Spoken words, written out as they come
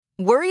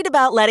Worried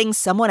about letting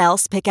someone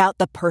else pick out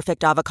the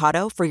perfect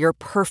avocado for your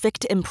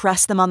perfect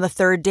impress them on the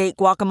third date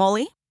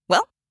guacamole?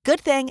 Well, good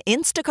thing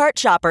Instacart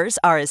shoppers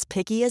are as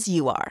picky as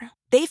you are.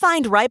 They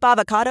find ripe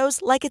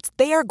avocados like it's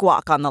their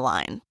guac on the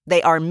line.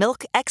 They are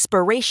milk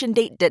expiration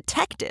date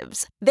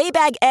detectives. They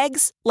bag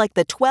eggs like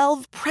the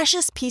 12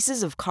 precious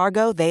pieces of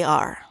cargo they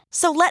are.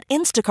 So let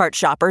Instacart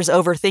shoppers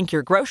overthink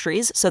your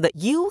groceries so that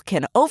you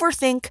can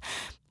overthink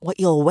what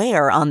you'll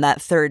wear on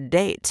that third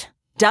date.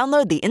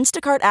 Download the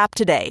Instacart app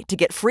today to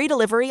get free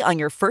delivery on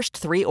your first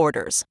 3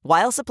 orders,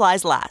 while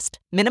supplies last.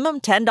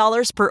 Minimum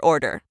 $10 per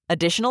order.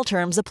 Additional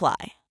terms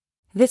apply.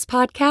 This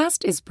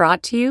podcast is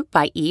brought to you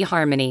by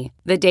eHarmony,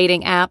 the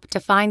dating app to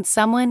find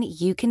someone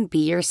you can be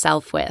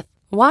yourself with.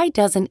 Why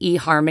doesn't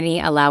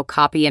eHarmony allow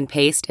copy and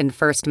paste in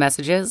first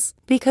messages?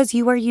 Because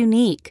you are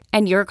unique,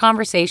 and your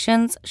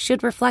conversations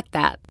should reflect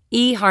that.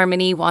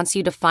 eHarmony wants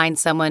you to find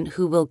someone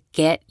who will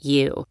get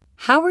you.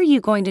 How are you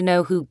going to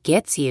know who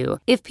gets you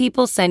if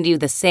people send you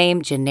the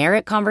same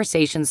generic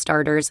conversation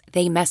starters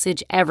they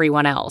message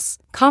everyone else?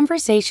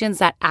 Conversations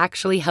that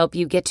actually help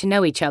you get to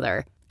know each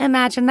other.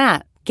 Imagine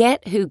that.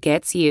 Get who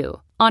gets you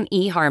on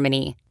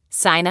eHarmony.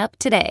 Sign up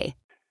today.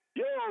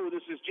 Yo,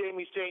 this is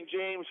Jamie St.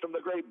 James from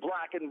the great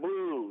Black and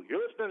Blue.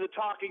 You're listening to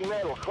Talking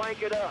Metal.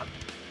 Crank it up.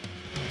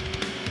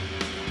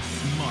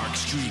 Mark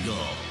Strigl,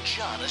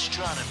 John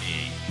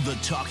Astronomy, the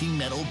Talking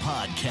Metal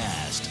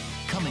Podcast,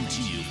 coming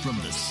to you from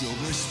the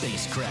Silver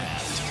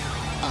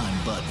Spacecraft.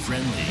 I'm Bud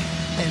Friendly,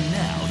 and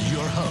now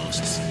your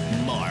hosts,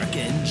 Mark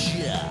and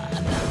John.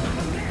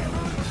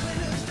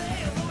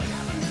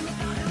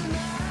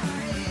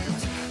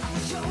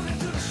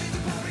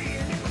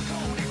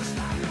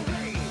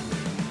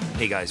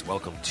 Hey guys,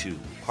 welcome to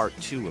part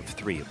 2 of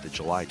 3 of the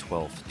July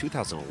 12th,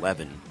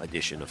 2011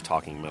 edition of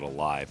Talking Metal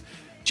Live.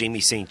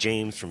 Jamie St.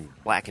 James from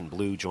Black and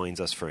Blue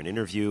joins us for an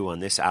interview on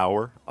this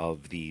hour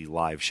of the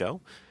live show.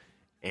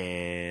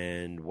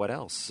 And what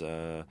else?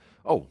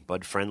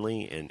 Bud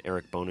Friendly and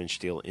Eric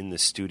Bonenstiel in the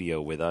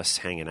studio with us,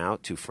 hanging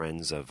out, 2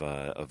 friends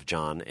of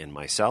John and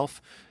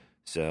myself.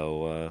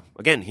 So,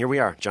 again, here we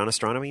are, John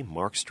Astronomy,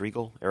 Mark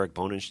Strigl, Eric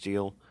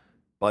Bonenstiel,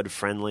 Bud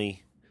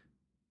Friendly,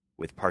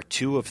 with part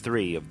 2 of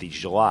 3 of the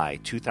July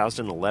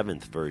 2011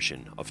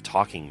 version of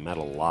Talking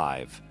Metal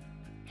Live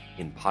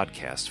in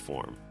podcast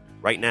form.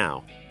 Right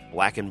now,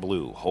 Black and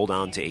Blue, Hold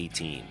On to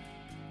 18.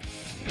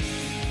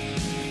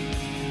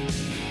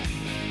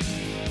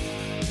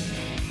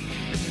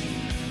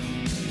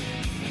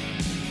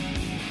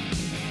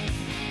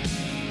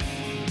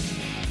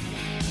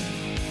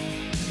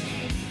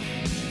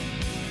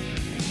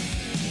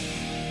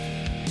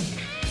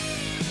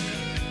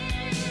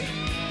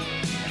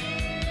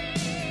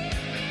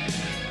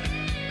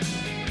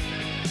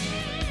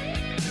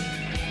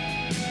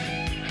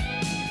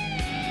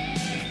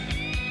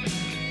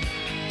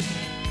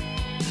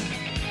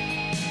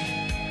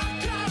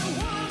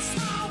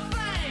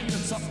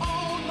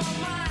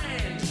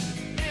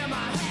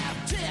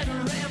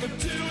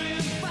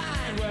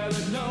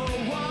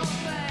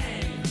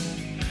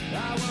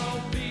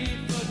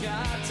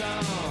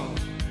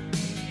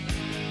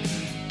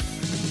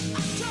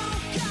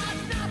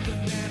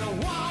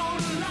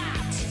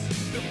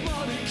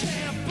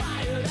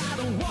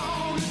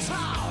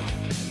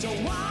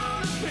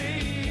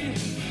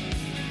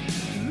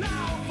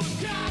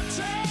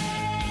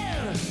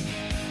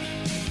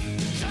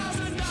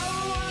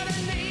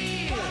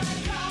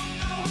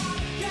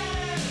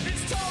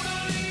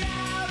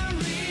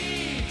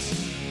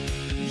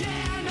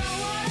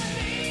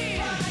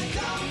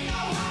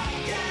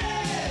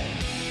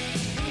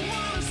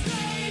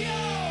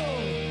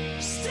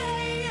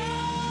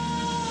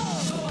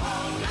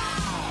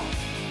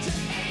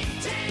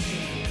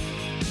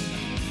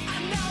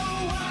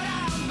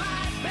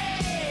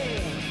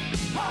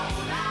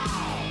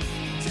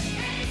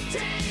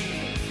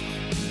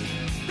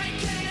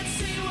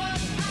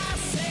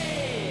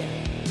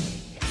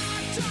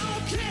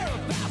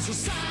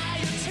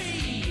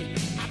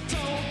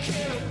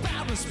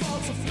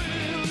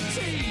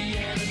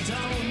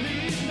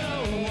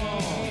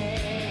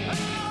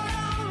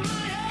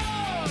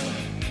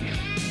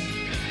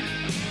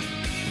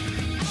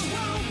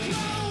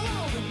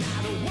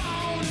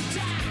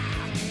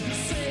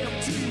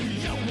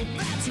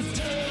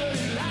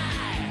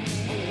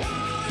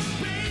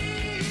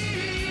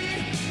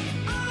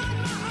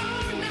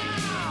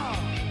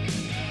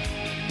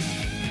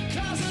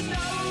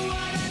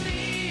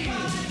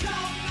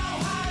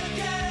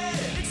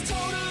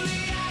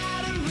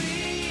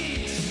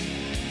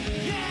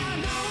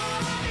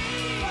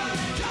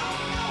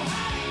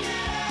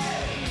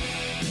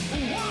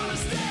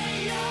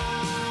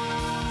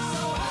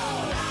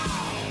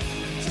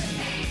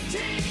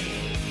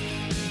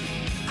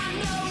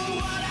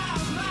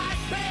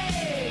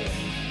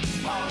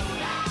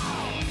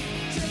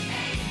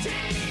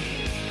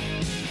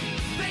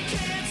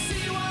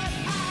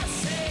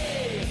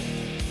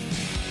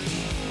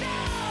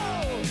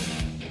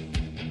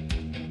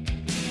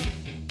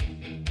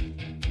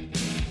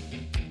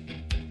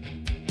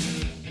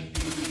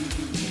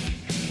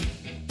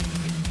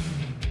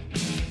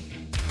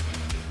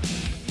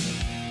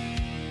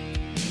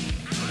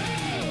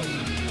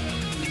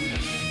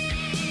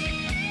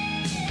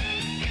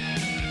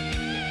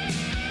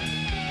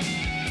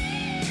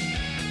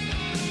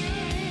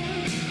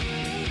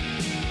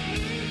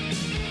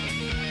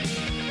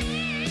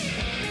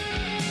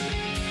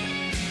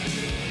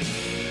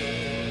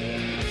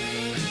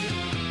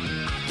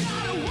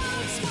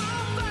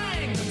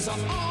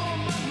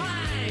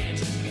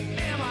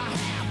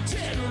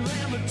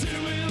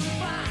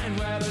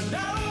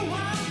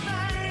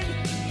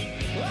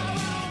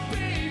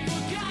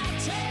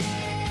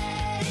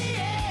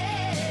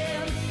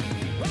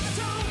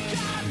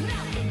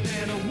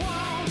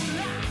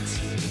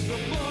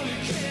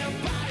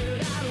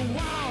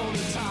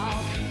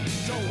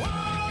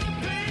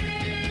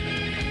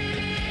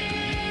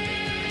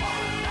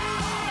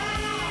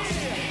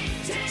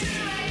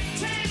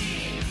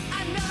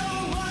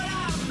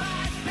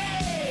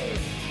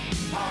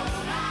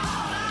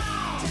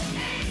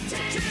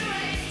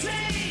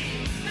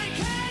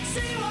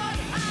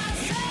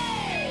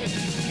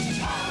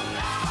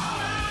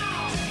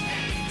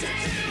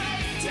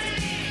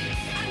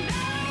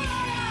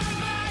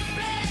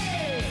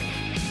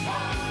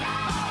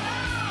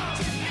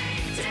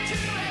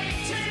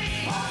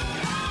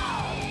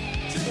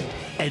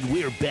 And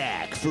we're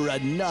back for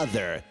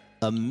another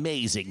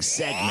amazing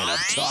segment of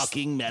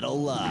Talking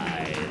Metal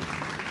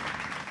Live.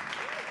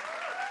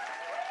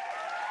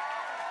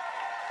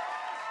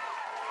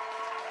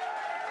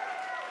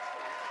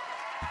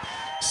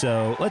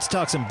 So let's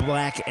talk some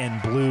Black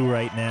and Blue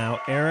right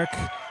now. Eric,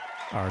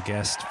 our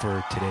guest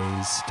for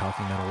today's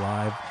Talking Metal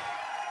Live,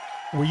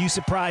 were you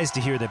surprised to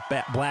hear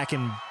that Black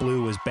and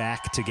Blue was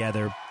back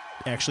together,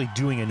 actually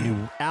doing a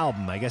new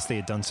album? I guess they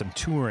had done some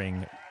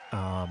touring,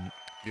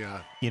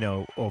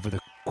 over the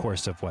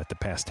course of the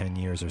past 10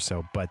 years or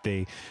so. But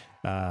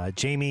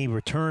Jamie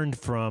returned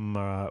from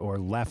or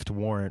left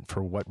Warrant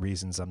for what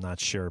reasons, I'm not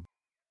sure,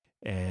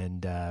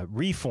 and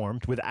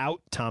reformed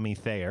without Tommy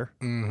Thayer,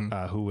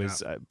 who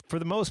was, for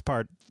the most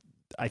part,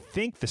 I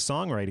think the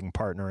songwriting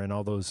partner in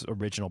all those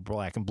original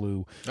Black and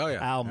Blue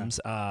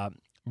albums.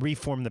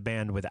 Reformed the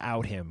band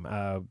without him.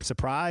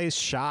 Surprised,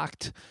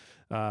 shocked,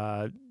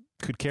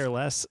 could care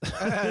less.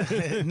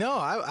 No,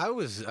 I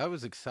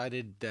was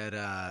excited that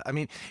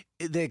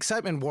the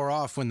excitement wore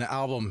off when the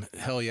album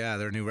Hell Yeah,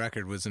 their new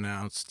record was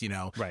announced,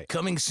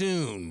 coming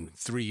soon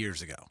 3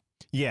 years ago.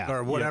 Yeah.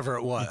 Or whatever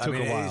it was. It took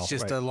a while, it's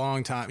just a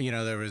long time.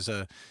 There was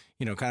a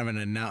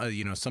kind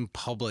of some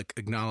public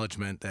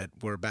acknowledgement that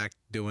we're back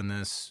doing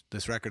this.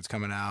 This record's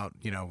coming out.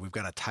 We've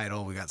got a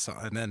title, we got some,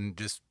 and then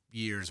just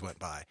years went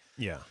by.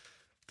 Yeah.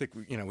 I think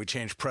we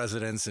changed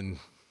presidents and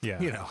a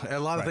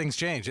lot of Right. things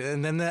changed,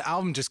 and then the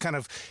album just kind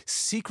of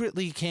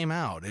secretly came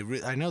out.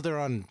 I know they're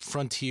on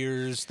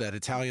Frontiers, that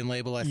Italian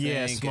label, I think.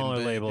 Yeah, smaller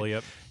label.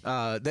 Yep.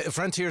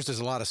 Frontiers does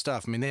a lot of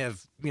stuff. I mean, they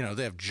have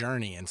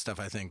Journey and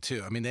stuff, I think,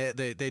 too. I mean,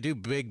 they do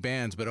big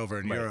bands, but over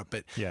in Europe.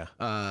 But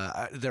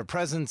their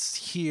presence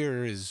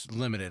here is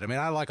limited. I mean,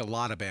 I like a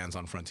lot of bands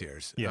on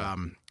Frontiers. Yeah.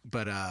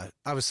 But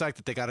I was psyched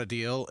that they got a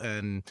deal,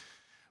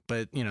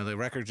 but the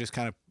record just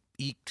kind of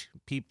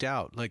peeped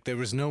out. Like, there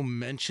was no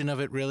mention of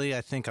it really,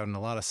 I think, on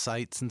a lot of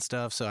sites and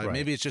stuff. So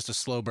maybe it's just a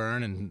slow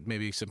burn, and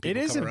maybe some people.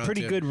 It is a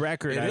pretty good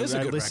record. I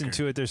listened record.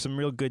 to it. There's some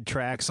real good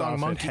tracks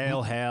off it.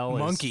 Hail Hell.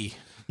 Monkey.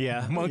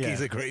 Yeah.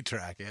 Monkey's a great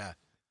track. Yeah.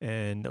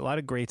 And a lot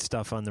of great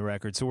stuff on the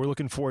record. So we're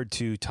looking forward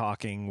to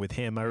talking with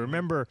him. I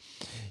remember,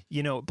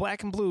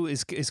 Black and Blue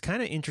is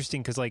kind of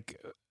interesting because,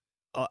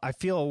 I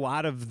feel a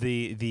lot of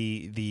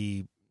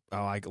the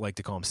I like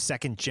to call them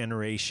second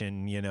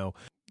generation,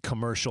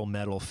 commercial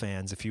metal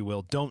fans, if you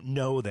will, don't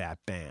know that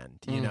band.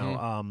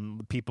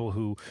 People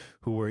who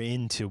were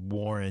into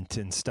Warrant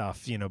and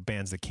stuff,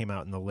 bands that came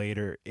out in the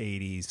later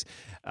 80s.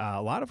 A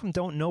lot of them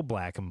don't know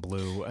Black and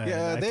Blue. And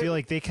I feel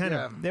like they kind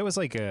of, there was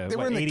like a, They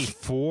were in the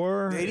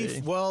 84?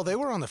 Well, they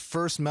were on the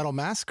first Metal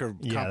Massacre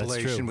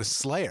compilation with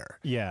Slayer.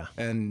 Yeah.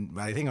 And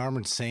I think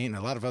Armored Saint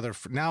and a lot of other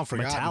now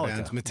forgotten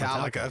bands.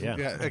 Metallica.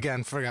 Yeah.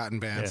 Again, forgotten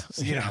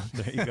bands. Yeah.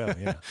 There you go.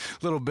 Yeah.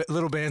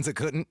 little bands that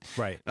couldn't.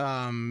 Right.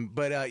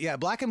 But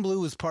Black and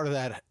Blue was part of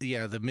that.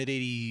 Yeah, the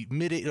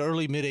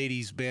early mid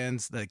 80s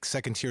bands, like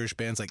second tierish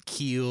bands like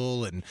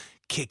Keel and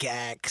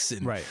Kick-Axe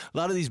and a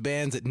lot of these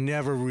bands that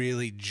never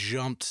really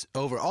jumped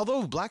over.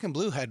 Although Black and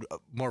Blue had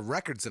more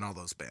records than all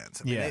those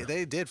bands. I mean,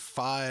 they did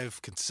 4 or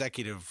 5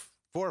 consecutive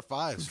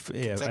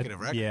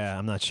records. Yeah,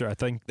 I'm not sure. I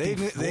think they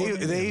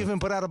even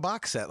put out a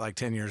box set like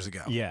 10 years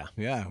ago. Yeah,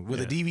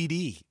 with a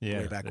DVD.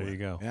 Yeah, way back there when. you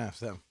go. Yeah,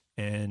 so.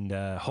 And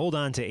Hold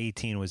On to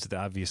 18 was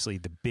obviously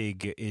the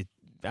big.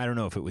 I don't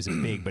know if it was a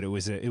big, but it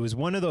was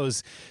one of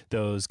those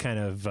kind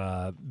of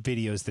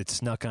videos that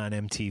snuck on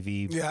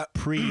MTV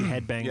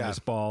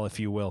pre-Headbangers Ball, if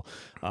you will.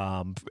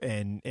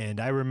 And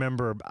I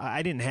remember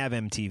I didn't have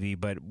MTV,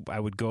 but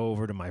I would go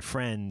over to my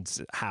friend's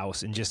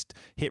house and just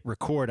hit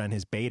record on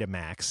his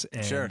Betamax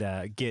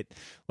and get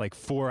like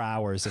 4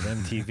 hours of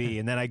MTV,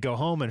 and then I'd go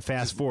home and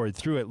fast forward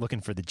through it looking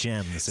for the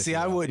gems. See,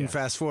 I wouldn't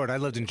fast forward. I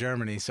lived in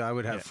Germany, so I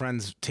would have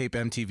friends tape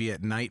MTV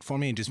at night for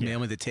me and just mail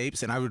me the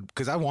tapes, and I would,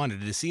 because I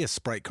wanted to see a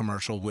Sprite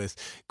commercial with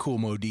Kool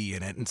Moe Dee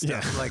in it and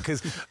stuff,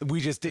 because we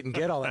just didn't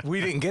get all that.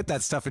 We didn't get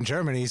that stuff in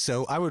Germany,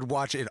 so I would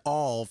watch it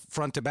all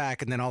front to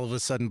back, and then all of a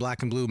sudden,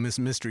 Black and Blue Miss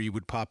Mystery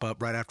would pop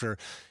up right after,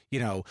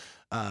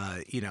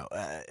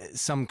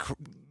 some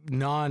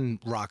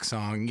non-rock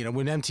song.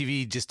 When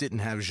MTV just didn't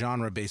have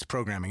genre-based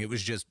programming, it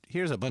was just,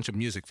 here's a bunch of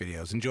music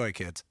videos. Enjoy,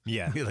 kids.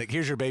 Yeah, like,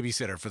 here's your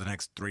babysitter for the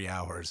next 3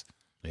 hours.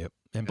 Yep.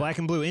 And Black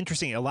and Blue,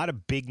 interesting. A lot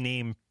of big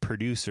name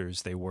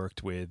producers they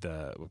worked with.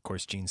 Of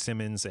course, Gene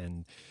Simmons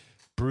and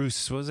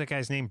Bruce, what was that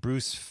guy's name?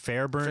 Bruce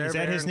Fairbairn. Is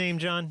that his name,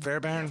 John?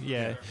 Fairbairn?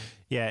 Yeah.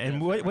 Yeah.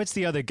 And what's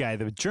the other guy,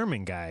 the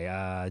German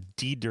guy?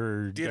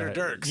 Dieter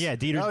Dierks. Yeah,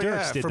 Dieter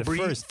Dierks did the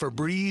first. For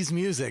Breeze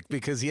Music,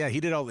 because, he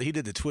did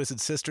the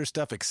Twisted Sister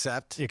stuff,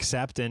 Except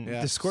and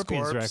the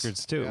Scorpions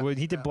records, too. Yeah. Well,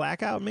 he did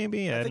Blackout,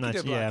 maybe? I'm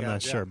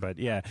not sure, but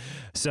yeah.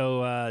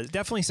 So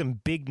definitely some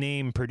big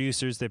name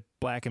producers that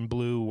Black and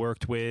Blue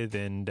worked with,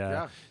 and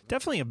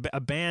definitely a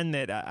band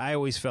that I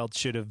always felt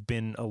should have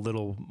been a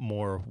little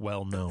more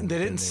well-known. They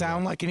didn't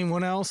sound like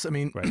anyone else. I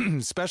mean,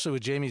 especially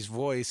with Jamie's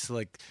voice,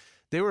 like,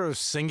 they were a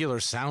singular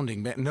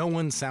sounding band. No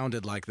one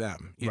sounded like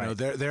them. You know,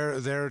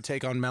 their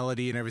take on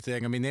melody and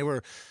everything. I mean, they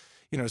were,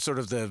 sort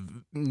of the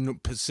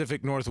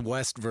Pacific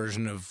Northwest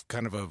version of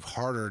kind of a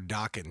harder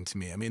Dokken to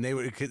me. I mean,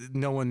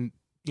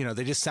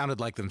 they just sounded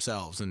like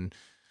themselves, and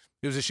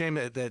it was a shame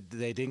that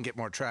they didn't get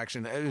more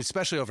traction,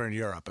 especially over in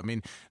Europe. I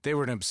mean, they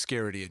were an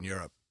obscurity in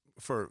Europe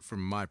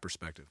from my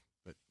perspective.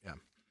 But yeah,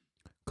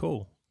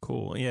 cool.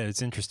 Yeah,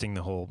 it's interesting,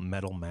 the whole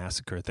Metal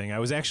Massacre thing. I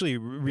was actually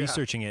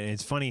researching it, and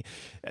it's funny.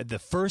 The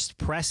first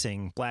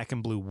pressing, Black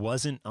and Blue,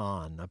 wasn't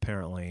on,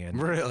 apparently.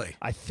 And really?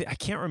 I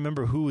can't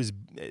remember who was.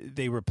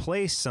 They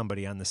replaced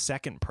somebody on the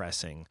second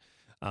pressing.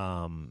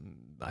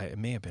 It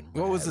may have been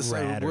Rad. What was the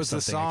Rad was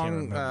the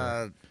song?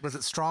 Was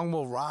it Strong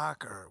Will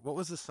Rock, or what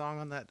was the song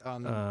on that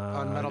on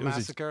Metal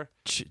Massacre?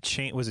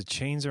 Was it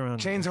Chains Around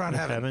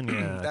Heaven?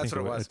 Yeah, that's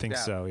what it was. I think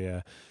so.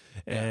 Yeah.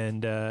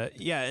 And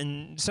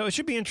and so it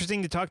should be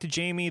interesting to talk to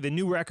Jamie. The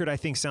new record, I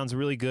think, sounds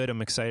really good.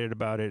 I'm excited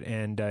about it,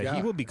 and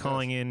he will be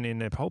calling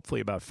in hopefully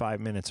about 5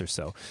 minutes or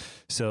so.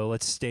 So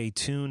let's stay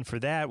tuned for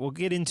that. We'll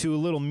get into a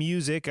little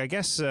music, I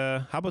guess.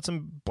 How about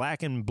some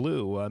Black and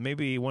Blue?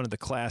 Maybe one of the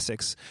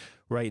classics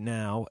right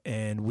now,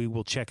 and we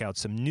will check out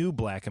some new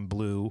Black and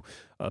Blue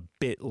a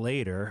bit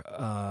later.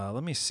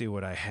 Let me see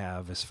what I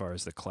have as far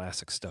as the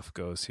classic stuff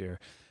goes here.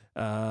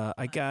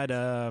 I got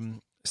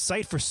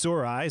Sight for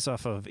Sore Eyes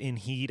off of In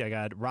Heat. I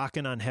got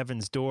Rockin' on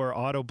Heaven's Door,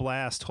 Auto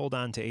Blast, Hold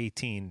On to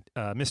 18.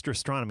 Mr.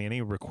 Astronomy,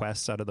 any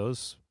requests out of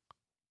those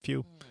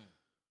few?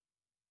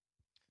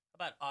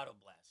 How about Auto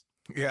Blast?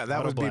 Yeah,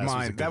 that would be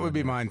mine. That would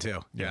be mine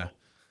too. Yeah.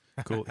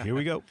 Cool. Here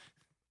we go.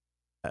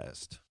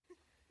 Best.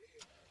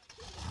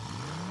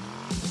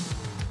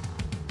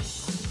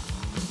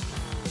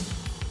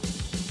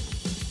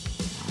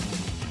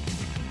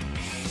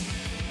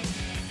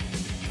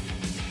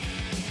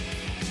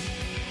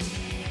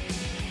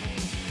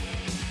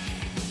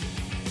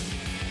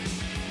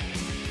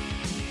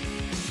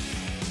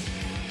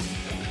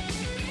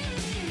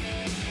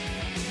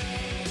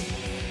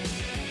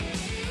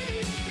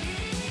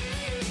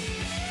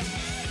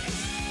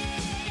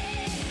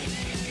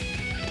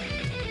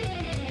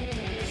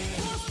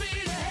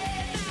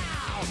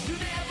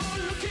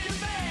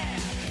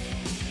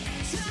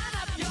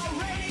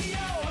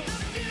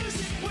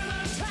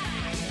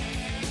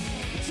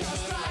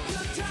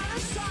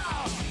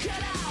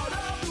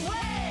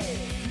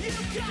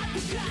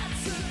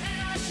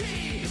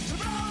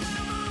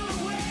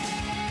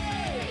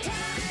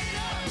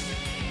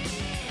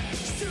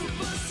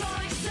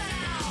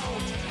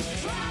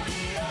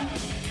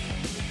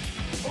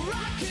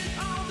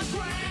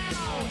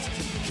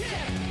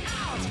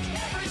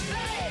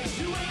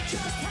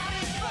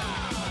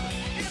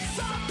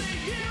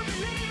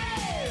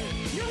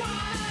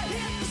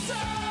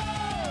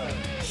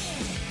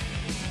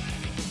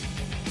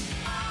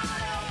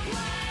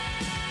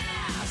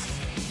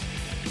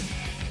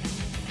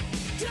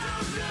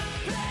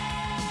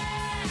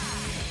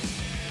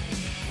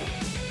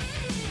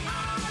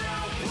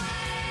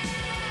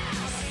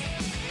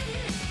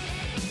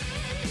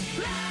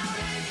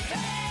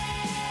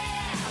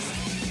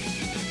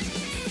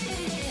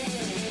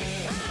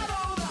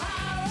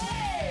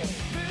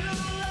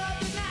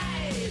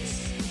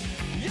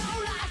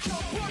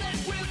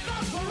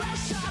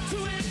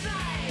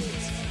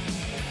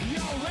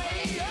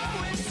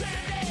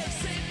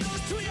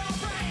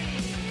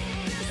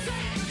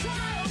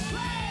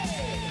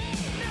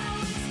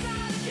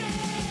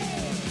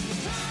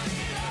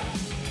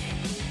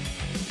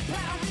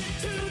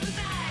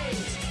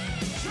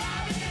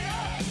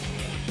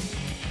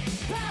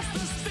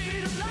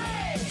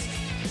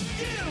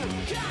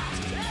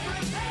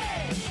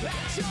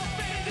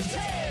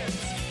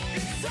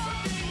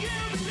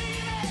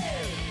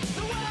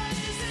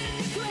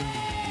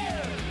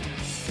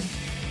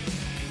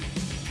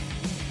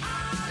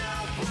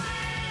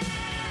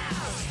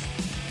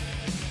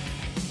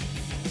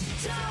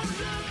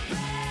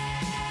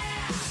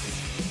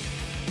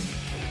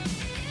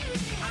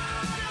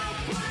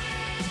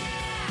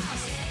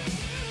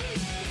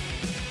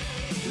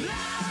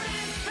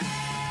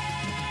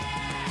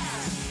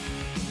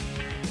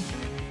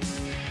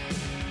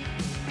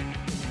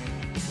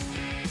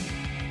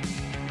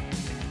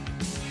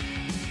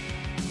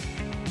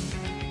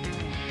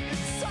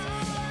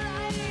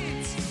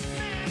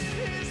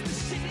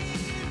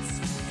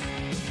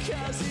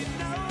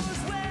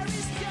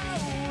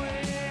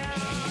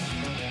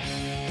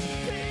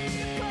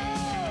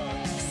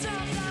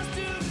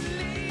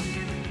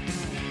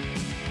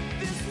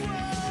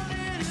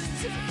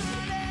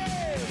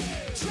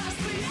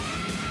 Trust me.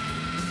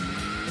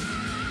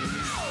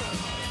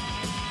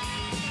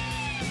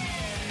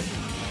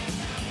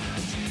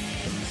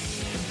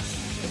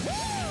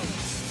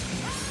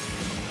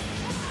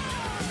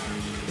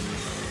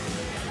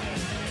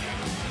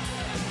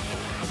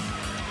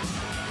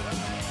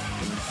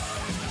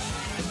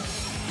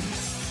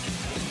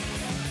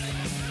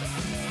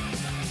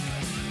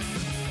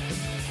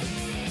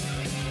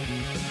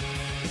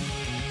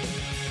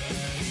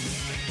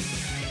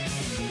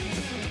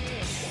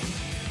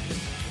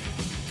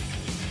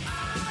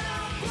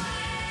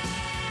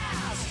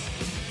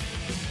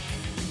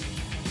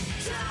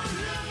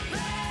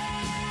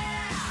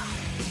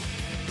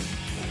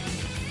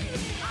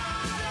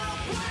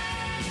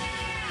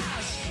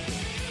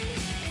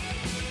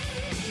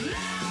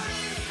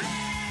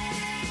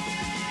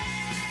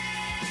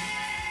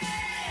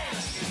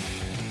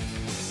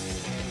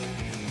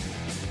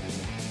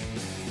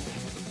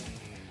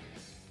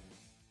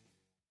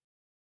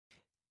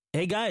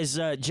 Hey, guys.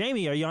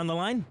 Jamie, are you on the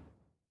line?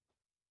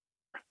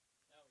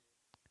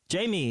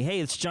 Jamie, hey,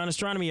 it's John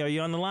Astronomy. Are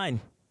you on the line?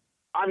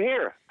 I'm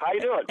here. How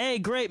you doing? Hey,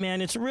 great,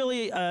 man. It's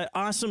really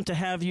awesome to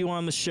have you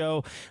on the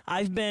show.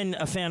 I've been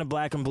a fan of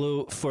Black and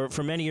Blue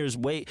for many years,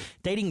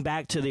 dating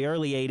back to the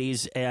early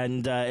 80s,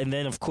 and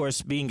then, of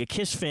course, being a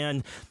Kiss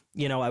fan,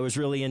 you know, I was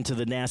really into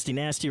the Nasty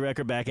Nasty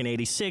record back in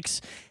 86,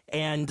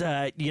 and,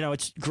 you know,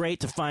 it's great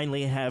to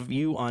finally have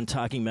you on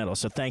Talking Metal,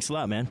 so thanks a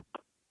lot, man.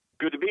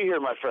 Good to be here,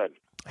 my friend.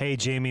 Hey,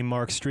 Jamie,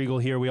 Mark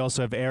Striegel here. We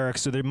also have Eric,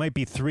 so there might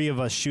be three of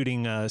us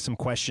shooting some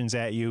questions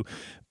at you.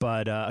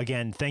 But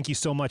again, thank you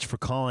so much for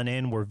calling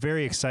in. We're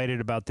very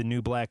excited about the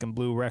new Black and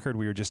Blue record.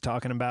 We were just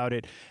talking about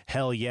it,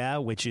 Hell Yeah,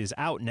 which is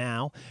out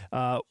now.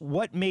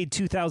 What made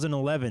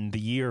 2011 the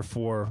year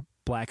for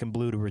Black and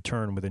Blue to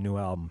return with a new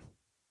album?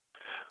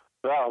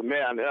 Oh,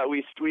 man,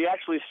 we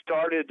actually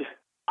started,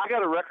 I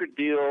got a record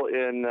deal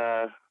in,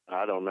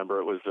 I don't remember,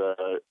 it was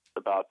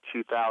about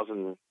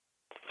 2003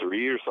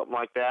 or something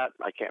like that.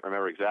 I can't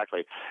remember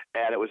exactly.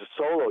 And it was a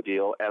solo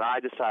deal, and I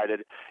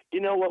decided,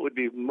 you know what would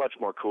be much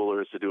more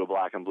cooler is to do a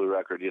Black and Blue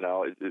record. You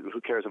know,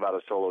 who cares about a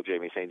solo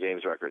Jamie St.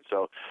 James record?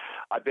 So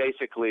I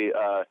basically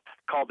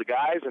called the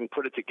guys and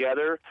put it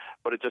together,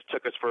 but it just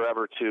took us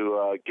forever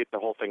to get the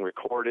whole thing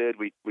recorded.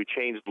 We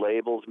changed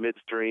labels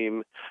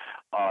midstream.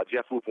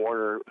 Jeff Whoop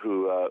Warner,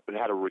 who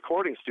had a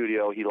recording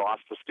studio, he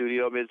lost the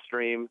studio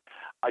midstream.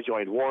 I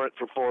joined Warrant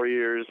for 4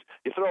 years.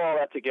 You throw all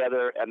that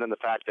together, and then the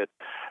fact that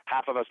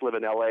half of us live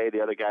in L.A., the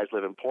other guys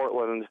live in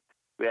Portland,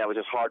 yeah, it was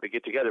just hard to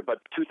get together. But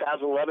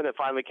 2011, it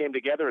finally came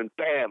together, and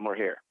bam, we're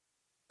here.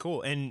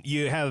 Cool. And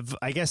you have,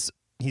 I guess,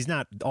 he's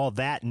not all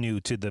that new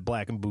to the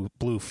Black and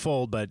Blue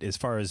fold, but as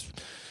far as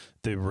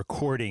the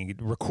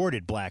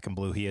recorded Black and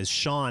Blue, he is.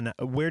 Sean,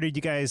 where did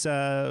you guys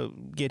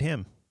get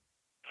him?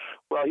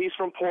 Well, he's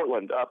from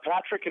Portland.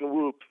 Patrick and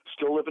Whoop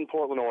still live in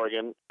Portland,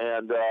 Oregon,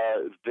 and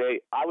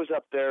I was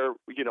up there,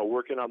 you know,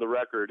 working on the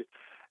record,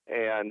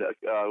 and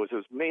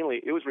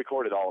it was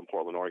recorded all in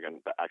Portland, Oregon,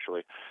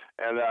 actually,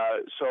 and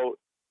so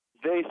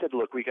they said,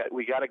 look, we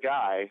got a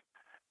guy.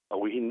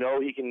 We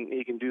know he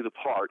can do the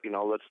part. You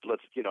know,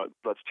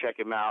 let's check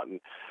him out.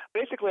 And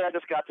basically, I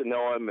just got to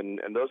know him,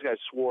 and those guys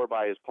swore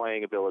by his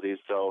playing abilities.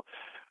 So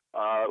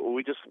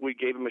we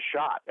gave him a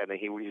shot, and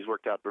he's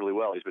worked out really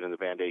well. He's been in the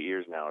band 8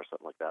 years now, or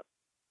something like that.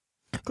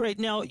 Great.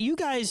 Now, you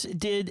guys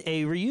did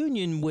a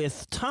reunion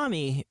with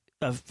Tommy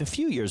a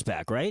few years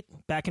back, right?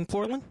 Back in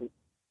Portland?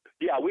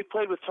 Yeah, we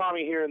played with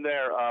Tommy here and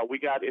there. We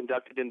got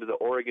inducted into the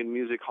Oregon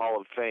Music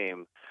Hall of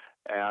Fame,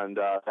 and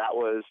that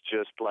was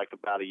just like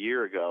about a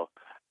year ago.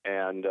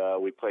 And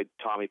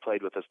Tommy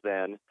played with us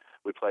then.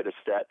 We played a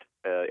set,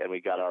 and we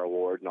got our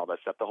award and all that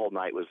stuff. The whole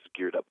night was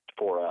geared up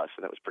for us,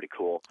 and it was pretty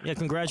cool. Yeah,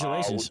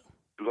 congratulations.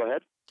 Go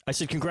ahead. I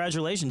said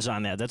congratulations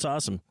on that. That's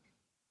awesome.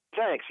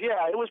 Thanks.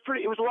 Yeah, it was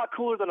a lot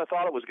cooler than I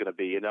thought it was going to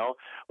be. You know,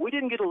 we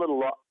didn't get a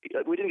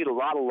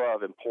lot of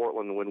love in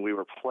Portland when we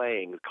were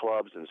playing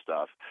clubs and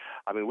stuff.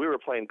 I mean, we were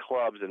playing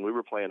clubs and we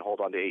were playing Hold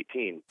On to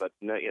 18, but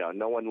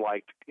no one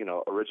liked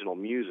original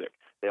music.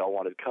 They all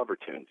wanted cover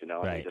tunes, and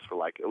they just were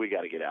like, we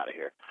got to get out of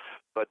here.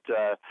 But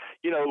it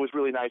was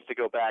really nice to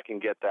go back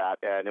and get that,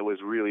 and it was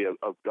really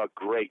a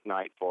great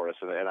night for us.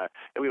 And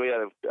we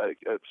had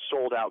a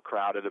sold out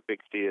crowd at a big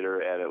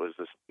theater, and it was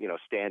this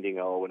standing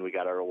O when we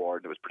got our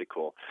award. And it was pretty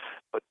cool.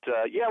 But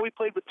we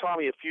played with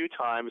Tommy a few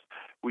times.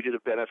 We did a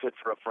benefit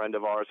for a friend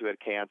of ours who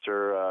had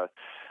cancer.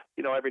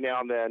 Every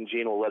now and then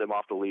Gene will let him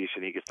off the leash,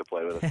 and he gets to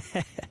play with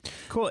us.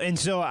 Cool. And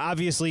so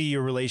obviously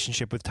your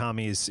relationship with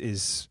Tommy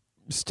is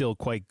still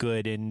quite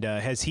good. And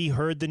has he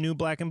heard the new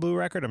Black and Blue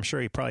record? I'm sure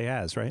he probably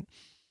has, right?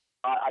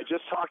 I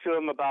just talked to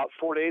him about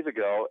 4 days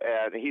ago,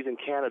 and he's in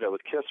Canada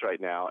with Kiss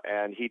right now.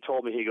 And he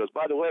told me, he goes,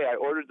 by the way, I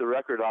ordered the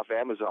record off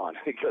Amazon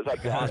because I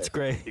got it. That's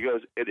great. He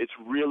goes, it's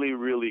really,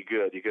 really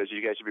good. He goes,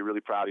 you guys should be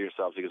really proud of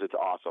yourselves. He goes, it's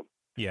awesome.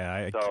 Yeah,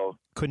 I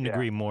couldn't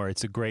agree more.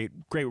 It's a great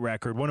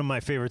record. One of my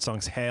favorite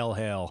songs, Hail,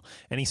 Hail.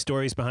 Any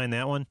stories behind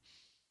that one?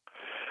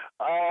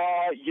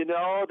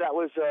 That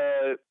was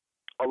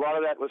a lot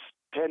of that was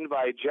penned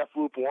by Jeff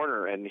Whoop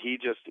Warner, and he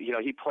just,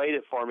 he played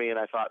it for me, and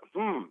I thought,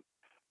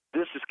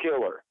 this is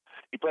killer.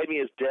 He played me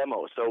his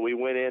demo, so we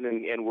went in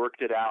and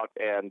worked it out,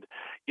 and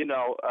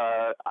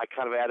I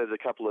kind of added a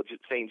couple of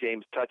St.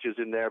 James touches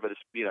in there, but it's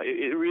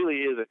it really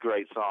is a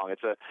great song.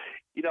 It's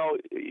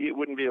it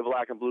wouldn't be a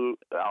Black and Blue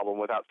album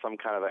without some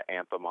kind of an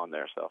anthem on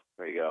there. So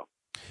there you go.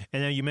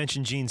 And now you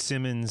mentioned Gene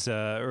Simmons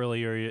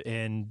earlier,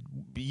 and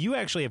you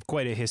actually have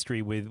quite a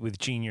history with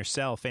Gene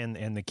yourself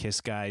and the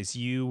Kiss guys.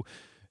 You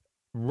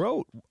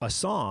wrote a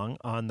song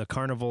on the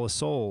Carnival of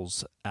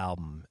Souls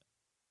album.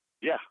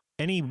 Yeah.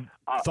 Any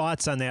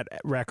thoughts on that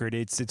record?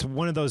 It's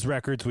one of those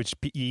records which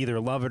you either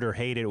love it or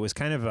hate it. It was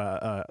kind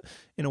of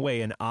in a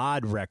way, an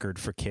odd record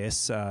for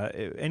Kiss.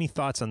 Any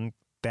thoughts on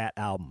that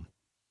album?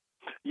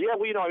 Yeah,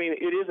 well,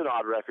 it is an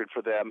odd record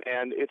for them,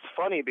 and it's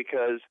funny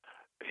because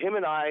Gene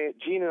and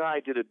I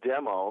did a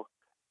demo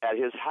at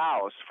his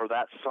house for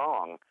that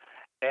song,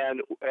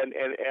 and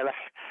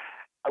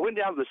I went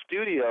down to the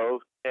studio,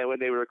 and when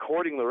they were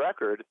recording the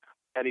record,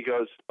 And he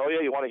goes, "Oh yeah,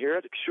 you want to hear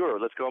it? Sure,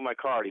 let's go in my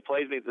car." And he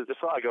plays me the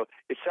song. I go,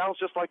 "It sounds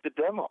just like the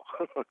demo."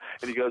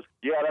 And he goes,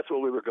 "Yeah, that's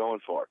what we were going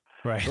for."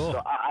 Right.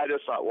 So I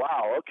just thought,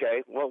 wow,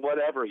 okay, well,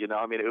 whatever, you know.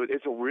 I mean,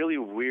 it's a really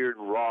weird,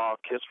 raw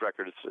Kiss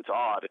record. It's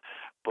odd,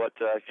 but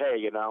hey,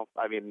 you know,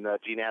 I mean,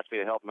 Gene asked me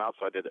to help him out,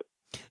 so I did it.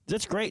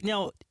 That's great.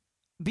 Now,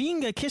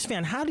 being a Kiss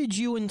fan, how did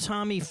you and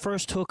Tommy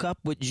first hook up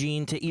with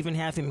Gene to even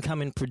have him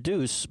come and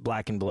produce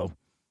Black and Blue?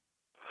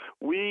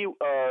 We,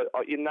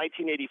 in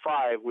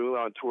 1985, we went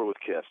on tour with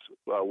Kiss.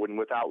 When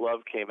Without Love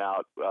came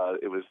out,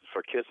 it was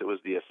for Kiss, it was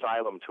the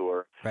Asylum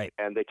tour. Right.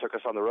 And they took us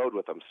on the road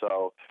with them.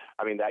 So,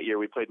 I mean, that year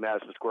we played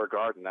Madison Square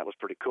Garden. That was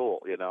pretty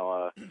cool, you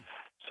know.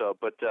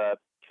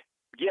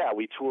 Yeah,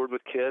 we toured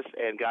with Kiss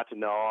and got to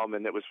know him,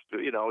 and it was,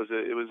 you know,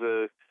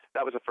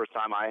 that was the first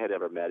time I had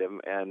ever met him.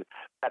 And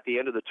at the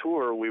end of the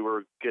tour, we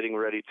were getting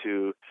ready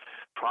to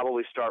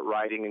probably start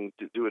writing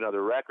and do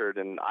another record.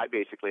 And I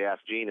basically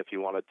asked Gene if he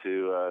wanted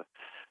to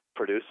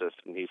produce us,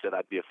 and he said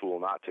I'd be a fool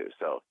not to.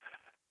 So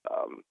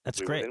that's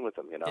we great. went in with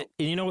him, you know.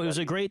 You know, it was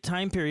a great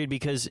time period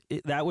because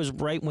that was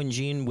right when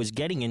Gene was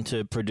getting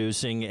into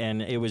producing,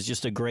 and it was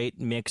just a great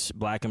mix,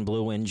 Black and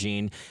Blue and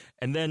Gene.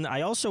 And then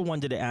I also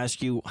wanted to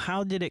ask you,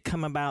 how did it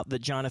come about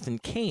that Jonathan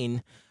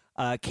Cain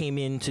came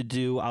in to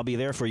do "I'll Be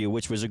There For You,"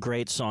 which was a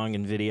great song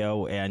and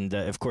video. And,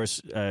 of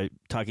course,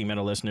 Talking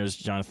Metal listeners,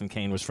 Jonathan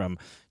Cain was from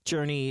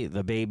Journey,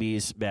 The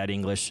Babies, Bad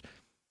English.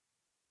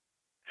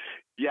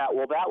 Yeah,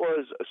 well, that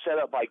was set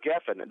up by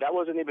Geffen. That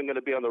wasn't even going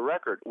to be on the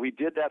record. We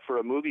did that for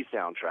a movie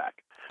soundtrack.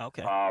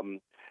 Okay.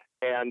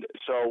 And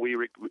so we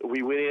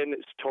went in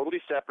totally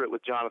separate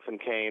with Jonathan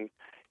Cain.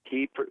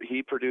 He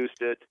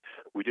produced it.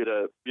 We did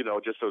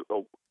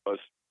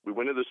we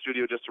went to the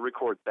studio just to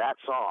record that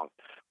song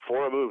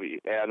for a movie.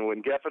 And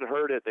when Geffen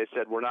heard it, they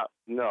said,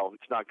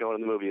 it's not going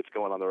in the movie. It's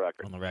going on the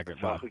record. On the record.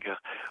 So Wow.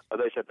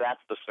 They said,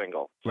 that's the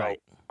single. So, right.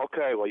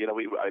 Okay, well, you know,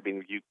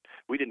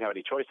 we didn't have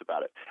any choice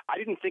about it. I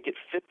didn't think it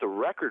fit the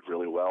record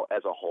really well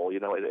as a whole, you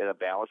know, in a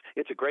balance.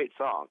 It's a great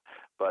song.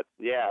 But,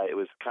 yeah, it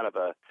was kind of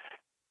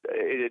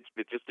it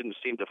just didn't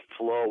seem to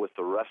flow with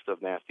the rest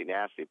of Nasty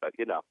Nasty. But,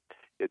 you know,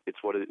 it's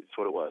what it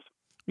was.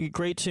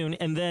 Great tune.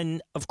 And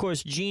then, of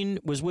course, Gene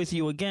was with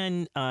you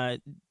again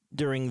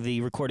during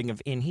the recording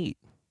of In Heat.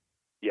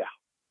 Yeah.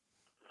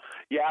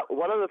 Yeah,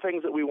 one of the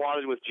things that we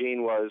wanted with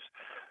Gene was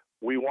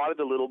we wanted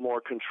a little more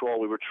control.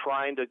 We were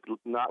trying to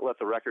not let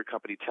the record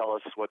company tell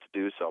us what to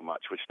do so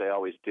much, which they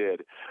always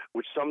did,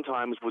 which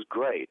sometimes was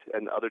great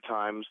and other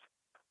times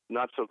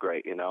not so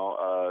great, you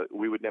know.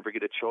 We would never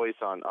get a choice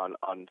on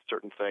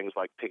certain things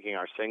like picking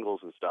our singles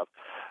and stuff.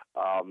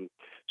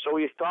 So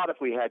we thought if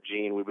we had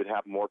Gene, we would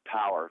have more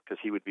power because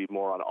he would be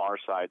more on our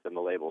side than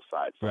the label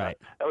side. So right.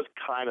 That was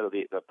kind of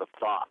the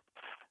thought.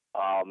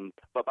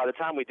 But by the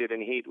time we did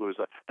In Heat,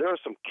 there are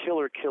some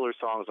killer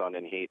songs on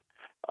In Heat.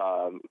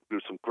 There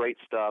was some great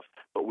stuff,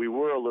 but we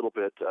were a little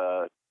bit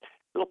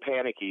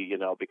panicky, you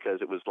know,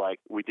 because it was like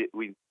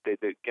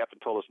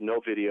Geffen told us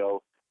no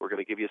video. We're going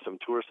to give you some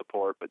tour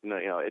support, but no,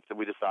 you know,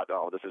 we just thought,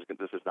 oh, this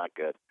is not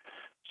good.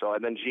 So,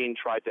 and then Gene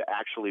tried to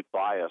actually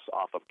buy us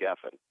off of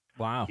Geffen.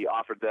 Wow. He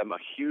offered them a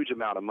huge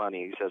amount of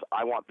money. He says,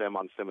 I want them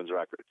on Simmons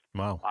Records.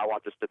 Wow. I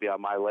want this to be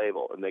on my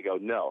label. And they go,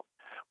 no,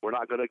 we're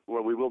not going to.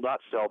 Well, we will not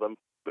sell them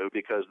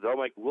because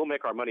we'll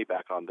make our money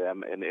back on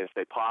them. And if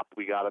they pop,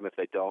 we got them. If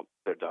they don't,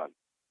 they're done.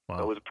 Wow.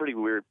 So it was a pretty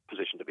weird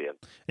position to be in.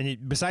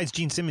 And besides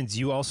Gene Simmons,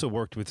 you also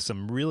worked with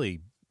some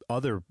really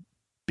other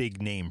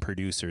big name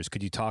producers.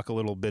 Could you talk a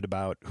little bit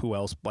about who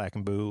else Black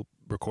and Blue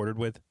recorded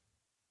with?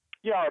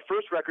 Yeah, our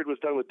first record was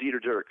done with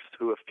Dieter Dierks,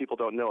 who, if people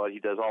don't know it, he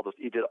did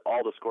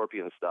all the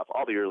Scorpion stuff,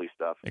 all the early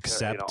stuff,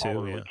 Except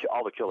all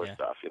the killer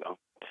stuff, you know.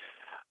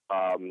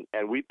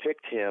 And we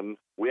picked him.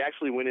 We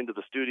actually went into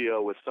the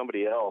studio with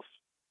somebody else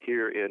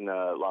here in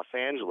Los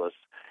Angeles,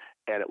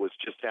 and it was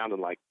just sounding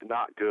like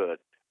not good.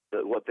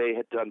 What they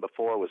had done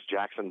before was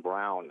Jackson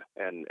Browne,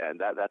 and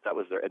that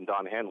was and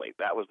Don Henley.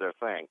 That was their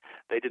thing.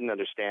 They didn't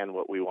understand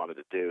what we wanted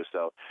to do,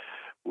 so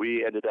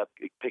we ended up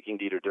picking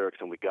Dieter Dierks,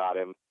 and we got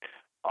him.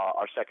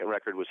 Our second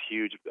record was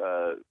huge,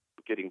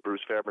 getting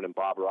Bruce Fairbairn and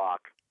Bob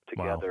Rock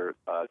together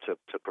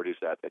to produce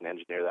that and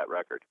engineer that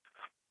record.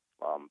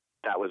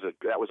 That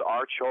was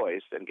our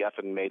choice, and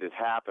Geffen made it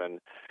happen.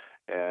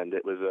 And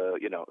it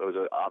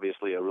was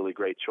obviously a really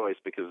great choice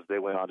because they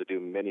went on to do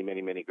many,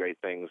 many, many great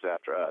things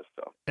after us.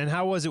 So. And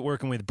how was it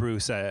working with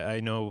Bruce?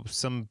 I know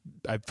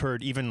I've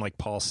heard even like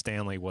Paul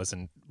Stanley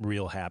wasn't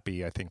real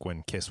happy, I think,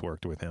 when Kiss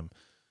worked with him.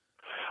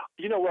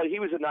 You know what? He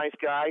was a nice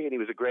guy and he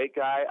was a great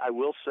guy. I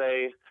will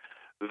say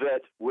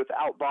that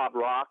without Bob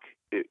Rock,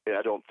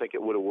 I don't think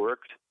it would have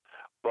worked.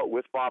 But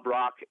with Bob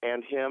Rock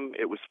and him,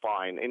 it was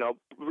fine. You know,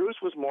 Bruce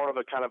was more of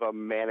a kind of a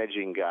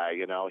managing guy.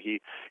 You know, he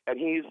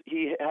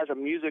has a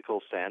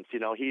musical sense. You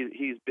know,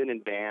 he's been in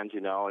bands.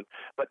 You know,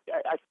 but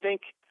I think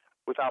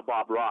without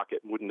Bob Rock,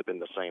 it wouldn't have been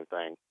the same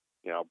thing.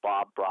 You know,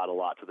 Bob brought a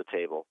lot to the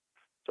table,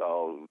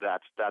 so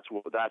that's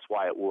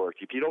why it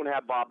worked. If you don't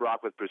have Bob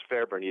Rock with Bruce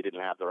Fairbairn, you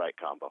didn't have the right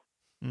combo.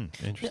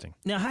 Interesting.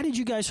 Now, how did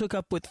you guys hook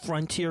up with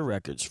Frontiers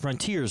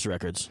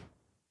Records?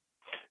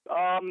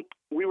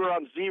 We were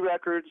on Z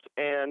Records,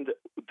 and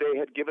they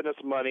had given us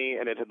money,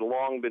 and it had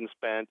long been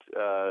spent.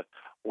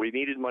 We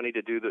needed money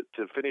to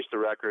finish the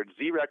record.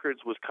 Z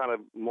Records was kind of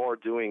more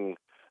doing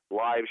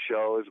live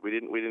shows. We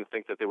didn't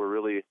think that they were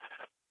really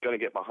going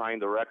to get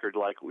behind the record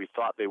like we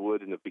thought they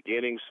would in the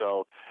beginning.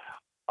 So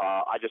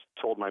I just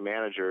told my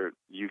manager,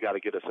 "You got to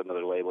get us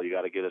another label. You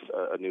got to get us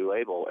a new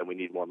label, and we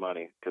need more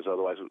money because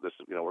otherwise,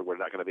 we're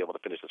not going to be able to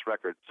finish this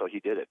record." So he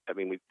did it. I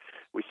mean,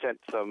 we sent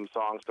some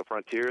songs to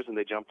Frontiers, and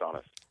they jumped on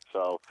us.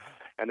 So,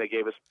 and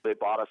they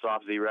bought us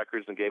off Z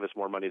Records and gave us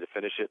more money to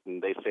finish it,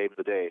 and they saved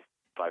the day,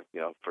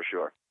 for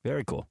sure.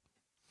 Very cool.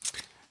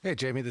 Hey,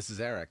 Jamie, this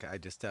is Eric. I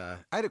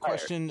had a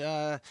question.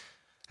 How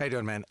you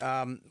doing, man?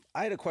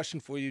 I had a question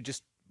for you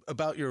just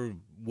about your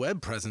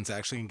web presence,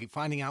 actually, and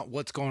finding out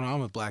what's going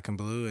on with Black and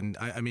Blue. And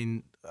I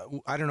mean,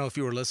 I don't know if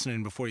you were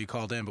listening before you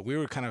called in, but we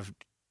were kind of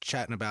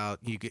chatting about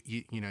you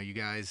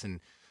guys, and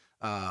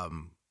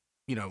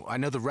I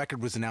know the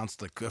record was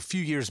announced like a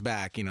few years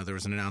back. There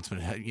was an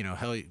announcement.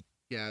 Hell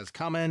yeah, it's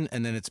coming,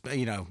 and then it's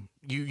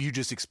you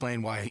just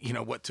explained why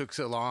what took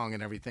so long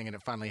and everything, and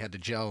it finally had to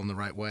gel in the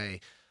right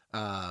way.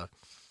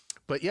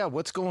 But yeah,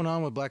 what's going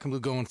on with Black and Blue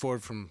going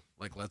forward from,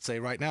 like, let's say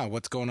right now?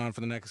 What's going on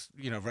for the next,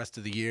 rest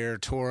of the year?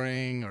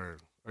 Touring, or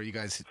are you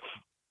guys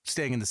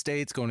staying in the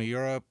States, going to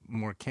Europe,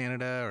 more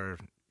Canada, or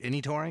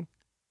any touring?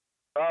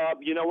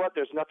 You know what?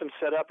 There's nothing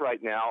set up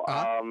right now.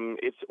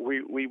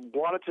 We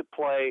wanted to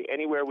play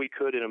anywhere we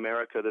could in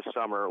America this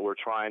summer. We're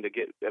trying to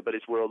but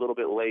we're a little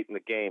bit late in the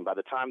game. By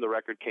the time the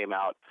record came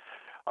out,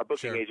 our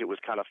booking agent was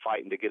kind of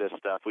fighting to get us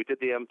stuff. We did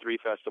the M3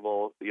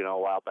 Festival, a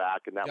while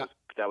back, and that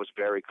was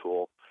very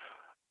cool.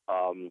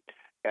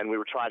 And we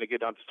were trying to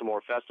get onto some more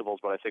festivals,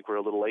 but I think we're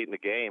a little late in the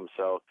game.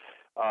 So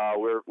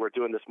we're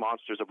doing this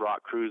Monsters of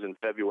Rock cruise in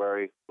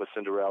February with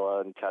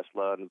Cinderella and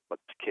Tesla and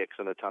Kicks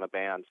and a ton of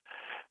bands.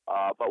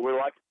 But we're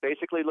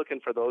basically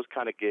looking for those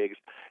kind of gigs.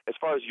 As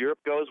far as Europe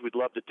goes, we'd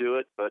love to do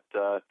it, but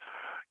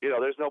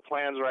there's no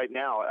plans right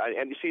now.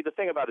 And you see, the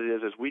thing about it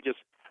is we just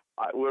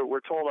we're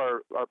told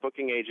our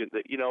booking agent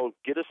that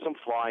get us some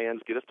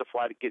fly-ins, get us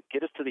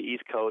to the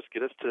East Coast,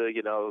 get us to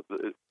get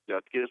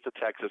us to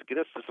Texas, get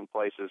us to some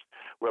places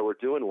where we're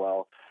doing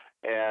well,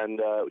 and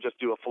just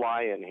do a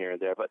fly-in here and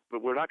there. But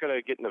we're not going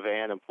to get in a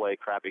van and play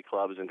crappy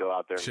clubs and go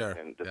out there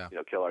and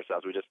kill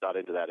ourselves. We're just not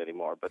into that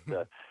anymore. But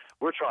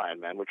we're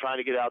trying, man. We're trying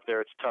to get out there.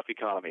 It's a tough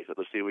economy, so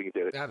let's see if we can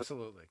do it.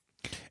 Absolutely.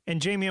 And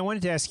Jamie, I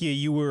wanted to ask you,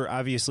 you were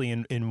obviously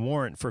in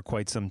Warrant for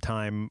quite some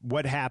time.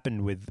 What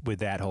happened with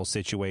that whole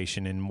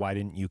situation, and why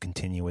didn't you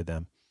continue with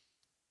them?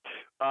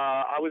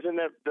 I was in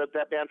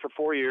that band for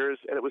 4 years,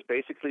 and it was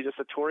basically just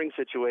a touring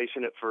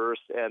situation at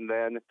first, and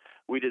then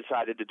we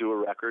decided to do a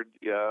record,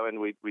 and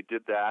we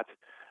did that.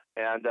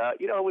 And,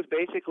 it was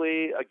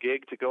basically a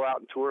gig to go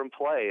out and tour and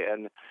play.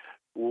 And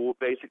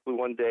basically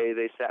one day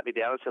they sat me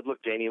down and said,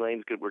 "Look, Danny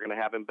Lane's good. We're going to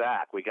have him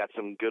back. We got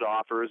some good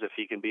offers. If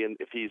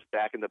he's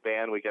back in the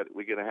band, we're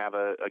going to have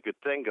a good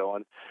thing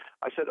going."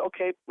 I said,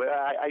 "Okay."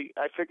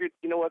 I figured,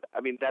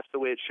 I mean, that's the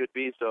way it should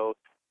be. So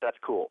that's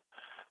cool.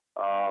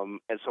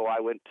 And so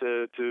I went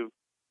to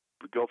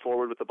go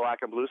forward with the Black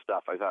and Blue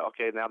stuff. I thought,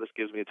 okay, now this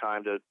gives me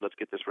time let's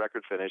get this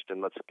record finished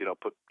and let's,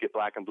 get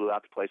Black and Blue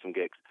out to play some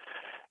gigs.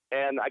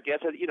 And I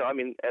guess, as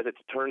it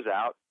turns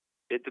out,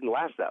 it didn't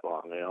last that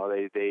long.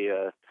 They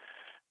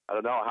I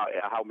don't know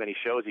how many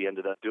shows he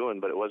ended up doing,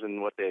 but it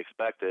wasn't what they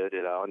expected,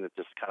 and it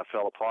just kind of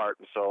fell apart.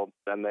 And so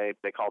then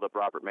they called up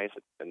Robert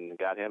Mason and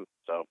got him.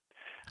 So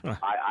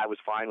I was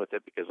fine with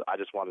it because I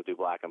just wanted to do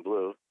Black and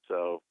Blue.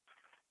 So,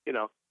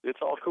 it's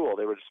all cool.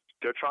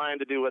 They're trying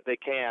to do what they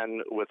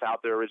can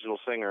without their original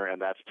singer,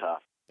 and that's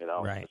tough.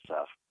 Right. It's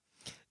tough.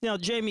 Now,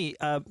 Jamie,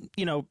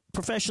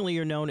 professionally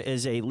you're known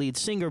as a lead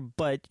singer,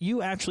 but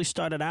you actually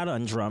started out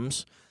on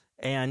drums.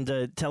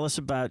 And tell us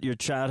about your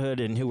childhood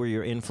and who were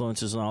your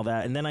influences and all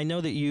that. And then I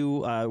know that you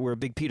were a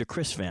big Peter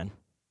Criss fan.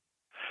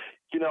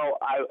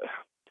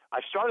 I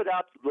started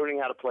out learning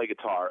how to play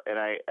guitar, and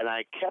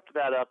I kept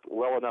that up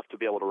well enough to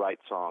be able to write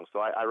songs. So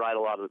I write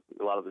a lot of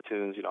the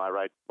tunes. I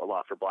write a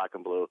lot for Black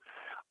and Blue.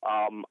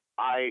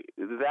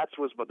 That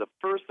was the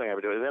first thing I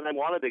ever did. And then I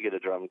wanted to get a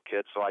drum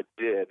kit, so I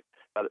did.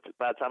 By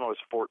the time I was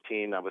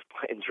 14, I was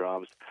playing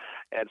drums,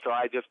 and so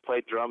I just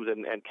played drums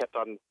and kept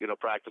on,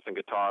 practicing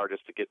guitar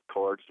just to get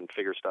chords and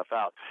figure stuff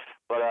out.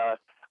 But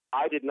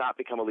I did not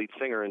become a lead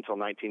singer until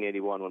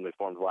 1981 when we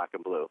formed Black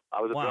and Blue. I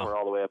was a drummer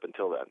all the way up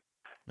until then.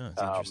 Oh,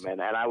 that's interesting.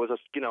 And I was,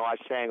 I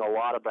sang a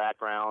lot of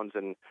backgrounds,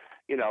 and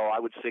I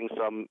would sing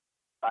some.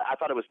 I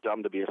thought it was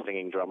dumb to be a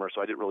singing drummer,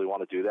 so I didn't really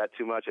want to do that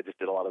too much. I just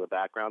did a lot of the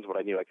backgrounds, but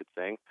I knew I could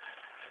sing.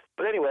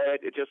 But anyway,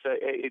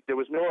 there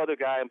was no other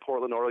guy in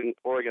Portland,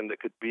 Oregon that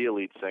could be a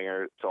lead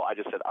singer. So I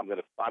just said, I'm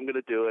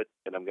gonna do it,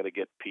 and I'm gonna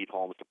get Pete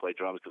Holmes to play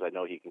drums because I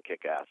know he can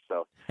kick ass.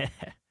 So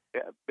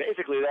yeah,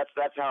 basically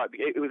that's how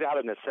it was out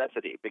of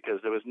necessity because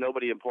there was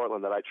nobody in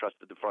Portland that I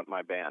trusted to front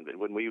my band. And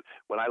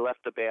when I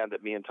left the band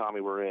that me and Tommy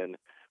were in,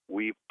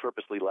 we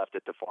purposely left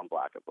it to form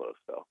Black and Blue.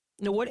 So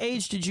now, what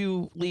age did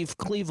you leave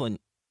Cleveland?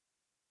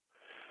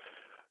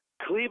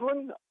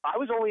 Cleveland? I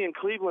was only in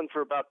Cleveland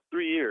for about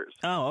 3 years.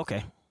 Oh,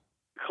 okay.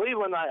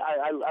 Cleveland,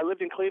 I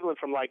lived in Cleveland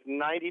from like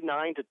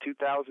 99 to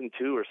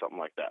 2002 or something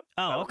like that.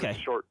 Oh, that was okay. a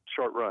short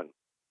run.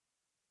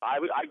 I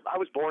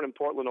was born in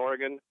Portland,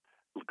 Oregon,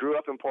 grew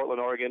up in Portland,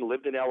 Oregon,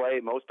 lived in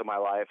L.A. most of my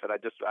life, and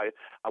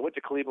I went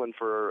to Cleveland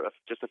for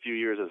just a few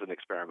years as an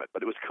experiment,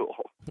 but it was cool.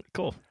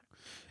 Cool.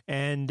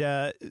 And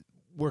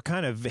we're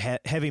kind of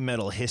heavy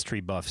metal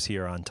history buffs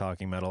here on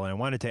Talking Metal, and I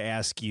wanted to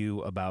ask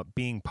you about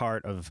being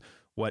part of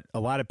what a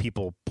lot of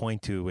people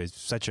point to as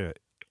such a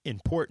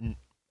important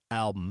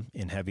album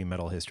in heavy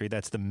metal history.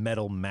 That's the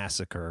Metal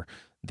Massacre,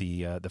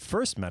 the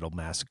first Metal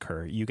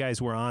Massacre. You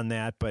guys were on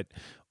that, but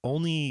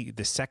only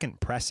the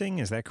second pressing.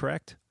 Is that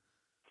correct?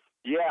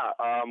 Yeah,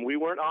 we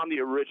weren't on the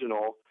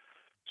original.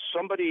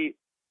 Somebody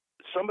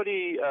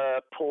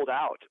pulled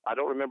out. I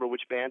don't remember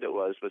which band it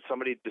was, but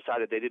somebody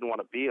decided they didn't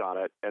want to be on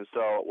it, and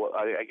so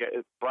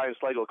Brian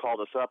Slagle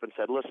called us up and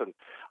said, "Listen,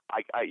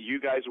 you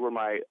guys were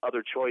my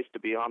other choice to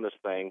be on this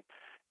thing,"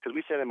 because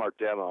we sent him our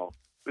demo.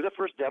 It was the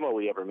first demo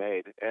we ever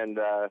made, and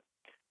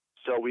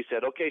so we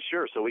said, "Okay,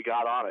 sure." So we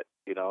got on it,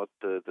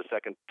 the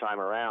second time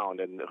around,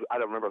 and I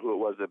don't remember who it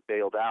was that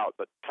bailed out,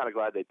 but kind of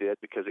glad they did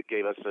because it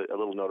gave us a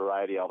little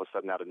notoriety all of a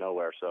sudden out of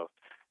nowhere. So.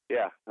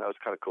 Yeah, that was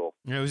kind of cool.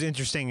 It was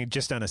interesting.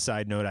 Just on a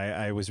side note,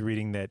 I was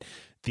reading that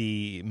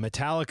the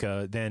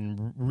Metallica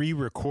then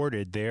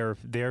re-recorded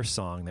their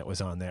song that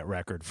was on that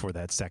record for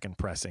that second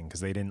pressing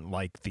because they didn't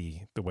like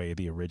the way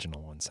the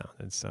original one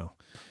sounded. So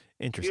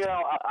interesting.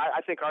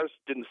 I think ours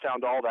didn't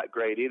sound all that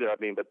great either. I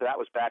mean, but that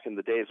was back in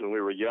the days when we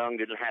were young,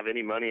 didn't have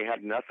any money,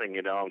 had nothing,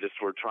 just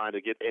were trying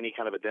to get any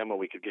kind of a demo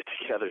we could get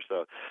together.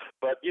 So,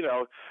 but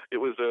it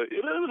was a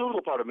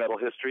little part of metal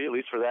history, at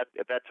least for that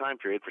at that time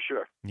period, for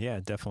sure. Yeah,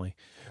 definitely.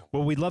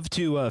 Well, we'd love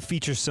to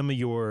feature some of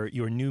your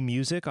new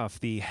music off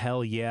the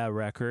Hell Yeah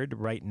record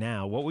right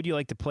now. What would you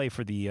like to play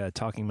for the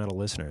Talking Metal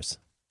listeners?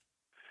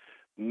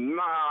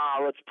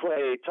 Let's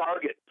play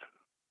Target.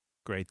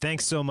 Great.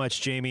 Thanks so much,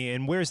 Jamie.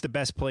 And where's the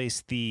best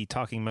place the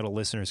Talking Metal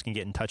listeners can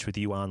get in touch with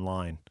you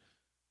online?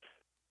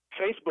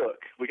 Facebook.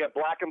 We got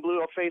Black and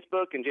Blue on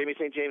Facebook and Jamie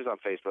St. James on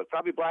Facebook.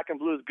 Probably Black and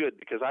Blue is good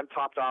because I'm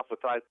topped off with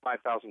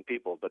 5,000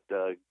 people. But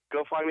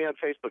go find me on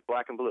Facebook,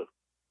 Black and Blue.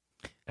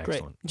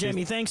 Excellent. Great.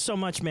 Jamie, thanks so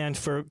much, man,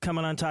 for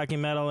coming on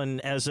Talking Metal.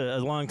 And as a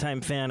longtime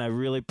fan, I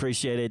really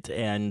appreciate it.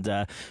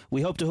 And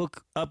we hope to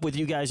hook up with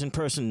you guys in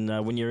person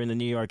when you're in the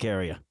New York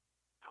area.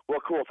 Well,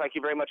 cool. Thank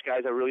you very much,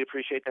 guys. I really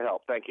appreciate the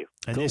help. Thank you.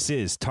 And This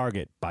is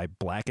Target by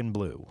Black and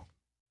Blue.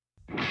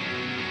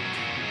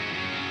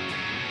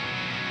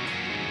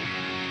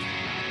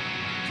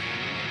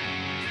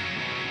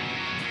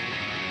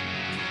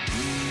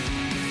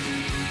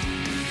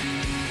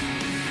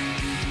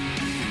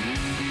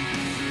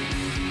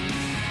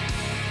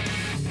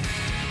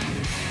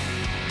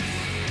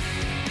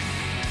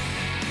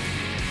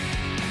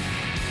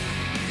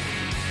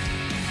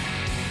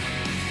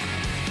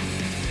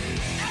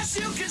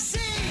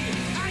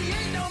 I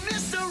ain't no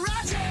Mr.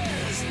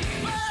 Rogers,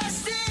 but I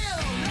still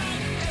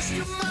like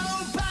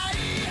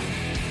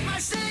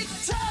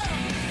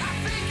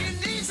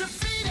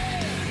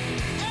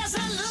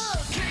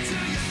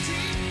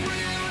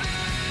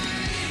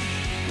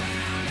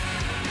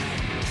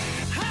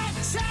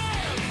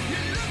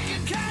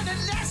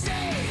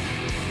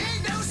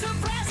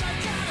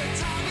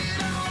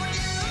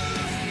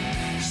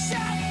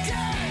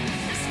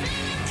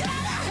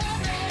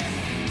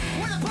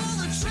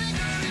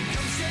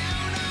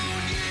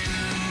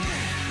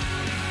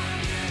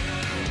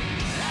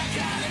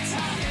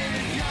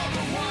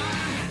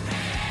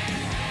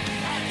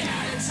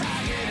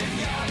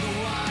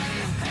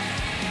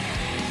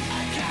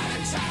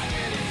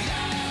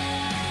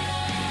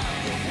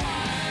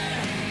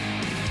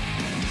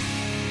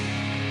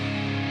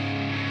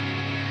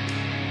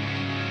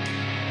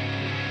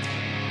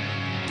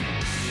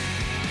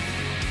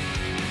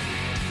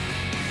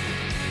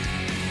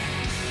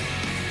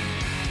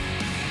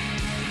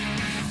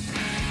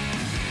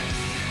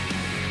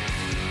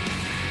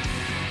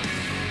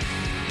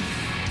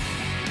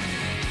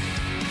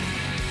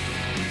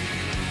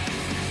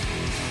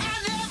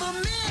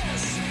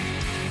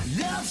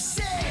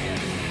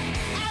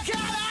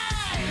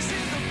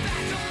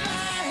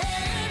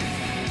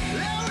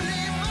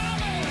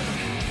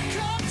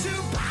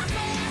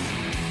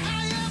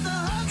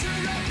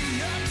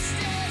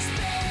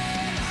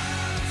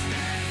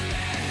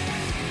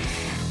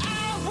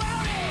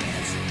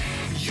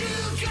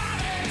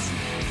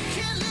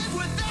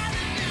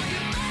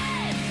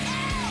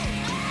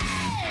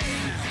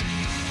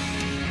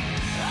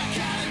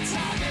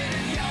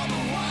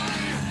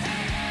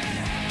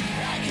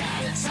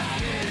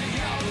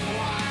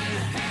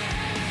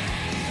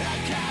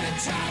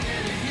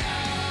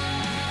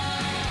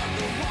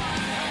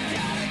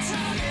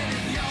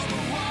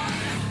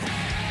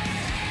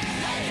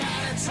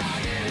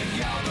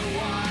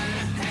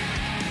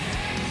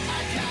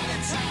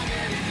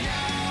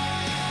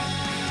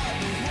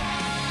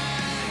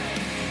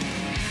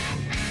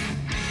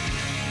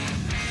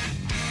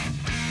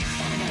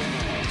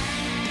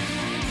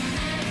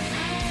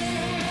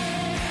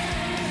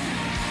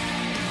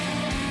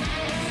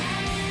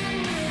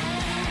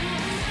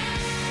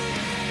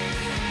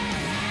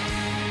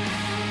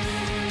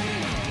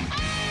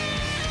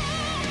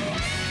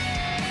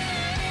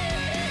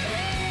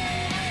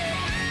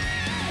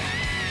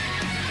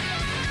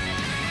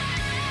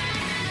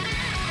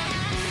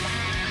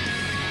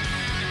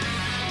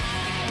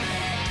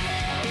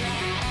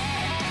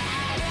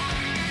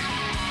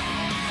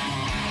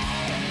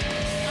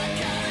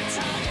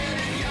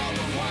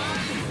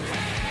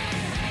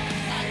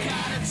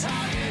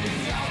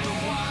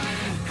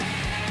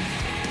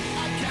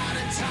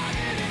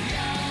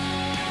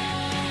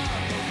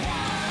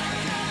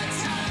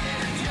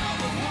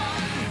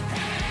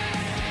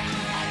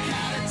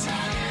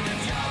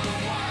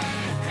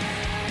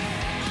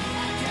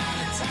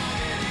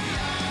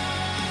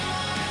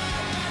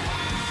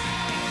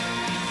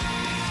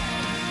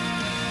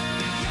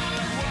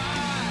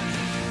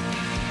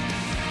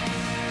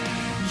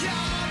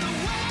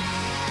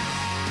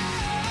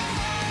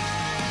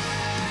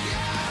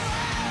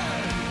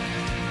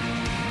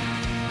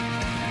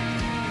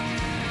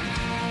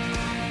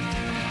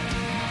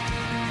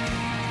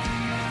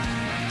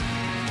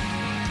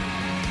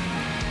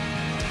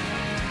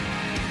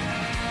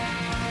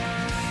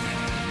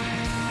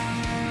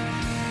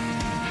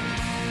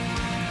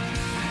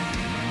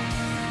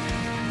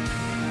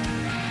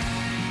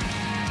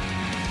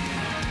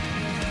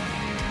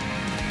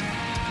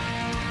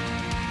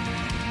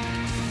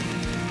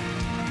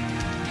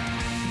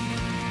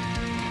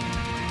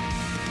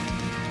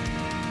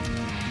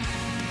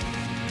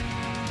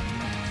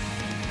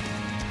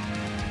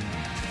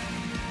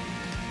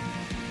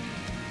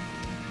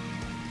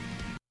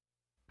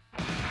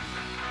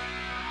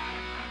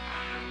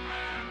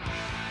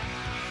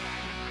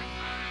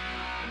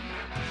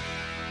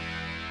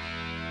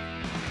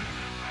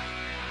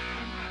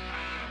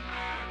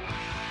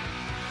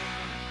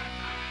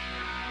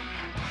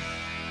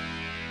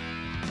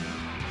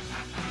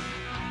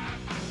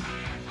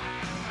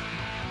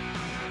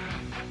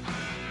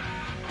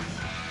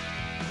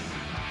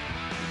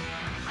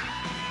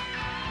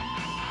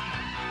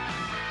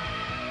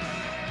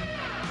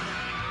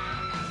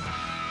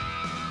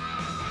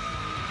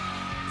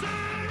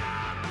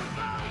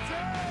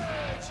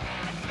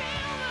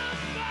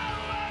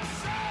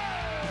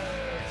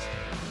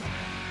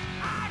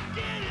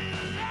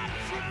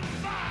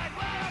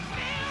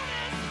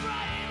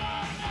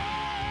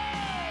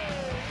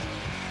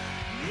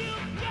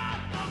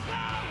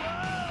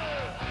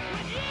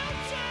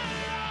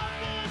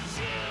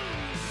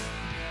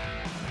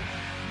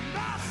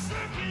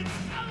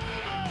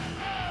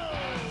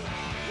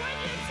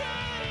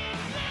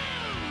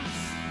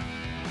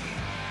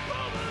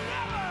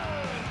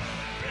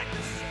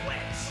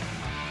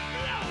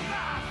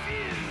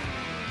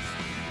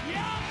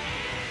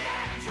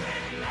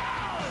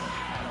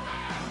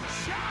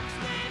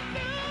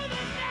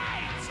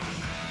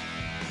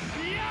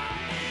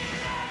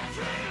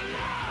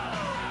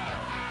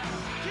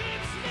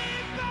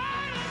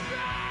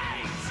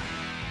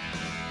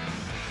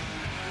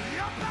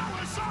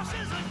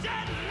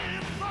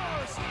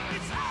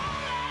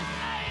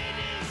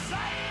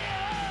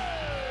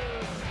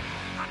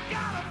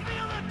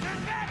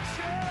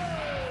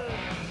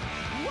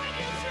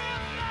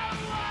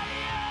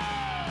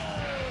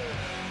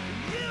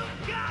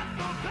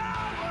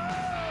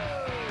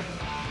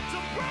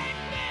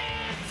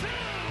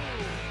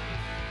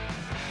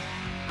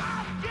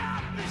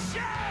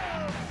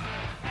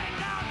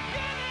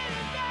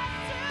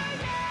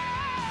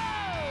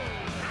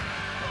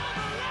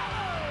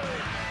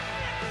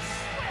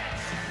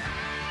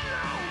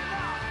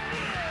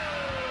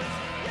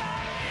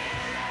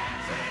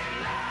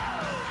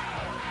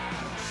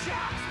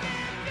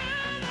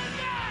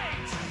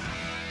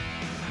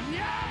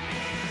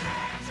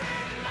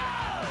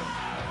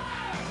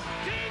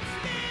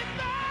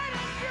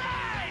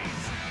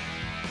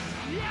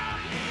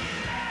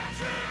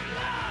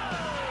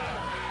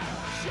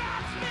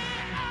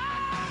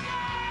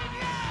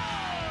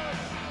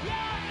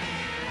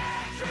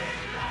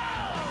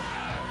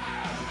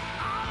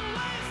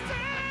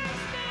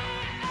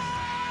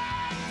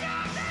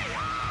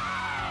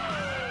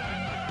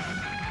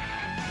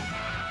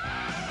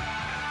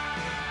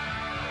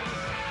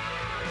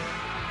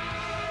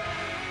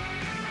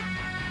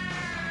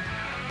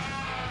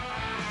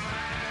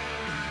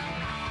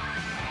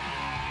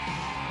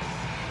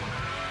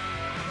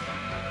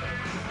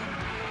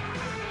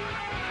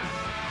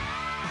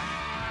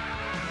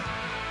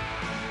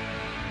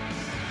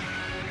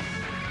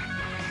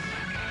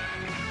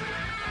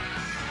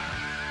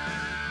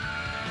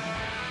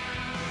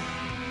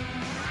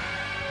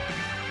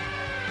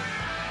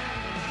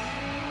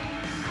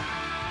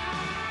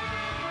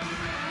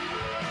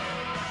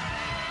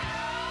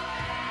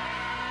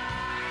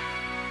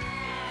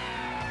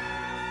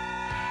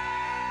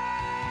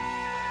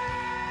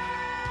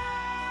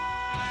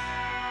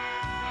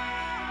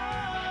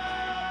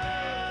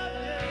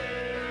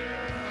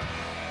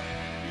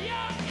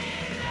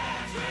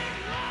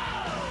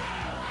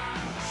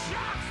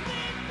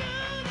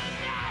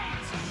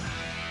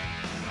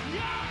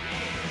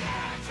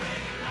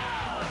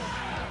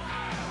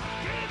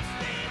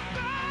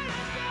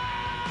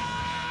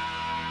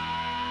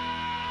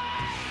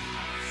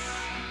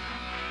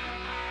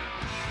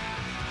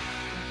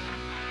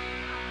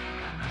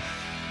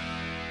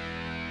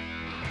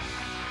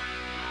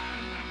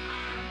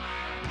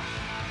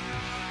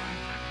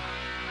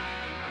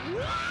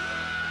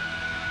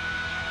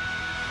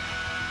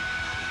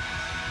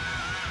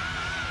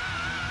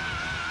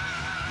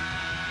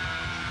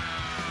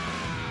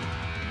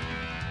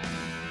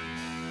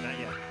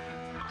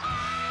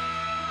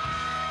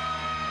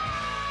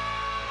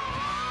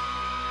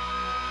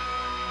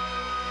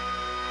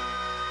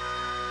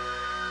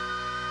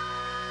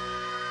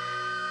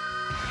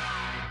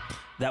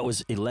That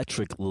was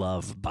Electric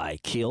Love by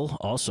Keel,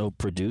 also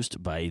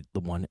produced by the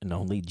one and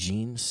only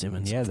Gene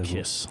Simmons of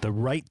Kiss. The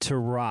Right to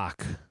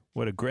Rock.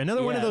 What a great,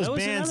 another one of those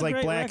bands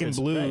like Black and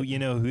Blue, right. You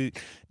know, who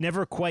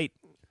never quite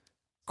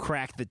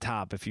cracked the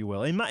top, if you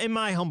will, in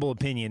my humble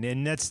opinion.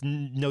 And that's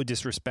no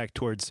disrespect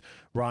towards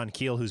Ron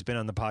Keel, who's been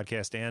on the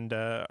podcast,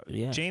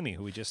 and Jamie,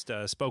 who we just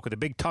spoke with. A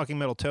big Talking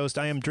Metal toast.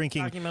 I am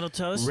drinking Talking Metal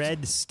toast.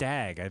 Red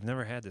Stag. I've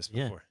never had this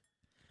before.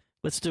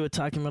 Let's do a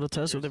Talking Metal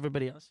toast with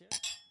everybody else here.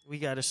 We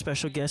got a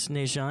special guest,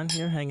 Nejan,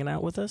 here hanging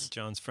out with us.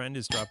 John's friend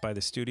has dropped by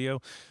the studio.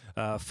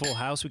 Full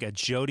house. We got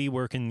Jody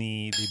working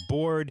the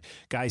board.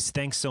 Guys,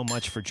 thanks so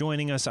much for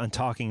joining us on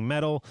Talking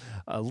Metal.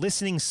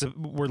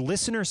 We're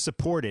listener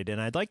supported,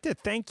 and I'd like to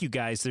thank you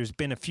guys. There's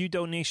been a few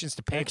donations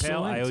to PayPal.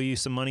 Excellent. I owe you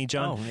some money,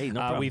 John. Oh, hey, no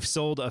problem. We've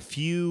sold a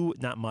few,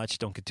 not much,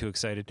 don't get too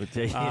excited.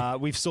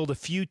 We've sold a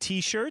few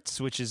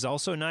T-shirts, which is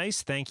also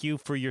nice. Thank you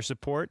for your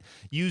support.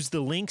 Use the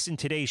links in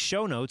today's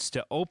show notes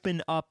to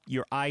open up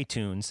your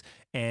iTunes,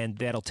 and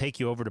that'll take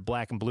you over to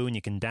Black and Blue, and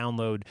you can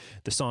download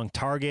the song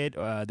Target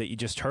that you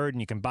just heard,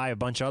 and you can buy a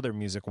bunch of other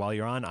music while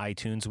you're on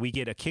iTunes. We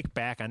get a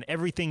kickback on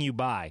everything you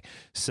buy,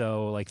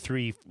 so like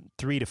 3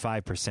 to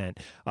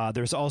 5%.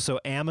 There's also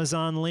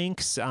Amazon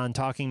links on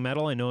Talking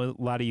Metal. I know a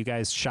lot of you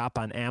guys shop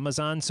on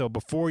Amazon, so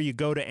before you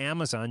go to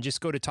Amazon, just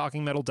go to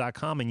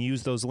talkingmetal.com and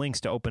use those links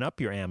to open up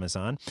your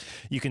Amazon.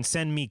 You can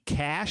send me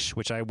cash,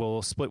 which I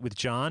will split with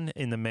John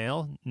in the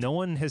mail. No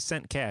one has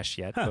sent cash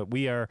yet, but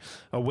we are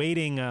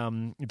awaiting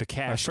the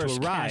cash to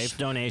arrive.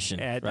 Donation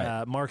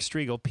at Mark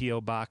Striegel,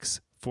 P.O. Box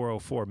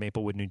 404,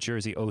 Maplewood, New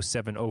Jersey,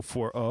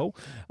 07040.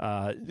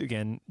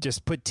 Again,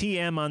 just put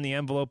TM on the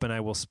envelope, and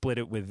I will split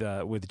it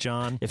with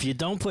John. If you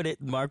don't put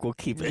it, Mark will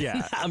keep it.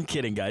 Yeah. I'm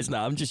kidding, guys. No,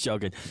 I'm just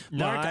joking.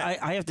 No, Mark,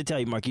 I have to tell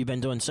you, Mark, you've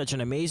been doing such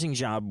an amazing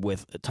job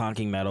with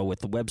Talking Metal,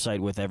 with the website,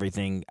 with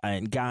everything.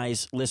 And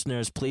guys,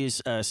 listeners,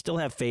 please still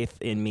have faith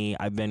in me.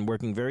 I've been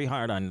working very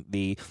hard on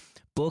the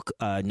book,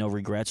 No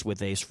Regrets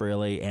with Ace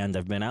Frehley, and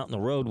I've been out on the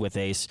road with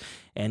Ace.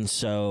 And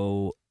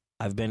so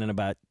I've been in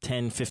about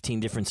 10,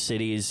 15 different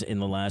cities in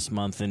the last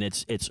month, and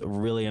it's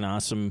really an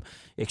awesome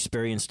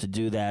experience to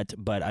do that.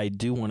 But I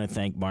do want to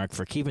thank Mark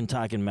for keeping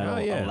Talking Metal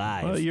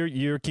alive. Well,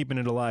 you're keeping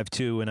it alive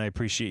too, and I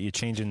appreciate you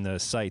changing the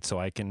site so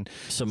I can,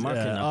 Mark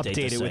can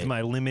update it with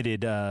my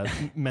limited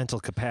mental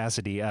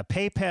capacity.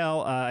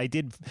 PayPal, I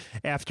did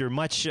after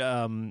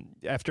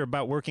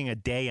about working a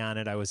day on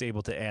it, I was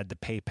able to add the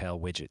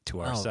PayPal widget to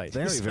our site.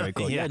 Very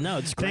cool. Yeah, no,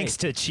 it's great. Thanks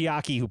to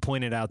Chiaki, who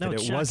pointed out that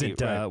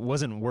it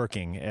wasn't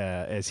working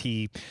as he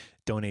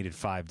donated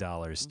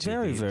 $5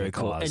 to the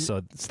cool. cause.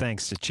 So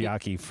thanks to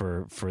Chiaki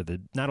for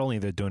the not only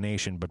the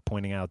donation but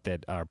pointing out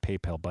that our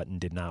PayPal button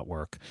did not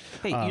work.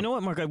 Hey, you know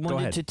what, Mark? I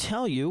wanted to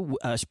tell you,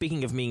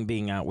 speaking of me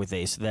being out with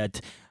Ace,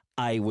 that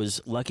I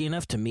was lucky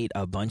enough to meet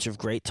a bunch of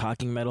great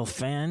Talking Metal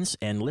fans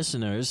and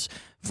listeners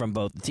from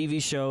both the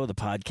TV show, the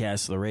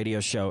podcast, the radio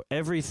show,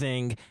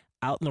 everything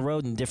out in the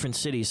road in different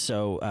cities.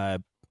 So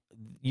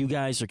you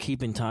guys are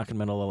keeping Talking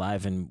Metal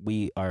alive, and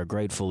we are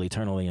grateful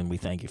eternally, and we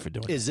thank you for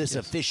doing it. Is this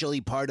officially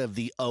part of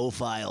the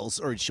O-Files,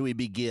 or should we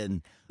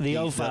begin the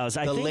O-Files?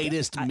 The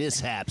latest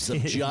mishaps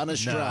of John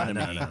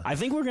Astronomy. No. I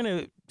think we're going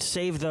to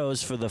save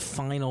those for the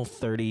final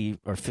 30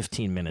 or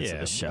 15 minutes of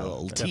the show. A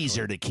little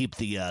teaser to keep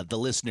the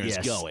listeners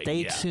going.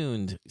 Stay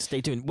tuned.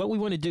 Stay tuned. What we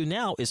want to do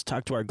now is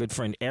talk to our good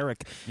friend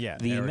Eric,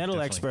 the metal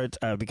expert,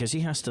 because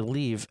he has to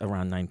leave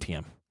around 9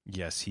 p.m.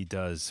 Yes, he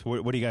does.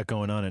 What do you got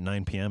going on at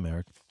 9 p.m.,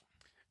 Eric?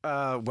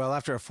 Well,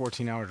 after a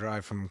 14-hour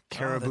drive from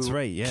Caribou, that's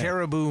right, yeah.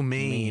 Caribou,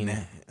 Maine.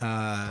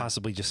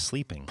 Possibly just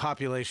sleeping.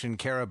 Population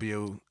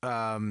Caribou.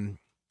 And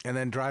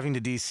then driving to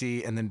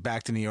D.C. and then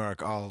back to New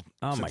York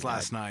since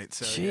last night.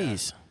 So,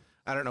 jeez.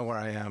 I don't know where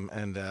I am.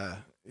 And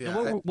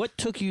what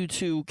took you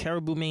to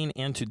Caribou, Maine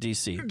and to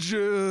D.C.?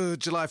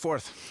 July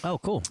 4th. Oh,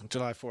 cool.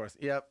 July 4th.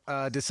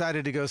 Yep.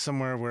 Decided to go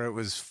somewhere where it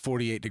was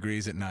 48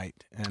 degrees at night.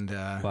 And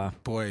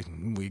boy,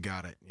 we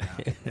got it.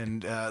 Yeah.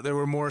 And there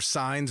were more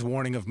signs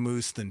warning of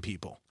moose than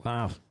people.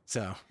 Wow.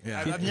 So,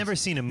 yeah. I've never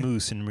seen a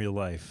moose in real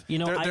life. You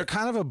know, they're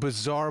kind of a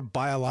bizarre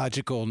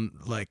biological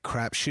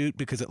crapshoot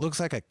because it looks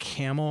like a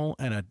camel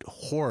and a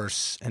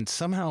horse, and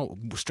somehow,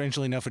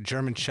 strangely enough, a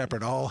German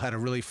Shepherd all had a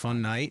really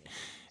fun night.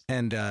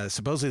 And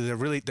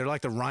supposedly they're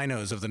like the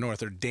rhinos of the north.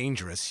 They're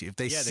dangerous. If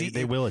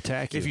they will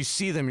attack you. If you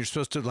see them, you're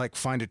supposed to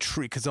find a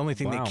tree because the only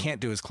thing they can't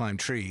do is climb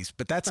trees.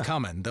 But that's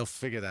coming. They'll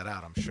figure that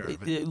out, I'm sure.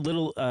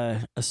 Little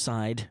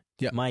aside.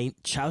 Yeah. My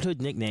childhood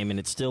nickname, and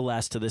it still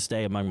lasts to this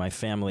day among my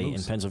family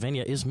in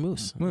Pennsylvania, is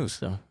Moose. Moose.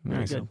 So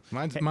very good.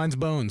 Mine's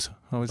Bones.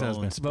 Always has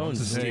been.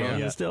 Bones.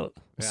 Still.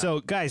 Yeah.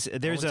 So, guys,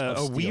 there's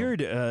a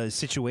weird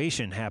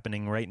situation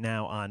happening right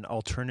now on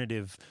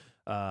alternative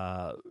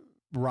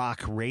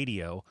rock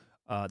radio.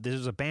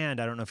 There's a band,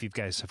 I don't know if you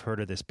guys have heard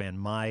of this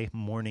band, My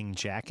Morning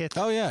Jacket.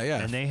 Oh, yeah.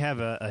 And they have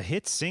a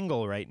hit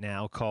single right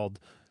now called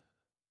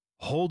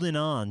Holding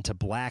On to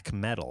Black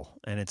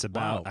Metal. And it's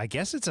about, I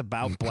guess it's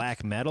about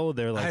black metal.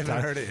 They're like, I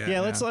haven't heard it yet.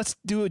 Yeah, let's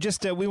do it.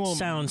 Just, we won't.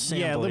 Sound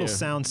sample. Yeah, a little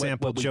sound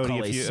sample, what Jody,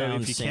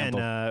 if you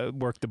can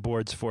work the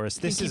boards for us.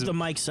 Keep the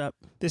mics up.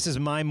 This is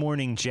My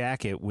Morning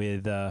Jacket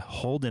with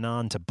Holding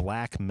On to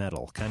Black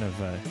Metal. Kind of,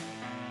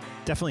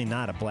 definitely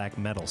not a black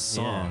metal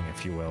song,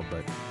 if you will,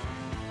 but...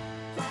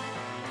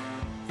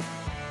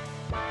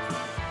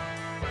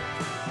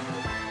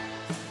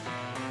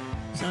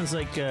 Sounds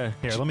like here,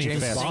 let me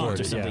James fast forward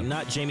or something. Yeah.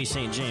 Not Jamie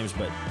St. James,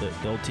 but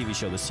the old TV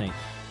show The Saint.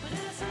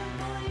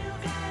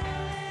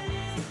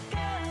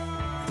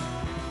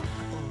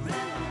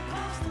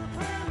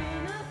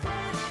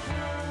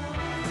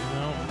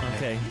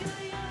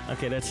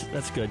 Okay,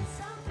 that's good.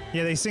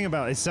 Yeah, they sing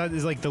about it's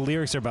like the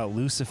lyrics are about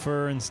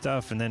Lucifer and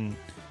stuff, and then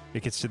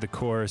it gets to the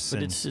chorus.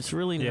 But and it's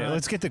really not. Yeah,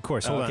 let's get the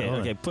chorus. Hold on.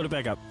 Okay, put it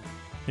back up.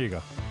 Here you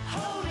go.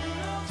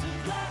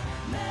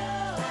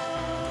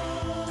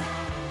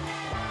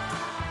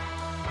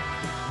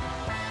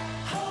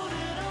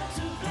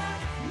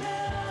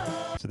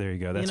 So there you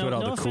go. That's what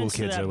all the cool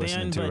kids are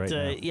listening to right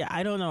now. Yeah,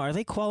 I don't know. Are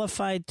they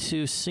qualified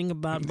to sing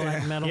about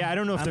black metal? Yeah, I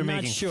don't know if they're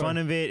making fun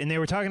of it. And they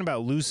were talking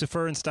about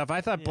Lucifer and stuff.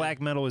 I thought black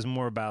metal was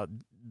more about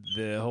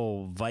the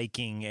whole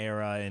Viking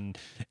era and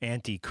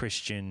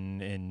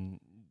anti-Christian and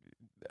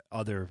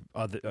other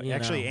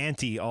actually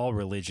anti all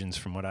religions,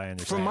 from what I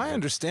understand. From my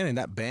understanding,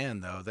 that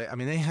band though,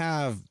 they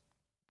have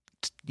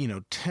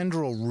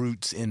tendril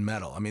roots in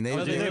metal. I mean, they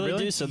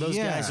really do. So those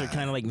guys are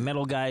kind of like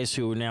metal guys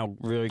who are now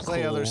really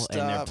play cool other stuff.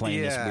 And they're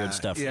playing this weird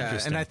stuff. Yeah,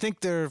 and I think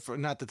they're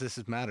not that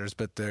this matters,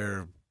 but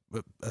they're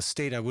a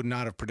state I would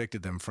not have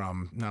predicted them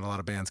from. Not a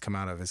lot of bands come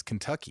out of is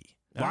Kentucky.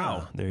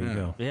 Wow, there you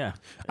go. Yeah,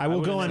 I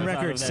will go on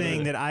record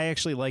saying that I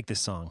actually like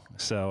this song.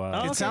 So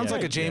it sounds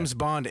like a James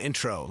Bond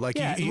intro. Like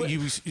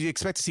you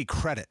expect to see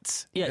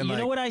credits. Yeah, you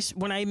know what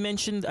when I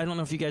mentioned, I don't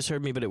know if you guys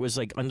heard me, but it was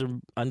like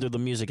under the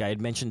music. I had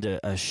mentioned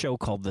a show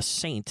called The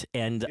Saint,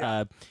 and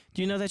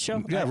do you know that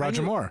show? Yeah,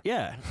 Roger Moore.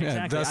 Yeah,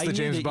 exactly. That's the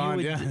James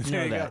Bond. Yeah,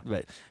 know that.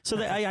 But so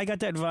I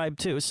got that vibe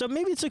too. So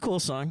maybe it's a cool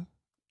song.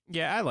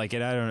 Yeah, I like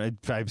it.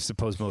 I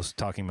suppose most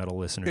talking metal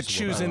listeners. It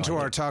chews into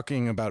our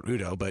talking about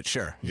Udo, but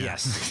sure. Yeah.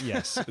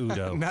 Yes,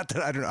 Udo. Not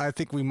that I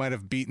think we might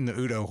have beaten the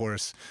Udo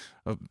horse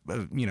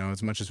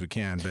as much as we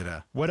can.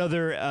 But what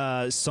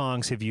other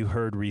songs have you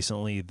heard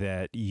recently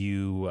that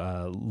you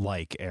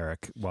like,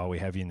 Eric, while we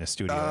have you in the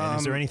studio? And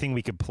is there anything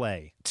we could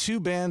play? Two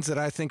bands that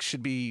I think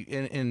should be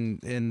in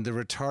the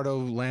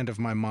Retardo land of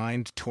my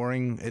mind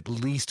touring at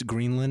least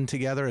Greenland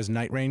together as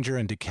Night Ranger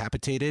and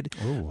Decapitated.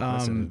 Ooh,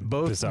 that's a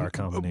bizarre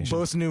combination.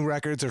 Both new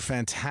records are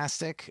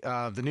fantastic.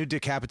 The new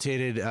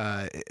Decapitated,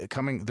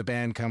 the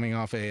band coming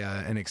off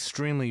an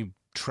extremely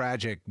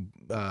tragic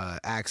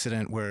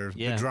accident where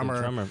the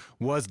drummer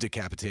was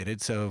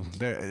decapitated. So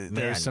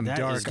there's some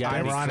dark,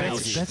 ironic.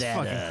 That's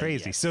fucking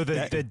crazy. Yes. So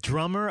the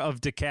drummer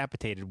of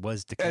Decapitated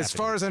was decapitated. As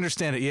far as I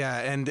understand it, yeah.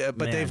 And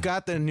but they've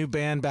got the new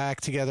band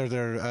back together.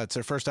 It's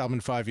their first album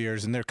in 5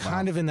 years, and they're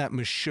kind of in that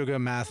Meshuggah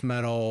math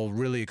metal,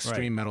 really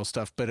extreme metal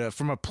stuff. But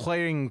from a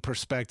playing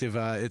perspective,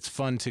 it's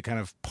fun to kind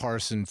of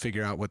parse and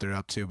figure out what they're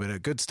up to.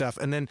 But good stuff.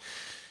 And then,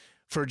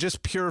 for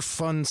just pure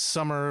fun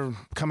summer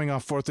coming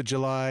off 4th of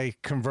July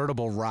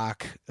convertible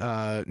rock,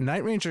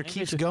 Night Ranger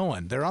keeps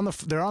going. They're on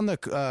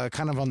the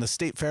kind of on the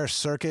State Fair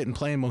circuit and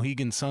playing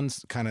Mohegan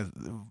Sun's kind of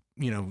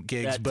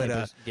gigs.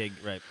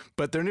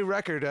 But their new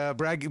record,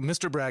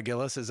 Mr. Brad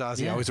Gillis, as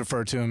Ozzy always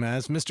referred to him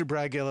as, Mr.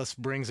 Brad Gillis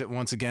brings it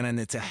once again, and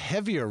it's a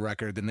heavier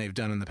record than they've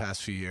done in the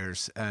past few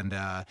years, and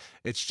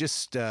it's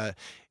just.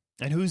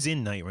 And who's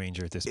in Night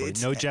Ranger at this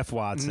point? No Jeff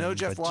Watson. No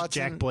Jeff Watson.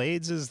 Jack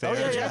Blades is there. Oh,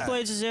 yeah, Jack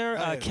Blades is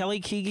there.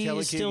 Kelly Keagy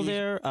is still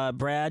there.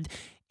 Brad.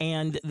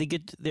 And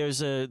there's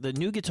the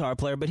new guitar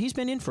player, but he's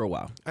been in for a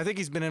while. I think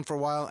he's been in for a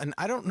while. And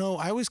I don't know.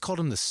 I always called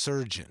him the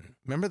Surgeon.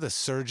 Remember the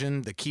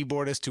Surgeon, the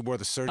keyboardist who wore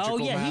the surgical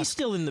mask? Oh, yeah, he's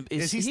still in the...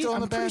 Is he still in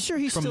the band? I'm pretty sure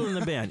he's still in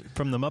the band.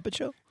 From The Muppet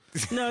Show?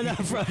 No,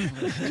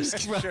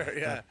 Sure,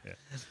 yeah.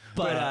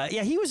 But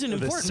he was an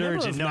important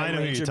member of Night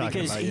Ranger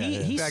because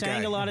he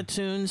sang guy. a lot of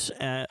tunes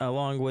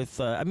along with.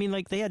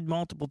 They had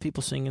multiple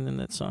people singing in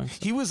that song.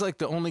 He was like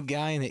the only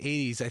guy in the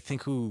 '80s, I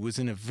think, who was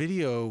in a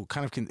video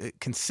kind of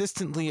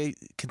consistently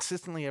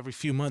every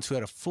few months, who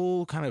had a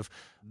full kind of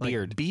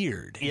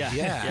beard.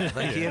 Yeah.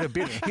 Like he had a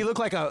beard. He looked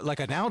like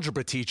an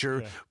algebra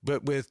teacher,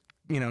 but with.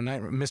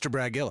 Mr.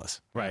 Brad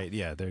Gillis. Right,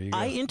 yeah, there you go.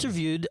 I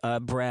interviewed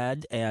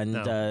Brad and...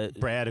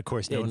 Brad, of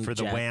course, known for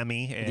the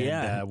whammy,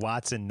 and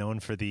Watson,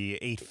 known for the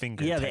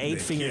 8-finger technique. Yeah, the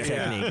 8-finger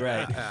technique,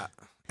 right.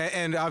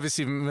 And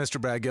obviously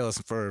Mr. Brad Gillis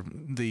for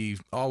the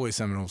always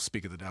seminal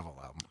Speak of the Devil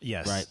album.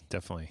 Yes, right.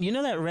 Definitely. You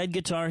know that red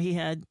guitar he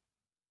had?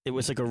 It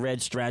was like a red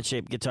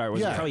Strat-shaped guitar. It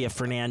was probably a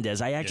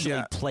Fernandez. I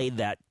actually played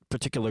that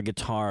particular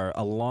guitar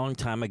a long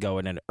time ago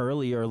in an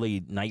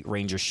early Night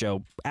Ranger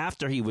show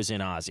after he was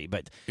in Ozzy.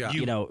 But,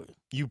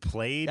 You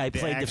played? I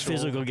played the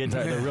physical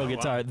guitar, the real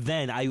guitar. Wow.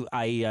 Then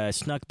I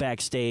snuck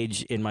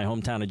backstage in my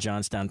hometown of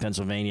Johnstown,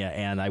 Pennsylvania,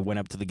 and I went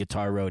up to the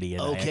guitar roadie.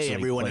 And okay,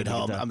 everyone at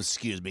home,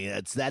 excuse me.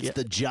 That's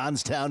the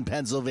Johnstown,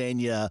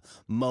 Pennsylvania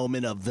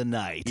moment of the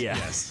night. Yeah.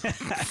 Yes.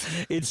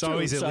 It's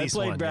always at least least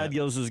one. I played one, Brad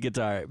Gillis'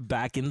 guitar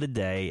back in the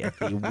day at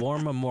the War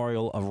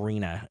Memorial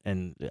Arena,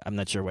 and I'm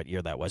not sure what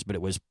year that was, but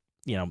it was,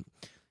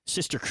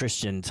 Sister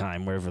Christian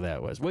time, wherever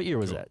that was. What year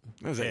was that?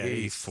 It was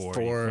 84.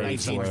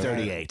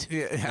 1938. Yeah.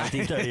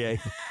 1938.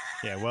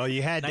 Yeah, well,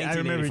 you had. I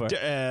remember.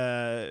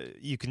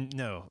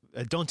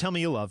 Don't Tell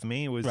Me You Love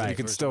Me. Was You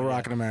Can Still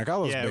Rock in America.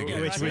 All those big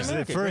which was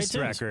the first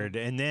record,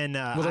 and then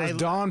there was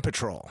Dawn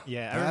Patrol.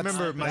 Yeah, I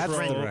remember my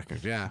friend the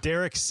record. Yeah.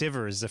 Derek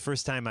Sivers. The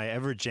first time I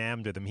ever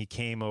jammed with him, he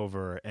came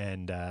over,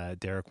 and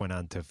Derek went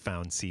on to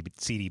found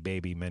CD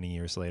Baby many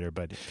years later.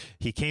 But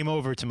he came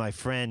over to my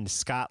friend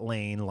Scott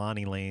Lane,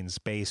 Lonnie Lane's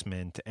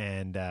basement,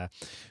 and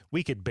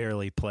we could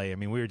barely play. I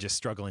mean, we were just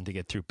struggling to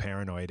get through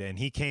Paranoid, and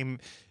he came.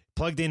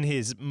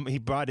 He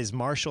brought his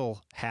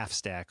Marshall half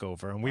stack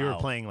over, and we were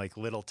playing like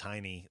little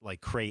tiny like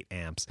crate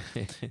amps,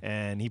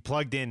 and he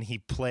plugged in, he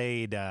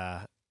played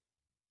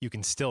You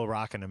Can Still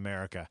Rock in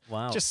America.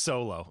 Wow. Just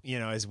solo,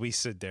 as we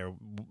stood there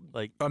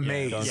like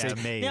amazed. Yeah,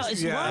 amazed. Now,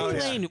 is Lonnie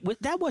Lane,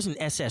 that wasn't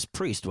SS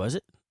Priest, was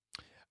it?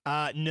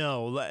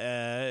 No.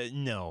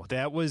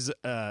 That was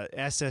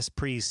SS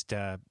Priest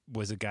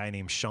was a guy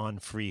named Sean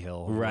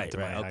Freehill who went to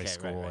my high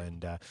school,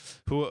 and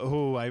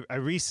who I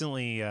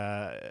recently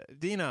I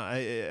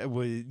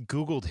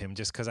Googled him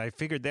just because I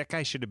figured that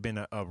guy should have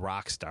been a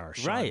rock star.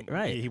 Sean,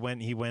 right. He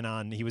went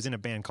on. He was in a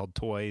band called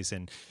Toys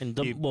and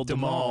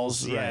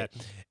DeMalls, right.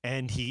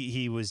 And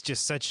he was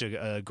just such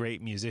a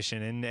great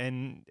musician,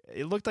 and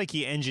it looked like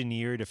he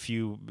engineered a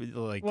few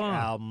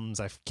albums.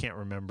 I can't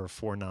remember,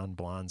 4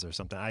 Non-Blondes or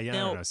something. I don't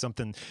know.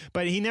 Something,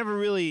 but he never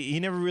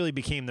really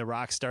became the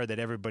rock star that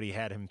everybody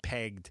had him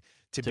pegged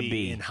to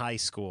be in high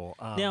school.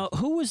 Now,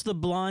 who was the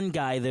blonde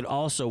guy that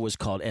also was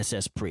called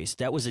SS Priest?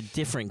 That was a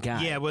different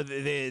guy. Yeah, well,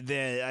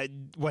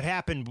 what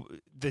happened,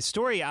 the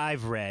story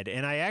I've read,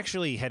 and I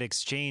actually had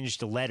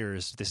exchanged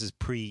letters, this is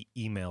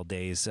pre-email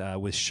days,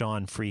 with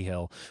Sean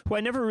Freehill, who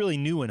I never really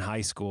knew in high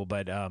school,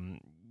 but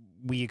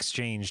we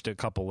exchanged a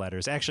couple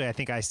letters. Actually, I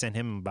think I sent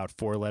him about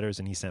 4 letters,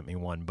 and he sent me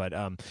 1, but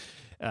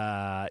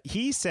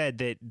he said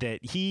that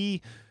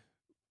he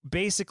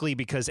basically,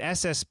 because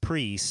SS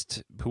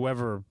Priest,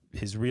 whoever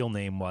his real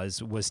name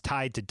was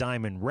tied to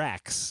Diamond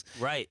Rex.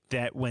 Right.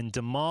 That when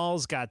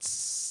DeMalls got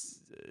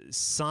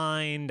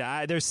signed.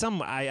 There's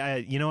some.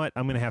 You know what?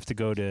 I'm going to have to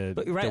go to.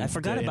 I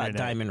forgot about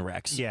internet. Diamond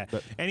Rex. Yeah.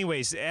 But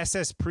anyways,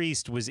 SS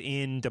Priest was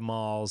in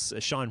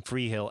DeMalls, Sean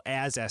Freehill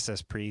as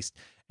SS Priest,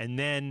 and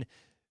then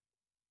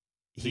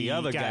he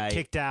other got guy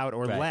kicked out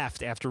or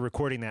left after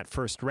recording that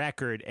first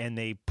record, and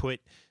they put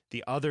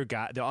the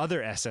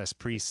other SS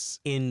Priests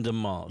in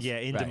DeMalls. Yeah,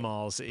 in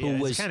DeMalls. Who Yeah,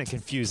 was it's kind of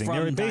confusing. from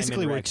There basically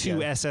Diamond were Rex,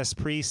 two SS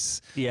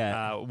Priests.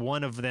 Yeah.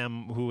 One of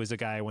them who was a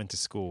guy I went to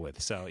school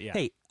with. So yeah.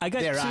 Hey, I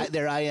got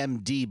their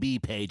IMDb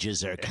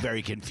pages are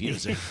very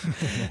confusing.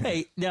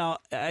 Hey, now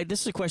this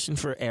is a question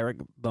for Eric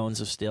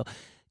Bones of Steel.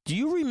 Do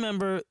you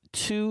remember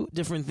two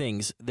different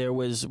things? There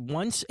was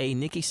once a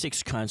Nikki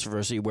Sixx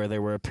controversy where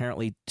there were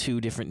apparently two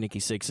different Nikki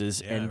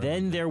Sixxes, and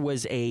then there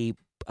was a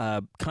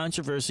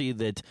controversy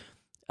that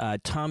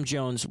Tom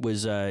Jones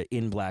was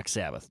in Black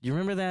Sabbath. Do you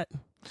remember that?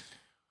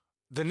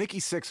 The Nikki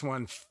Sixx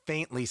one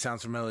faintly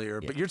sounds familiar,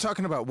 but you're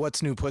talking about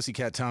What's New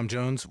Pussycat. Tom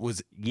Jones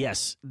was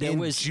there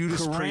was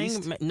Judas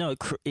Priest? No,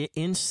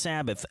 in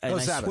Sabbath, and I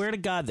Sabbath. swear to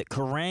God that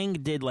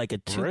Kerrang did like a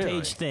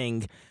 2-page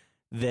thing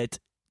that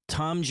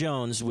Tom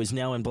Jones was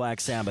now in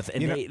Black Sabbath,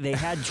 and they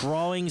had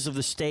drawings of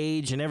the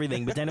stage and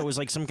everything, but then it was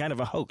like some kind of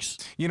a hoax.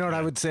 You know what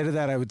I would say to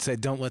that? I would say,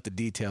 don't let the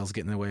details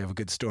get in the way of a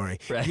good story.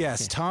 Right.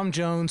 Yes, Tom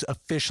Jones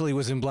officially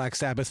was in Black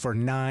Sabbath for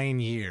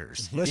 9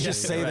 years. Let's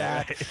just say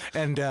that. Right.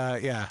 And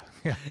yeah.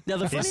 Now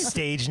the his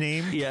stage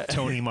name,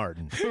 Tony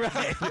Martin.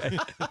 Right.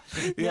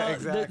 Yeah, now,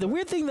 exactly. The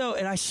weird thing, though,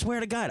 and I swear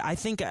to God, I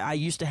think I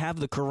used to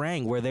have the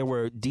Kerrang where there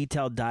were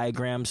detailed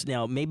diagrams.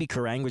 Now, maybe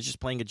Kerrang was just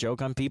playing a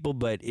joke on people,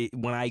 but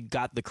when I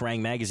got the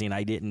Kerrang magazine,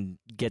 I didn't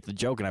get the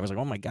joke, and I was like,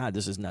 oh, my God,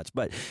 this is nuts.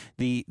 But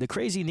the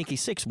crazy Nikki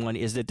Sixx one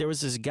is that there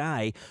was this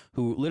guy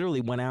who literally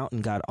went out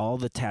and got all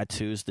the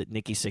tattoos that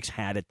Nikki Sixx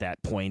had at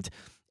that point,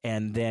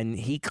 and then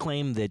he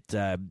claimed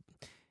that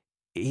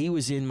he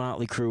was in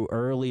Motley Crue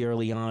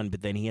early on,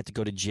 but then he had to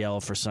go to jail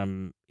for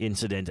some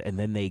incident, and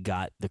then they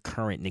got the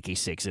current Nikki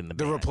Sixx in the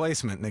band. The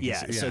replacement Nikki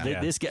Sixx. So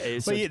this guy.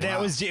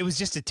 It was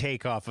just a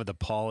takeoff of the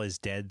Paul is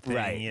dead thing,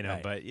 right, you know.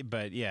 Right.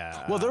 But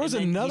yeah. Well, there was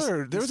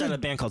another. There was a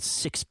band called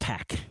Six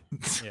Pack.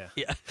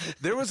 Yeah.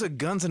 There was a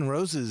Guns N'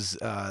 Roses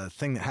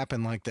thing that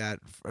happened like that.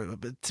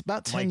 It's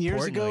about 10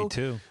 years ago.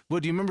 Too. Well,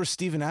 do you remember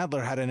Steven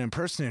Adler had an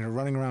impersonator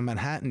running around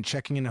Manhattan,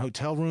 checking into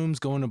hotel rooms,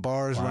 going to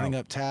bars, running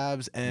up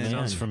tabs, and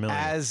sounds familiar.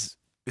 As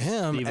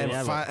him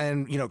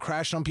and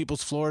crashed on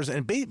people's floors,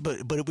 and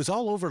but it was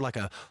all over like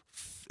a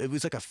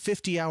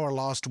 50-hour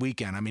lost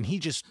weekend. I mean, he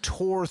just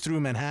tore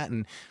through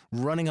Manhattan,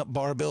 running up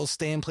bar bills,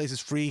 staying places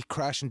free,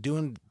 crashing,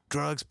 doing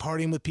drugs,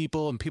 partying with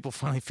people, and people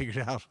finally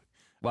figured out,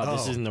 wow,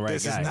 this isn't the right guy.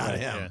 This is not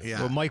him. Yeah.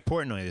 Well, Mike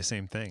Portnoy, the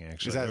same thing,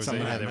 actually. Is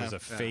that there was a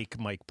fake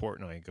Mike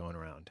Portnoy going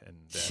around. And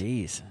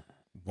jeez.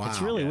 Wow.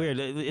 It's really weird.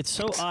 It's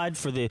so odd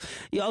for the.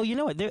 Oh, you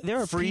know what? There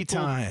are free people,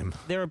 time.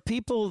 There are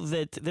people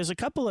that there's a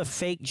couple of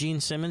fake Gene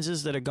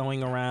Simmonses that are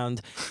going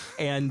around,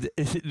 and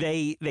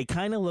they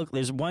kind of look.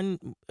 There's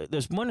one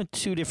or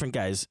two different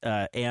guys,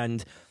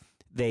 and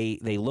they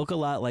look a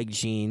lot like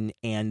Gene,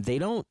 and they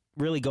don't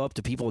really go up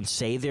to people and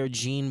say they're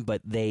Gene, but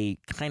they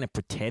kind of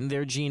pretend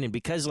they're Gene, and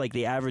because like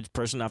the average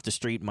person off the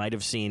street might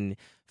have seen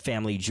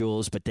Family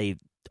Jewels, but they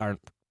aren't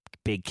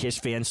big Kiss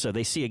fans, so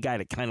they see a guy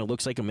that kind of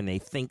looks like him and they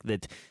think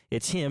that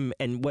it's him.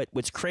 And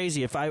what's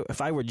crazy, if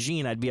I were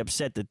Gene, I'd be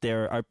upset that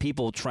there are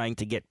people trying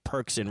to get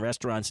perks in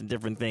restaurants and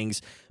different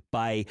things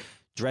by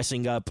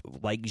dressing up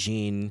like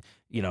Gene,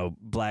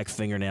 black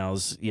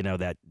fingernails,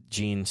 that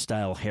Gene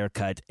style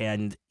haircut,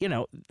 and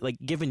like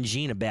giving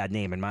Gene a bad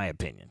name, in my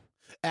opinion.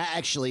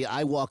 Actually,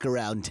 I walk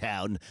around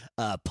town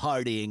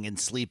partying and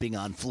sleeping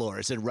on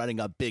floors and running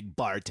up big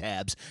bar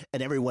tabs,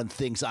 and everyone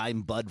thinks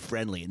I'm Bud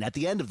Friendly. And at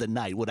the end of the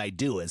night, what I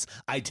do is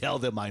I tell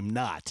them I'm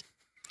not.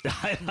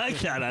 I like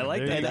that.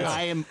 And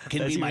I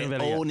can be my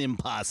own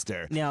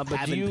imposter. Now, but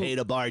haven't paid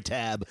a bar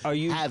tab.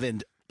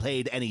 Haven't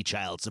paid any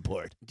child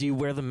support. Do you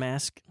wear the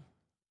mask?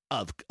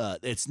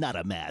 It's not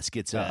a mask.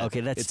 It's a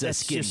that's a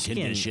skin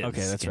condition.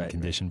 Okay, that's skin right.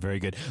 Condition. Very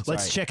good.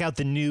 Let's check out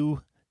the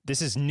new.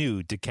 This is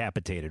new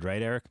Decapitated,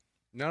 right, Eric?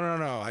 No.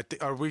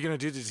 Are we going to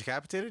do the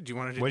Decapitated? Do you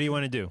want to do? What do you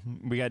want to do?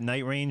 We got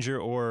Night Ranger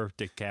or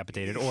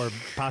Decapitated, or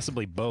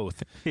possibly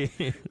both.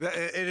 It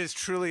is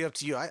truly up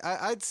to you.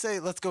 I'd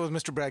say let's go with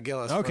Mr. Brad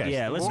Gillis. Okay, first.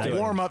 Yeah, let's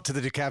warm up to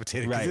the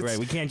Decapitated. Right.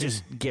 We can't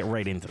just get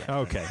right into that.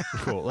 Okay,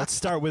 cool. Let's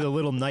start with a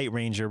little Night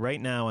Ranger right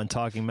now on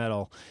Talking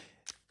Metal.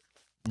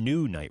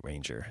 New Night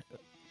Ranger.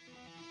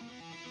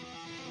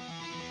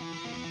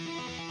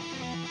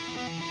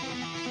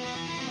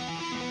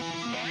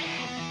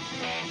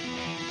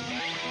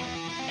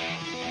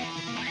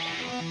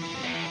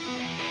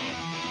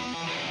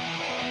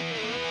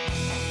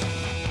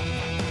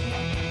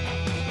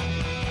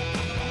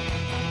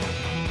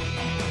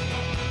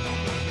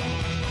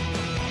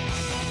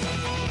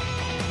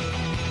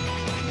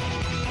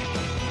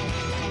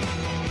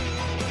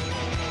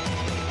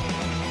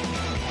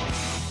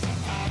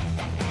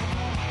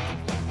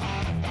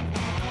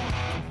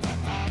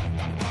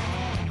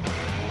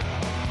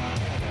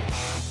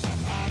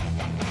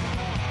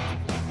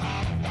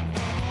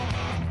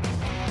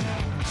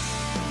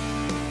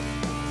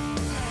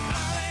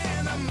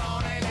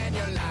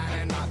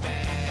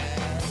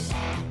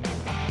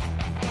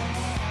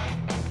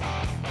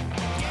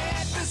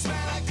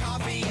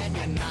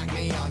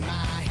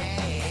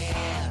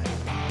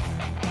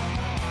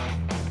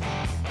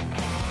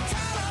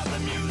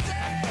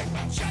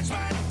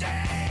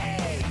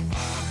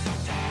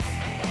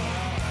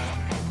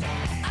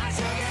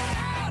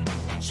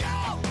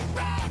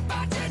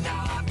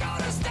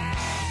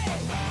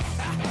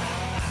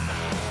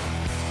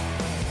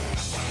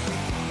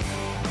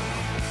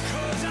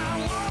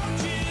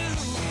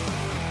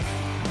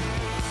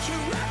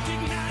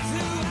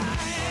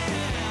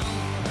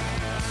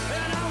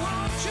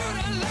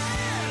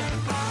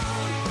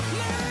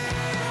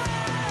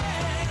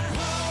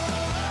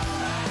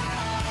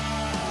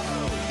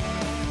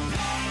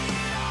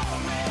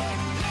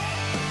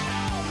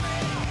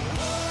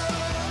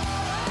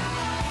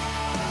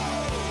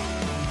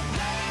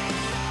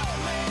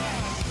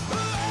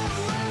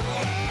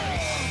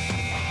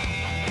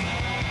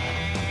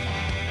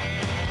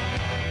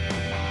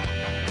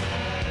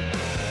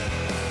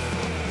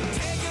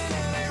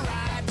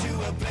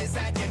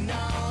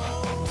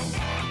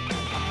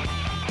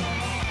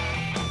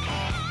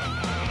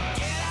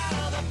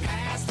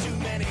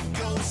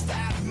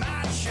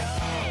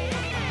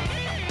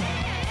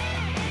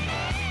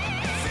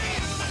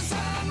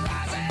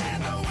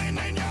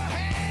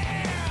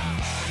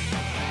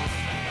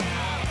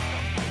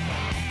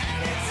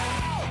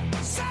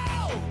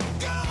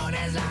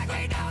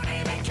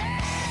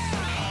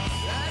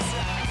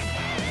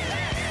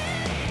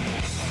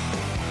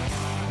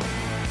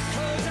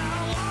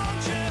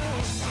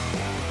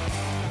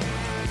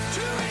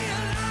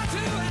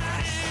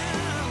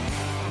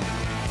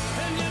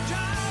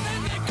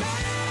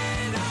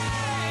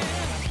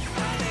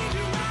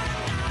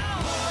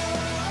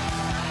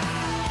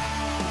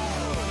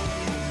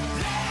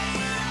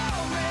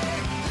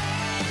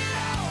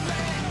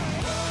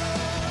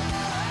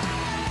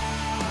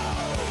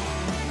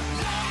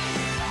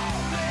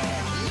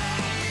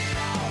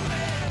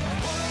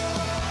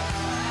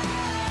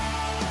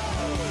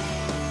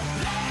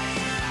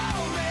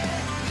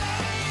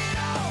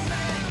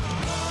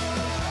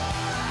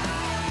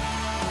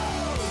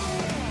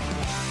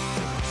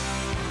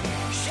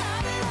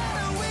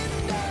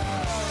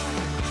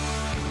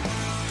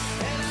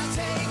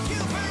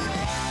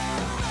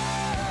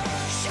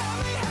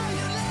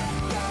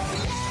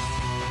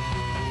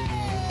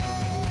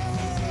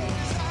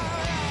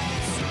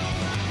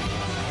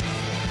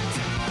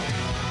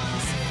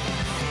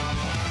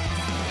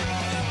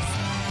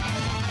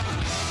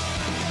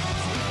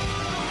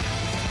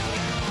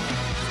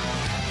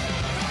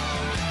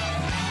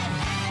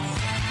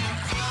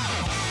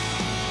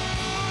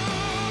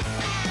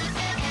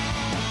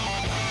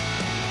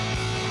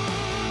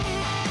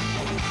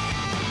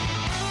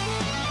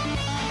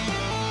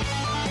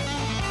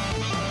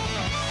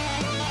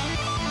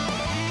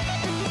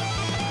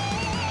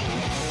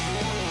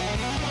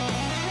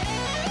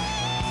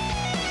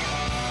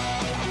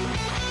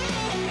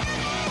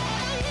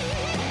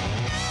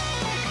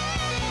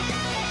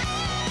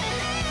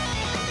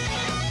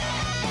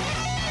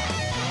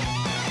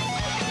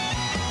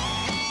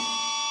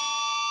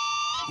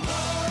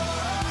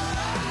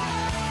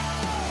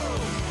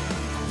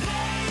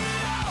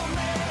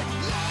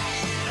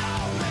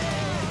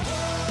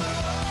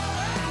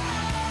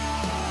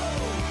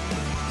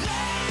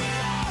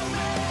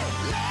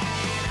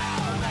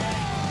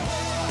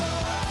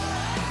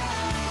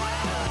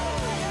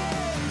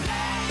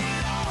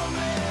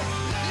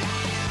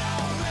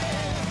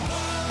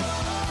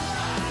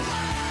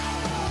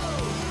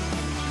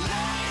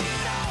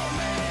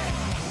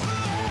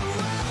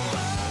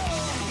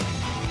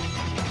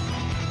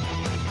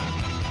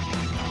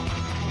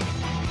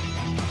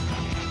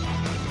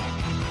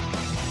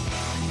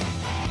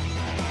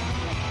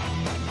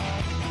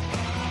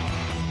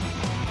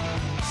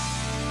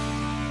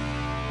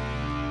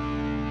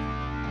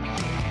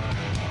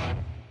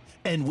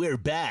 And we're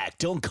back.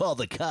 Don't call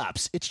the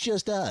cops. It's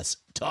just us.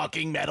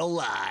 Talking Metal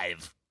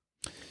Live.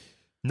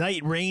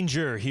 Night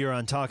Ranger here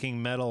on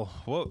Talking Metal.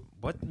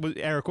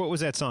 Eric, what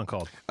was that song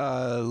called?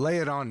 Lay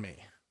It On Me.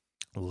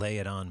 Lay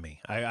It On Me.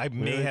 I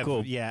may Very have,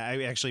 cool. yeah,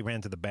 I actually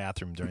ran to the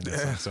bathroom during that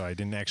song, so I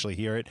didn't actually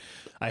hear it.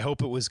 I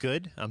hope it was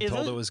good. I'm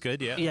told it was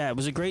good, yeah. Yeah, it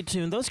was a great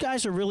tune. Those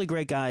guys are really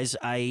great guys.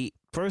 I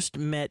first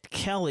met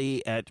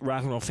Kelly at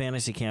Rock and Roll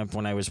Fantasy Camp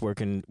when I was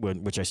working,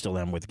 which I still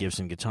am, with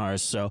Gibson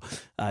Guitars. So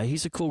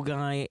he's a cool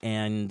guy,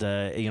 and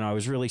I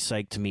was really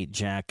psyched to meet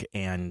Jack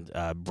and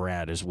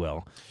Brad as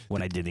well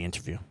when I did the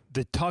interview.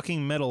 The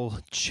Talking Metal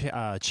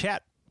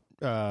chat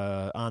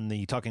on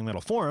the Talking Metal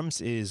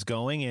forums is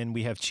going, and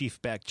we have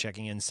Chief Beck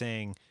checking in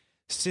saying,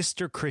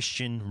 Sister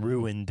Christian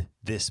ruined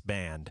this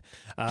band.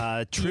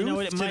 True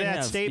to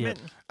that statement?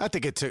 Yeah. I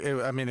think it took,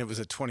 it was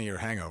a 20-year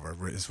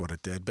hangover is what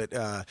it did. But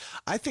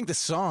I think the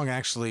song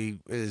actually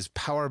is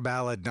power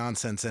ballad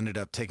nonsense ended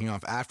up taking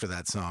off after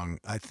that song.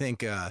 I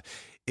think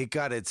it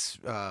got its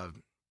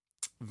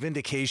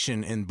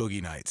vindication in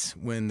Boogie Nights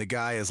when the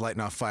guy is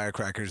lighting off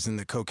firecrackers in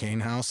the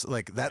cocaine house.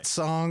 Like that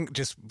song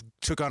just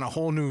took on a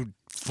whole new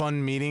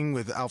fun meaning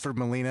with Alfred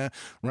Molina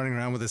running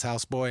around with his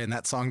houseboy, and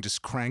that song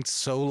just cranked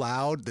so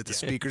loud that the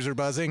speakers are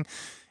buzzing.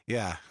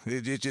 Yeah,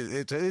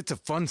 it's a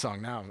fun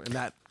song now in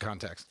that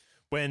context.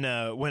 When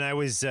I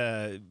was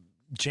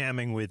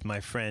jamming with my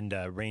friend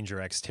Ranger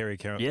X Terry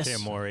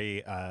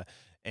Karamori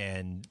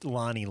and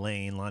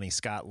Lonnie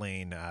Scott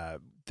Lane,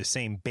 the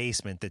same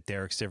basement that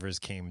Derek Sivers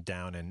came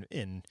down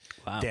and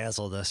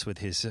dazzled us with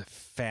his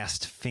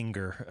fast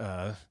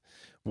finger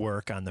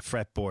work on the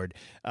fretboard.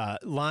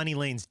 Lonnie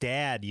Lane's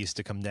dad used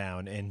to come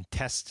down and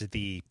test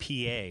the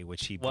PA,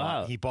 which he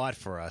bought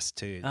for us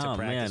to practice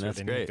man, with. That's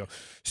and great. He'd go,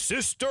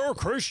 Sister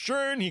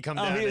Christian. He'd come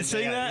down and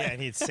sing that? Yeah,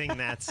 and he'd sing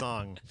that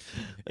song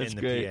in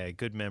the great. PA.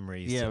 Good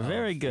memories. Yeah,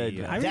 very good.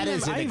 That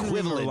is an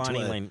equivalent to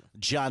a Lane.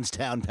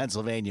 Johnstown,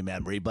 Pennsylvania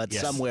memory, but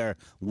somewhere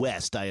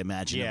west, I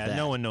imagine. Yeah, of that.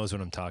 no one knows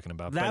what I'm talking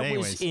about. That but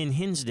anyways, was in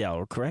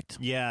Hinsdale, correct?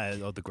 Yeah,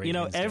 the great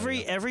Hinsdale,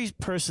 every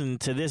person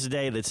to this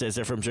day that says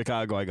they're from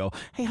Chicago, I go,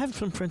 hey, I have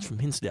some friends from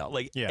Hinsdale.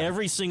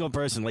 Every single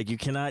person, you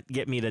cannot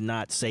get me to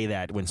not say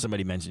that when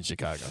somebody mentions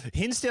Chicago.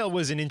 Hinsdale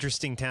was an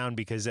interesting town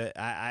because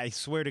I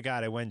swear to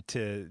God, I went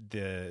to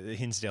the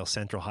Hinsdale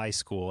Central High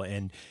School,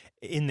 and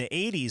in the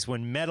 80s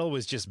when metal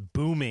was just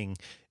booming,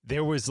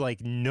 there was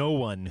no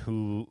one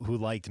who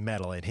liked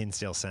metal at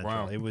Hinsdale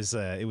Central. Wow. It was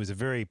a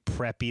very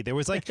preppy. There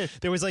was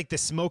the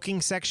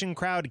smoking section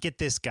crowd. Get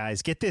this,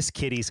 guys. Get this,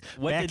 kiddies.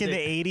 Back in the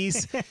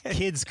 80s,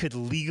 kids could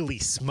legally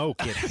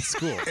smoke at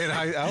school. So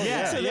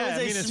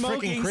there was a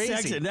smoking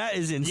section. That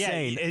is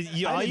insane.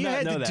 Yeah, all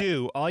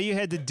you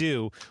had to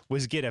do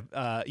was get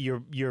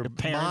your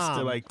parents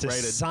mom to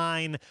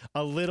sign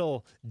a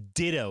little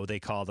ditto.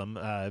 They call them.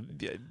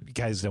 You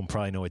guys don't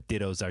probably know what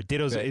dittos are.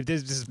 Dittos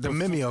are the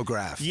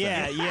mimeograph.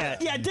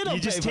 Yeah, ditto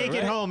you just paper,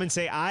 take it home and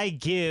say, I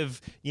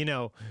give,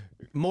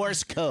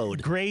 Morse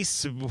code.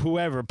 Grace,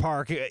 whoever,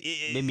 Park,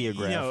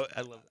 mimeograph.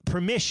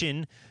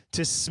 Permission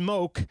to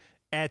smoke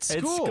at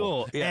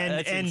school.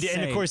 Yeah,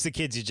 and of course the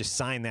kids, you just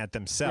sign that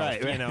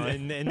themselves, right.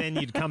 and then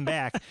you'd come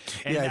back.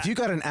 And if you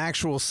got an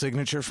actual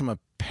signature from a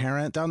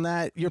parent on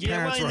that, your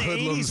parents were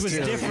hoodlums too. The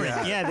 80s was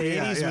different. Yeah, the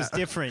 80s was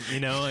different,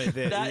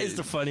 That is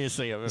the funniest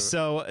thing I've ever.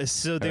 So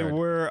there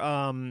were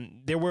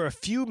a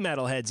few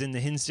metalheads in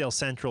the Hinsdale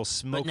Central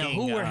smoking. But now,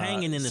 who were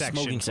hanging in the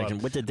smoking club. section?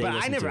 What did they? But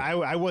listen to?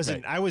 I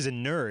wasn't. Right. I was a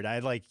nerd.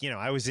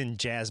 I was in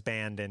jazz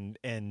band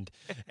and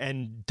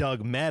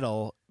dug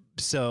metal.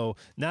 So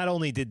not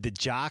only did the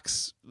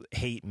jocks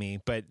hate me,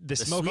 but the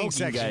smoking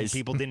section guys.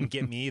 People didn't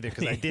get me either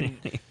because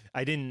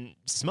I didn't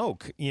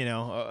smoke.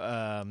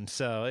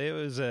 So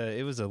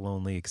it was a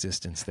lonely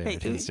existence there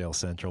at Hinsdale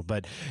Central.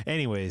 But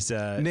anyways,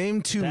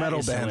 name two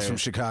metal bands from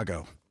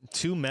Chicago.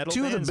 Two bands?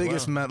 Two of the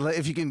biggest metal.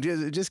 If you can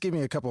just give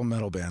me a couple of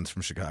metal bands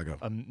from Chicago.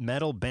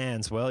 Metal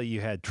bands. Well,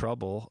 you had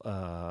Trouble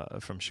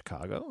from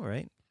Chicago,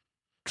 right?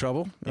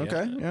 Trouble.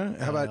 Okay.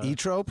 Yeah. How about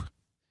E-Trope?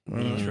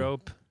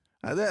 E-Trope.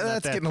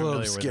 That's getting a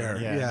little obscure.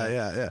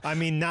 Yeah. I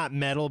mean, not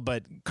metal,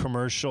 but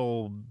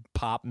commercial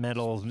pop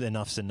metal.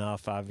 Enough's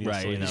enough,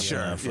 obviously. Right.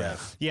 Sure.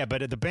 Yeah,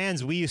 but the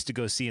bands we used to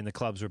go see in the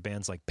clubs were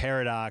bands like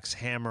Paradox,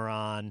 Hammer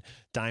On,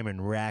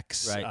 Diamond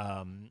Rex. Right.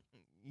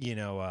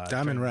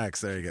 Diamond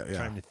Rex. There you go. Yeah.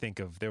 Trying to think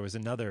of, there was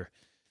another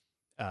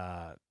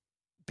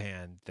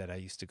band that I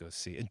used to go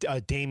see.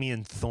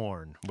 Damien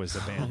Thorne was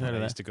a band that I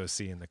used to go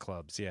see in the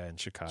clubs. Yeah, in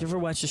Chicago. Did you ever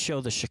watch the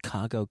show The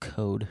Chicago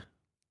Code?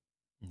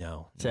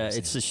 No.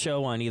 It's a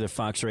show on either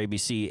Fox or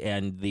ABC,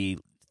 and the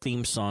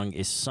theme song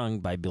is sung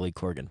by Billy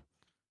Corgan.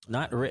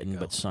 Not written,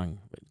 but sung.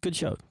 Good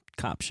show.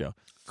 Cop show.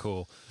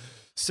 Cool.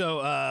 So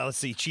let's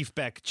see. Chief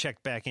Beck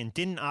checked back in.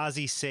 Didn't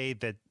Ozzy say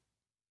that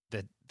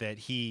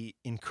he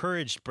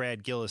encouraged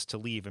Brad Gillis to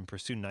leave and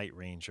pursue Night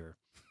Ranger?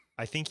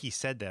 I think he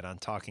said that on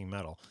Talking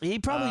Metal. He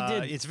probably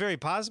did. It's very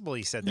possible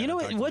he said that. You know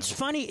what's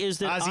funny is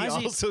that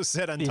Ozzy also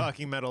said on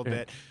Talking Metal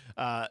that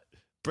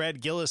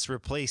Brad Gillis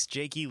replaced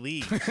Jakey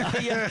Lee.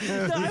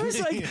 I was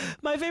like,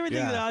 my favorite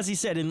thing that Ozzy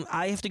said, and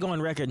I have to go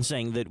on record in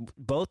saying that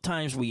both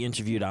times we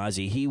interviewed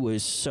Ozzy, he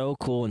was so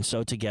cool and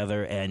so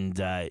together, and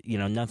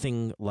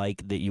nothing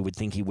like that you would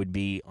think he would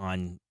be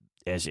on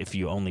as if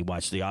you only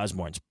watched the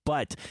Osbournes.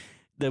 But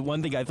the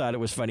one thing I thought it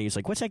was funny is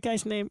like, what's that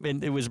guy's name?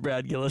 And it was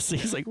Brad Gillis.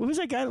 He's like, what was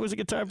that guy that was a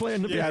guitar player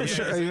in the band?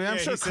 I'm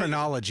sure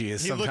chronology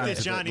is sometimes. He looked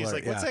at John. He's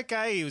like, what's that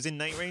guy? He was in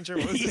Night Ranger.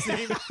 What was his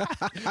name?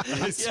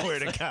 I swear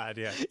to God,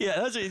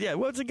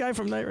 what's the guy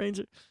from Night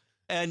Ranger?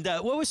 And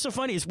what was so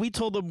funny is we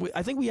told him,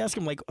 I think we asked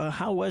him, like,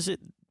 how was it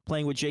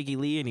playing with Jakey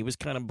Lee? And he was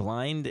kind of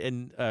blind,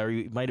 or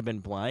he might have been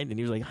blind. And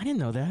he was like, I didn't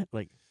know that.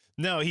 Like,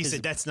 no, he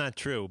said that's not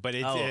true, but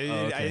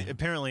it's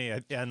apparently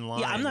online.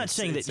 Yeah, I'm not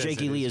saying that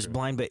Jakey Lee is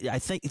blind, but I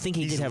think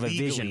he did have a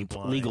vision,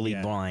 legally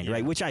blind,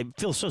 right? Which I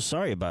feel so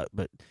sorry about.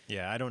 But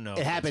I don't know.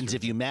 It happens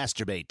if you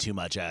masturbate too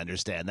much. I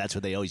understand. That's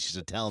what they always used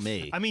to tell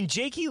me. I mean,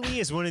 Jakey Lee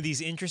is one of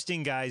these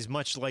interesting guys,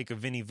 much like a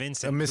Vinnie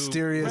Vincent, a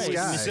mysterious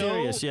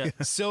guy,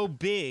 so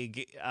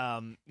big,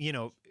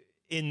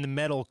 in the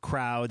metal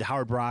crowd,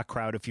 hard rock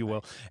crowd, if you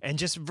will, and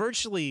just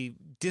virtually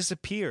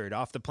disappeared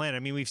off the planet. I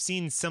mean, we've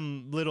seen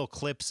some little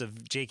clips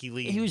of Jakey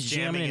Lee. He was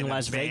jamming in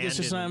Las Vegas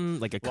or something,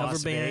 like a cover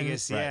band.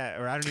 Vegas, or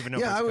I don't even know.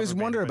 Yeah, I always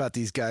wonder about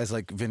these guys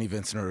like Vinnie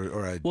Vincent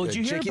or a did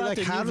you hear Jakey. about Like,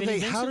 the how new do Vinnie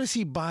they? How Vincent? does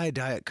he buy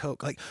Diet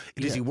Coke? Like,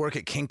 does he work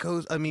at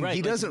Kinko's? I mean,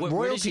 he doesn't. Where does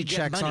Royalty he get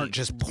checks money? aren't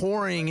just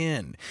pouring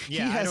in. He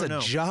has a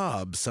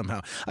job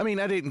somehow. I mean,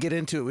 I didn't get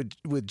into it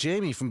with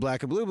Jamie from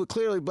Black and Blue, but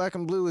clearly Black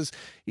and Blue is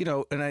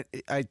an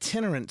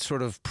itinerant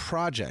sort of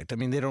project. I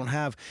mean, they don't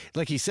have,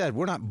 like he said,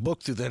 we're not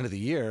booked through the end of the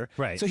year.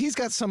 Right. So he's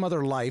got some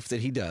other life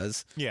that he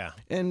does. Yeah.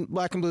 And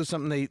Black and Blue is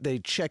something they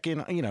check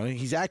in,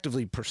 he's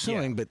actively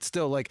pursuing, but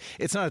still, like,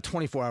 it's not a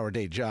 24-hour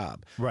day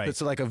job. Right.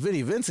 It's like a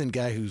Vinnie Vincent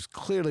guy who's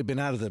clearly been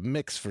out of the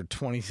mix for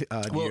 20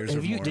 years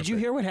or more. Did you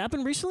hear what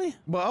happened recently?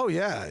 Well,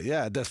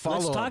 the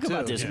follow-up. Let's talk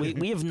about this.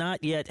 We have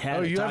not yet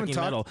had a Talking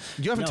Metal.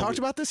 You haven't talked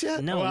about this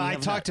yet? No. Well, I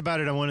talked about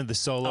it on one of the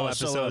solo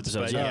episodes.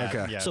 But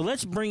okay. So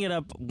let's bring it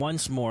up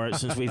once more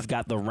since we've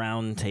got the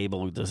round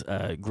table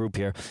group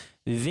here.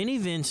 Vinnie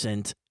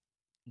Vincent,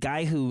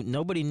 guy who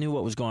nobody knew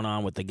what was going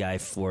on with the guy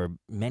for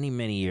many,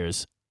 many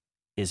years,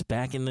 is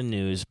back in the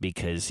news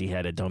because he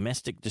had a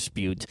domestic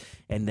dispute.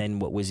 And then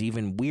what was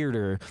even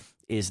weirder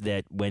is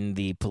that when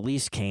the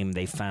police came,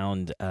 they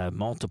found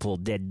multiple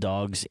dead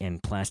dogs in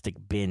plastic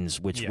bins,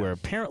 which were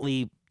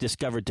apparently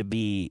discovered to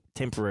be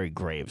temporary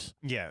graves.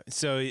 Yeah.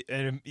 So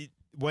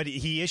what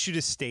he issued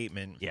a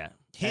statement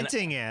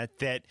hinting at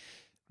that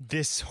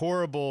this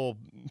horrible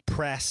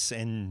press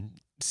and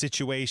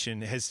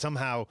situation has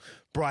somehow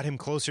brought him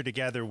closer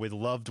together with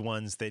loved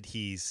ones that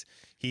he's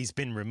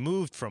been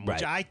removed from,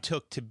 which I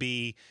took to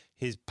be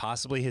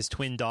possibly his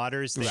twin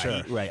daughters.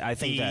 Right. I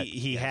think that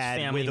he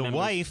had with a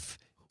wife.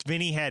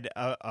 Vinny had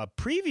a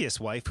previous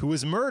wife who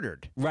was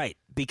murdered. Right,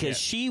 because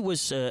she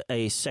was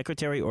a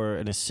secretary or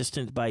an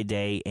assistant by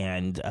day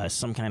and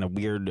some kind of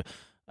weird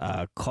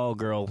call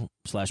girl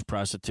 /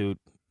 prostitute,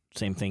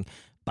 same thing,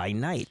 by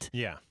night.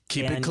 Yeah.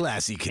 Keep it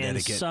classy,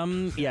 Connecticut.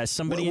 And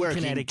somebody in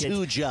Connecticut.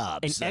 2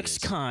 jobs. An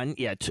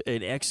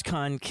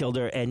ex-con killed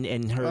her,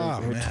 and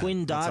her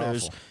twin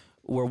daughters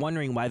were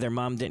wondering why their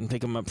mom didn't pick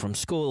them up from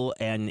school,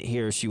 and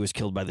here she was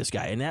killed by this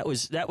guy. And that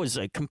was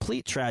a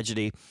complete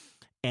tragedy.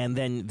 And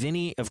then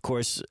Vinny, of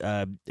course,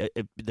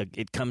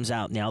 it comes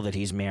out now that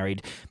he's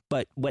married.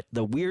 But what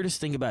the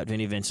weirdest thing about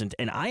Vinnie Vincent,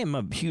 and I am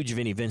a huge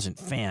Vinnie Vincent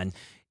fan,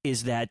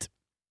 is that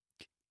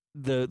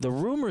the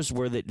rumors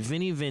were that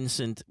Vinnie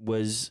Vincent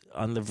was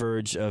on the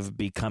verge of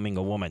becoming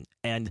a woman.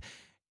 And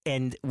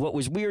what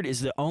was weird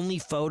is the only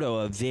photo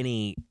of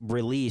Vinny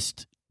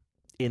released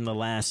in the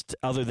last,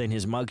 other than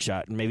his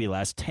mugshot, maybe the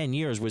last 10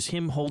 years, was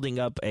him holding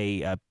up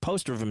a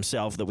poster of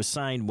himself that was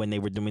signed when they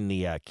were doing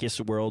the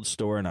Kiss World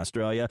store in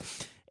Australia.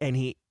 And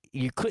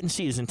you couldn't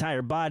see his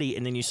entire body,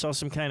 and then you saw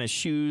some kind of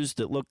shoes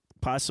that looked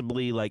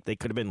possibly like they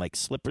could have been like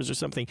slippers or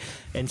something.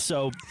 And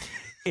so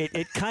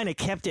it kind of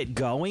kept it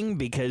going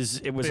because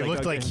it was. It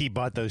looked like he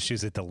bought those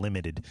shoes at the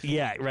Limited.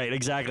 Yeah, right,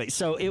 exactly.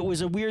 So it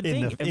was a weird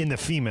thing in the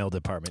female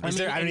department.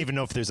 I don't even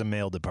know if there's a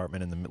male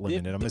department in the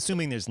Limited. I'm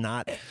assuming there's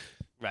not.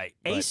 Right.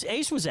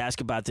 Ace was asked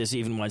about this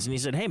even once, and he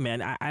said, hey,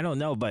 man, I don't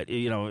know, but,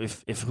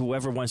 if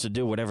whoever wants to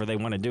do whatever they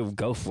want to do,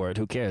 go for it.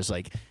 Who cares?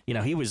 Like,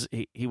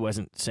 he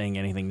wasn't saying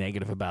anything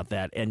negative about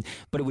that.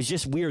 But it was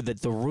just weird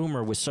that the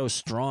rumor was so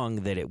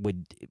strong that it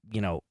would,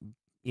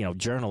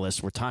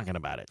 journalists were talking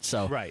about it.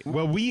 So right.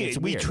 Well,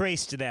 we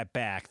traced that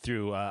back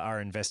through our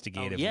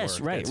investigative work. Yes,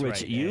 right. That's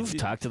Rich, you've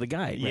talked to the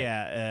guy. Right?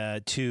 Yeah.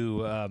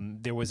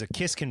 There was a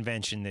KISS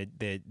convention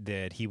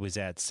that he was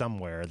at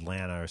somewhere,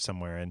 Atlanta or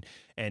somewhere,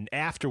 and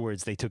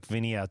afterwards they took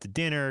Vinny out to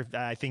dinner.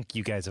 I think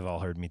you guys have all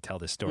heard me tell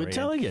this story. We're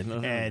telling it.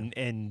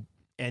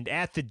 And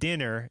at the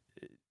dinner,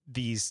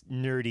 these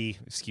nerdy,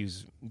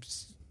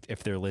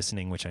 if they're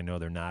listening, which I know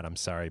they're not, I'm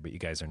sorry, but you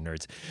guys are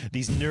nerds.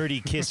 These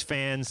nerdy KISS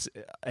fans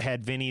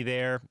had Vinny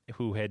there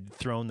who had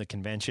thrown the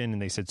convention, and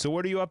they said, so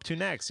what are you up to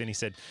next? And he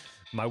said,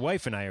 my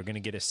wife and I are going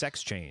to get a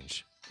sex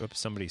change. Oops,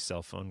 somebody's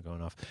cell phone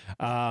going off.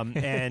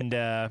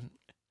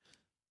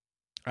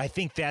 I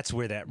think that's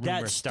where that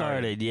rumor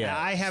started. Yeah,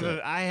 I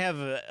have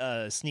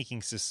a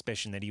sneaking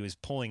suspicion that he was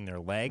pulling their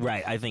leg.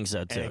 Right, I think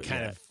so too. And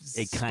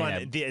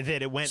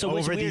that it went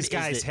over these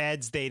guys'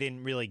 heads. They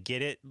didn't really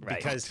get it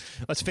because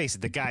let's face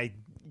it, the guy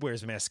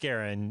wears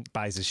mascara and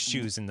buys his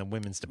shoes in the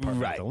women's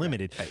department at the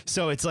Limited. Right.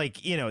 So it's like,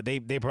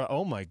 they brought,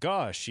 oh my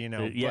gosh,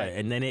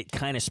 and then it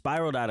kind of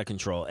spiraled out of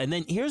control. And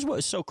then here's what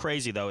was so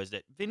crazy though is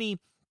that Vinny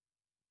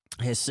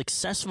has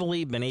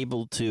successfully been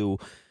able to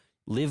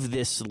live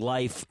this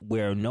life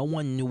where no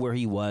one knew where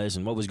he was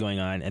and what was going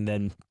on, and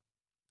then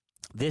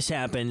this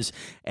happens,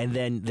 and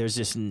then there's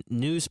this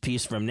news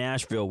piece from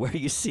Nashville where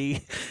you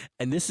see,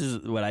 and this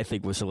is what I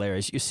think was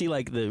hilarious, you see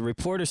like the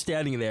reporter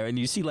standing there, and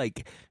you see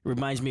like,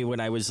 reminds me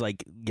when I was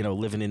like,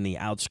 living in the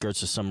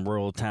outskirts of some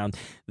rural town,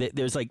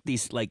 there's like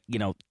these like,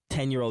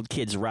 10-year-old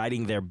kids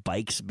riding their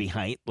bikes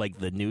behind like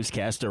the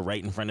newscaster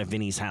right in front of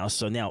Vinny's house.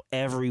 So now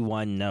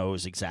everyone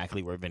knows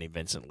exactly where Vinny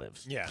Vincent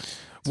lives. Yeah.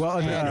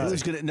 Well,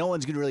 no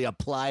one's gonna really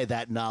apply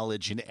that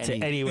knowledge in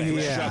any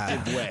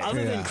constructive way.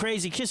 Other than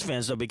crazy Kiss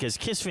fans, though, because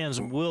Kiss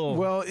fans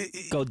will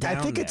go down.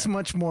 I think it's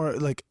much more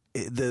like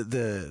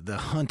the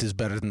hunt is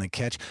better than the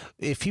catch.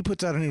 If he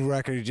puts out a new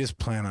record, you just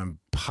plan on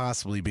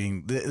possibly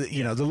being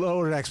the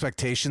lowered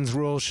expectations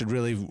rule should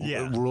really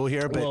rule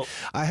here. But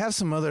I have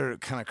some other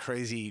kind of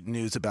crazy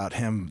news about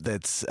him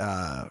that's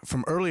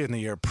from earlier in the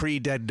year,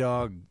 pre-Dead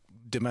Dog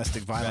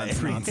domestic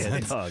violence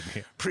nonsense.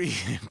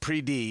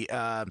 Pre-D.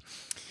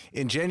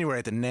 In January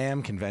at the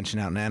NAMM convention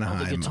out in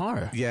Anaheim. The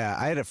guitar. Yeah,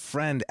 I had a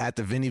friend at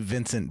the Vinnie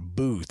Vincent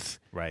booth.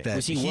 Right.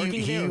 Was he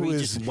working there or he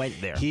just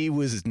went there? He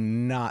was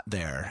not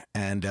there.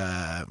 And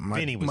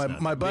my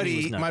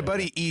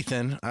buddy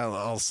Ethan,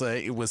 I'll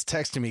say, was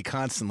texting me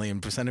constantly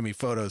and sending me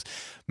photos.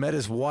 Met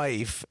his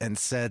wife and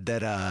said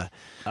that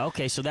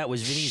okay, so that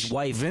was Vinny's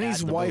wife.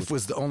 Vinny's wife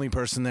was the only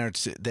person there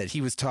that he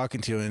was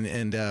talking to,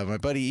 and my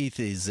buddy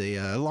Ethan is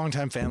a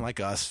longtime fan like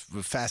us,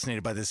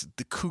 fascinated by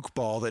the kook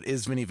ball that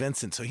is Vinnie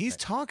Vincent. So he's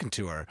talking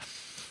to her.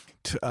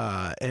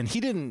 And he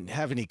didn't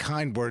have any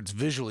kind words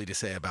visually to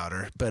say about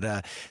her,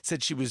 but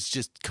said she was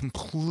just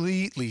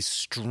completely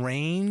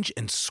strange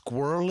and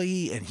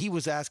squirrely, and he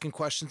was asking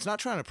questions, not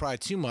trying to pry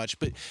too much,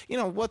 but,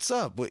 what's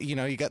up?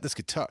 You got this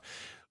guitar.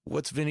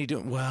 What's Vinny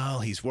doing? Well,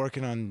 he's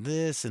working on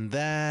this and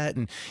that.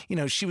 And,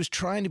 she was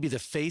trying to be the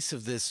face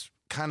of this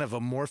kind of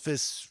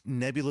amorphous,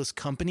 nebulous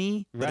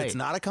company, but it's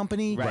not a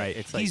company. Right.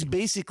 It's he's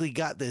basically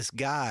got this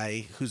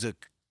guy who's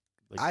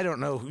I don't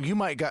know. You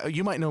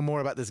might know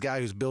more about this guy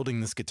who's building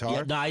this guitar.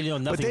 Yeah, no, I know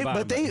nothing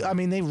about him.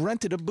 But they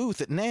rented a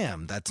booth at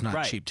NAMM. That's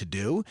not cheap to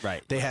do.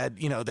 Right. They had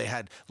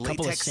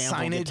latex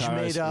signage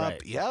made up.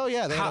 Right.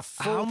 Yeah, they had a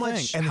full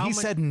thing. And he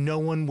said no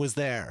one was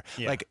there.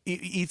 Yeah. Like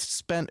he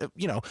spent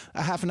a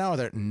half an hour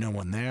there, no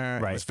one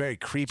there. Right. It was very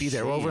creepy.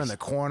 They were over in the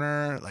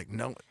corner, like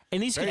no.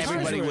 And these guitars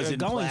were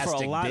going for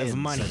a lot of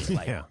money.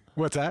 Yeah.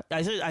 What's that?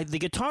 I said the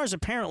guitars,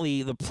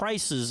 apparently the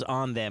prices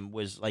on them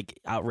was like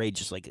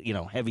outrageous, like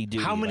heavy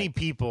duty. How many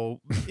people?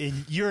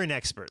 You're an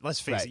expert. Let's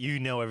face it. You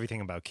know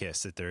everything about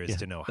Kiss that there is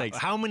to know.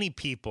 How many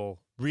people,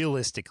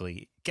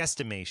 realistically,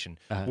 guesstimation,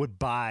 would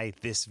buy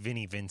this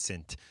Vinnie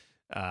Vincent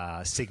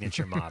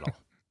signature model?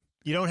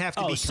 You don't have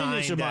to be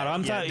signature model.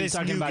 I'm this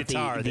talking new about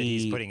guitar that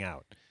he's putting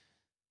out.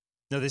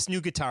 No, this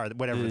new guitar,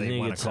 whatever they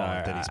want to call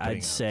it, that he's putting out.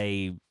 I'd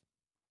say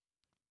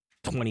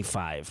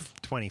 25.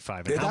 And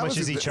how much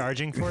is he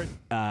charging for it?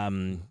 I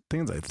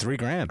think it's like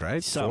 $3,000,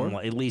 right? Something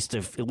like, at least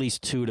 $2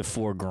 to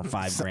 $4,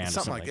 $5,000,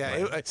 something like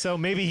that. So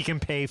maybe he can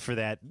pay for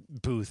that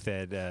booth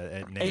at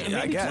NAMM.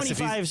 Maybe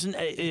 25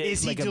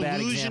 is like he a bad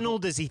delusional?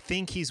 Does he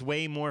think he's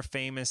way more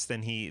famous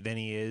than he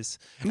is?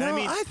 No,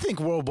 I think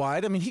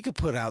worldwide. I mean, he could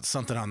put out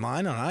something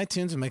online on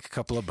iTunes and make a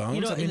couple of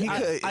bones.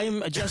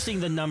 I'm adjusting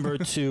the number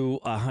to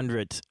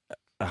 100.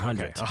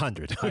 100.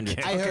 100.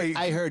 Okay.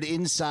 I heard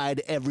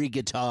inside every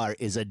guitar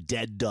is a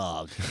dead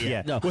dog.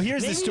 Yeah. No. Well,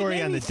 here's the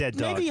story on the dead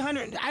dog. Maybe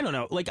 100. I don't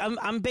know. Like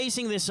I'm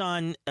basing this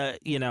on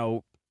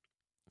how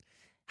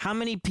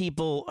many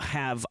people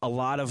have a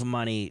lot of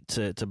money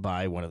to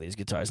buy one of these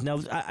guitars. Now,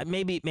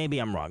 maybe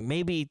I'm wrong.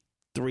 Maybe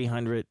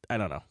 300. I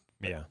don't know.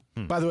 Yeah.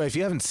 By the way, if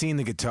you haven't seen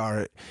the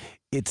guitar,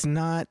 it's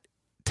not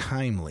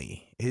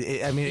timely.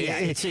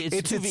 It's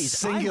a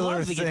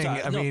singular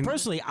thing.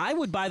 Personally, I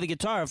would buy the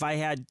guitar if I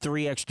had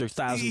 $3,000 extra.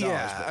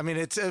 Yeah, I mean,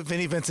 it's a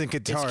Vinnie Vincent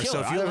guitar.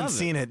 So if you haven't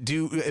seen it,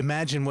 do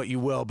imagine what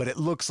you will. But it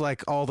looks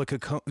like all the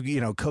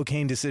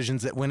cocaine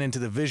decisions that went into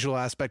the visual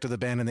aspect of the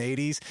band in the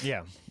 80s.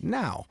 Yeah.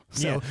 Now,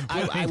 so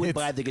I would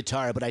buy the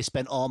guitar, but I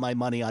spent all my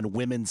money on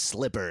women's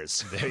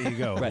slippers. There you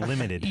go. Right.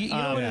 Limited. You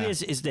know what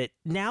it is that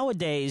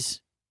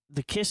nowadays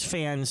the Kiss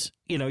fans,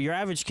 your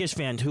average Kiss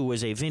fan who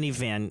was a Vinnie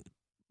fan,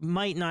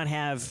 might not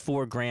have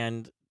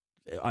 $4,000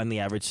 on the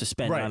average to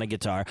spend on a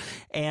guitar.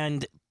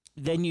 And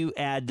then you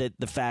add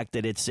the fact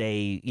that it's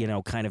a,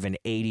 kind of an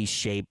 80s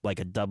shape, like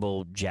a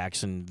double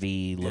Jackson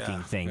V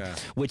looking thing,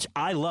 which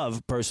I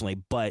love personally,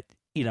 but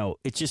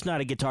it's just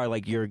not a guitar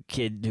like your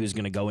kid who's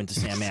going to go into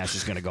Sam Ash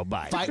is going to go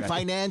buy.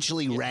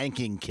 Financially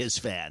ranking Kiss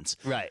fans.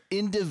 Right.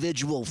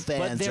 Individual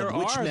fans of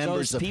which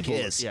members of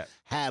Kiss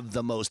have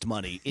the most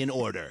money in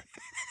order.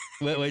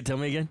 Wait, tell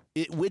me again.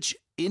 Which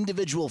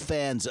individual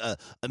fans,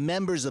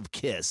 members of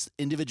KISS,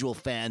 individual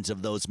fans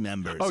of those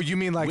members. Oh, you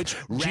mean like which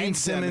Gene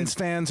Simmons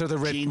fans are the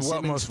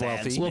most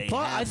wealthy? Well,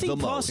 I think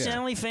Paul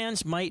Stanley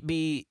fans might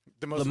be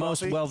the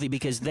most wealthy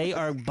because they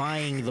are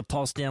buying the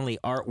Paul Stanley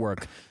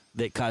artwork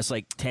that costs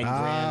like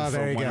 $10,000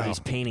 for one of these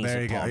paintings.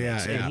 There you of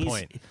Paul go.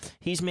 makes.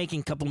 He's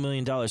making a couple $1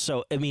 million.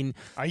 So I mean,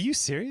 are you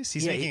serious?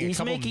 He's making a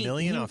couple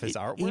million off his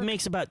artwork. He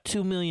makes about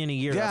 $2 million a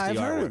year. Yeah, off the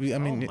I've heard. artwork. I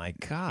mean, oh my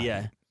God.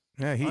 Yeah.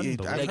 Yeah,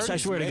 I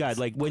swear to God,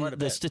 like when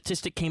the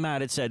statistic came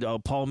out, it said, "Oh,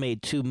 Paul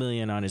made $2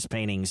 million on his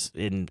paintings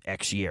in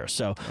X year."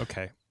 So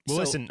okay. Well,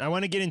 listen, I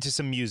want to get into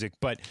some music,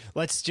 but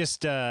let's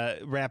just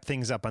wrap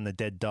things up on the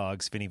Dead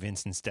Dogs, Vinnie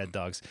Vincent's Dead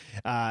Dogs.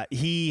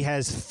 He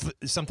has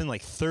something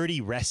like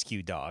 30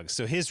 rescue dogs.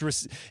 So his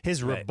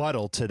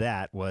rebuttal to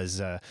that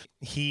was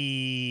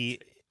he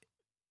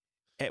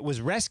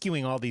was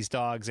rescuing all these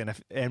dogs,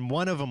 and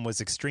one of them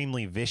was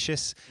extremely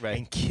vicious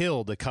and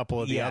killed a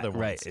couple of the other ones.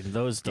 Right, and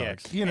those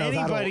dogs. Yeah.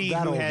 Anybody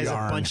who has a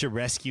bunch of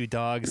rescue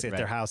dogs at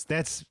their house,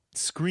 that's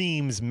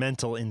screams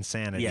mental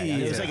insanity. Yeah,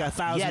 there's like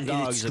 1,000 dogs it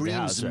at the screams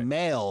house. Right?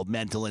 male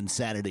mental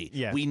insanity.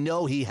 Yeah. We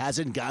know he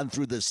hasn't gone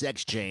through the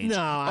sex change. No,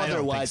 I don't think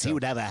otherwise so. he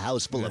would have a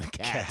house full of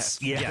cats.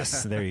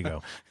 Yes, there you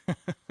go.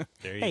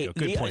 There you go.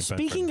 Good point.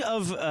 Speaking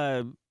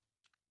of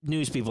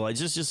news people, it's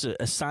just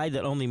a side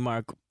that only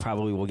Mark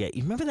probably will get.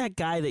 You remember that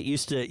guy that you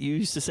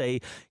used to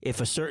say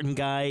if a certain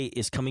guy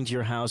is coming to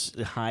your house,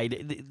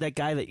 hide? That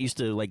guy that used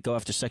to like go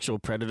after sexual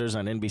predators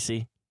on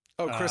NBC.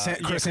 Oh, Chris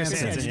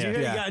Hansen. Did you hear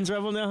he got in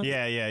trouble now?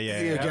 Yeah.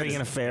 Having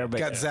an affair, but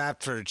got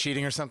zapped for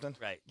cheating or something.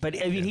 Right. But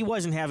I mean, he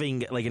wasn't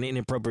having like an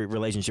inappropriate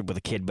relationship with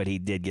a kid, but he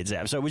did get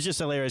zapped. So it was just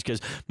hilarious because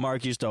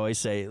Mark used to always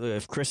say,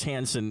 if Chris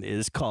Hansen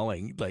is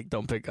calling, like,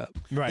 don't pick up.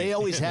 Right. They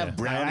always have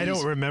brownies. I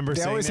don't remember.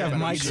 They always have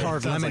Mike's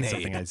Hard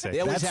Lemonade. I'd say. They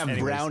always have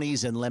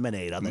brownies and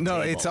lemonade on the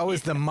No, table. it's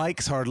always the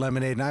Mike's Hard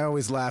Lemonade, and I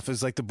always laugh.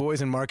 It's like the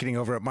boys in marketing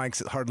over at Mike's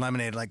Hard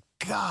Lemonade, like,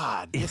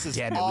 God, this is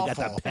Damn it, awful. we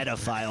got the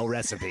pedophile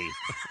recipe.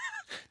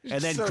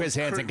 And then So Chris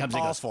Hansen comes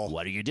and goes, awful.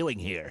 "What are you doing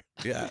here?"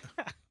 Yeah,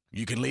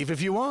 you can leave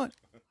if you want.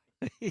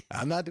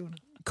 I'm not doing it.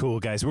 Cool,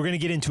 guys. We're going to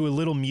get into a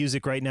little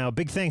music right now.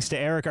 Big thanks to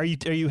Eric. Are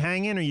you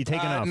hanging or are you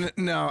taking off?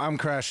 No, I'm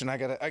crashing. I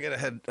gotta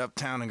head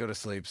uptown and go to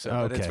sleep. So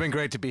but it's Okay. been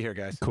great to be here,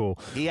 guys. Cool.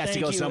 He has to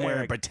Thank go you, somewhere Eric.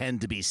 and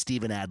pretend to be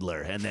Steven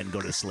Adler and then go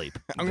to sleep.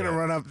 I'm gonna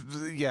run up.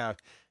 Yeah,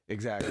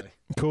 exactly.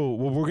 Cool.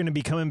 Well, we're going to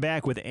be coming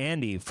back with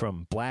Andy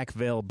from Black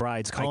Veil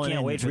Brides. Calling can't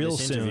in wait for real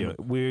this soon.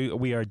 interview.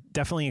 We are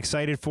definitely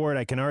excited for it.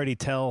 I can already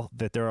tell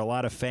that there are a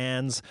lot of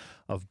fans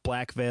of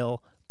Black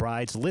Veil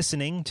Brides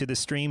listening to the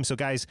stream. So,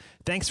 guys,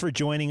 thanks for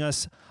joining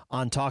us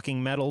on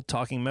Talking Metal,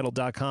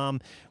 TalkingMetal.com.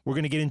 We're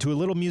going to get into a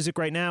little music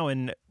right now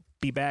and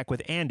be back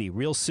with Andy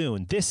real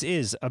soon. This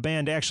is a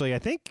band, actually, I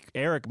think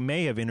Eric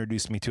may have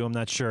introduced me to. I'm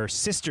not sure.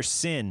 Sister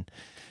Sin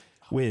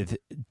with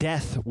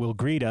Death Will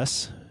Greet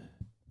Us.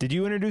 Did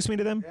you introduce me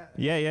to them?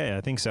 Yeah, I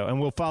think so. And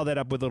we'll follow that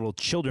up with a little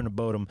Children of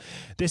Bodom.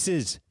 This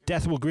is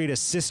Death Will Greet Us,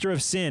 Sister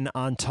of Sin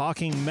on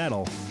Talking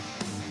Metal.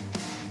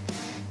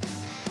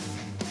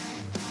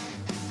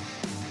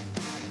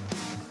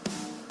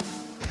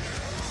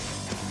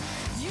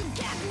 You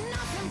get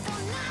nothing for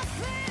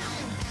nothing.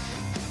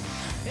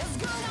 It's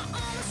gonna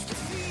honest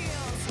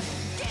feels.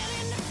 Get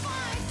in the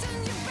fight and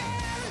you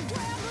better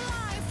grab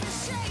life and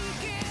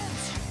shake it.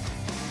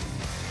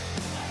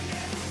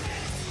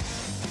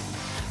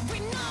 We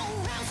know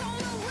hands on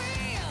the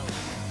wheel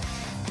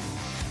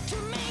to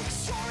make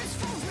sure it's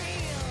for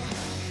real.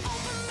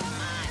 Open them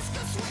eyes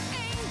 'cause we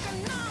ain't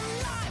gonna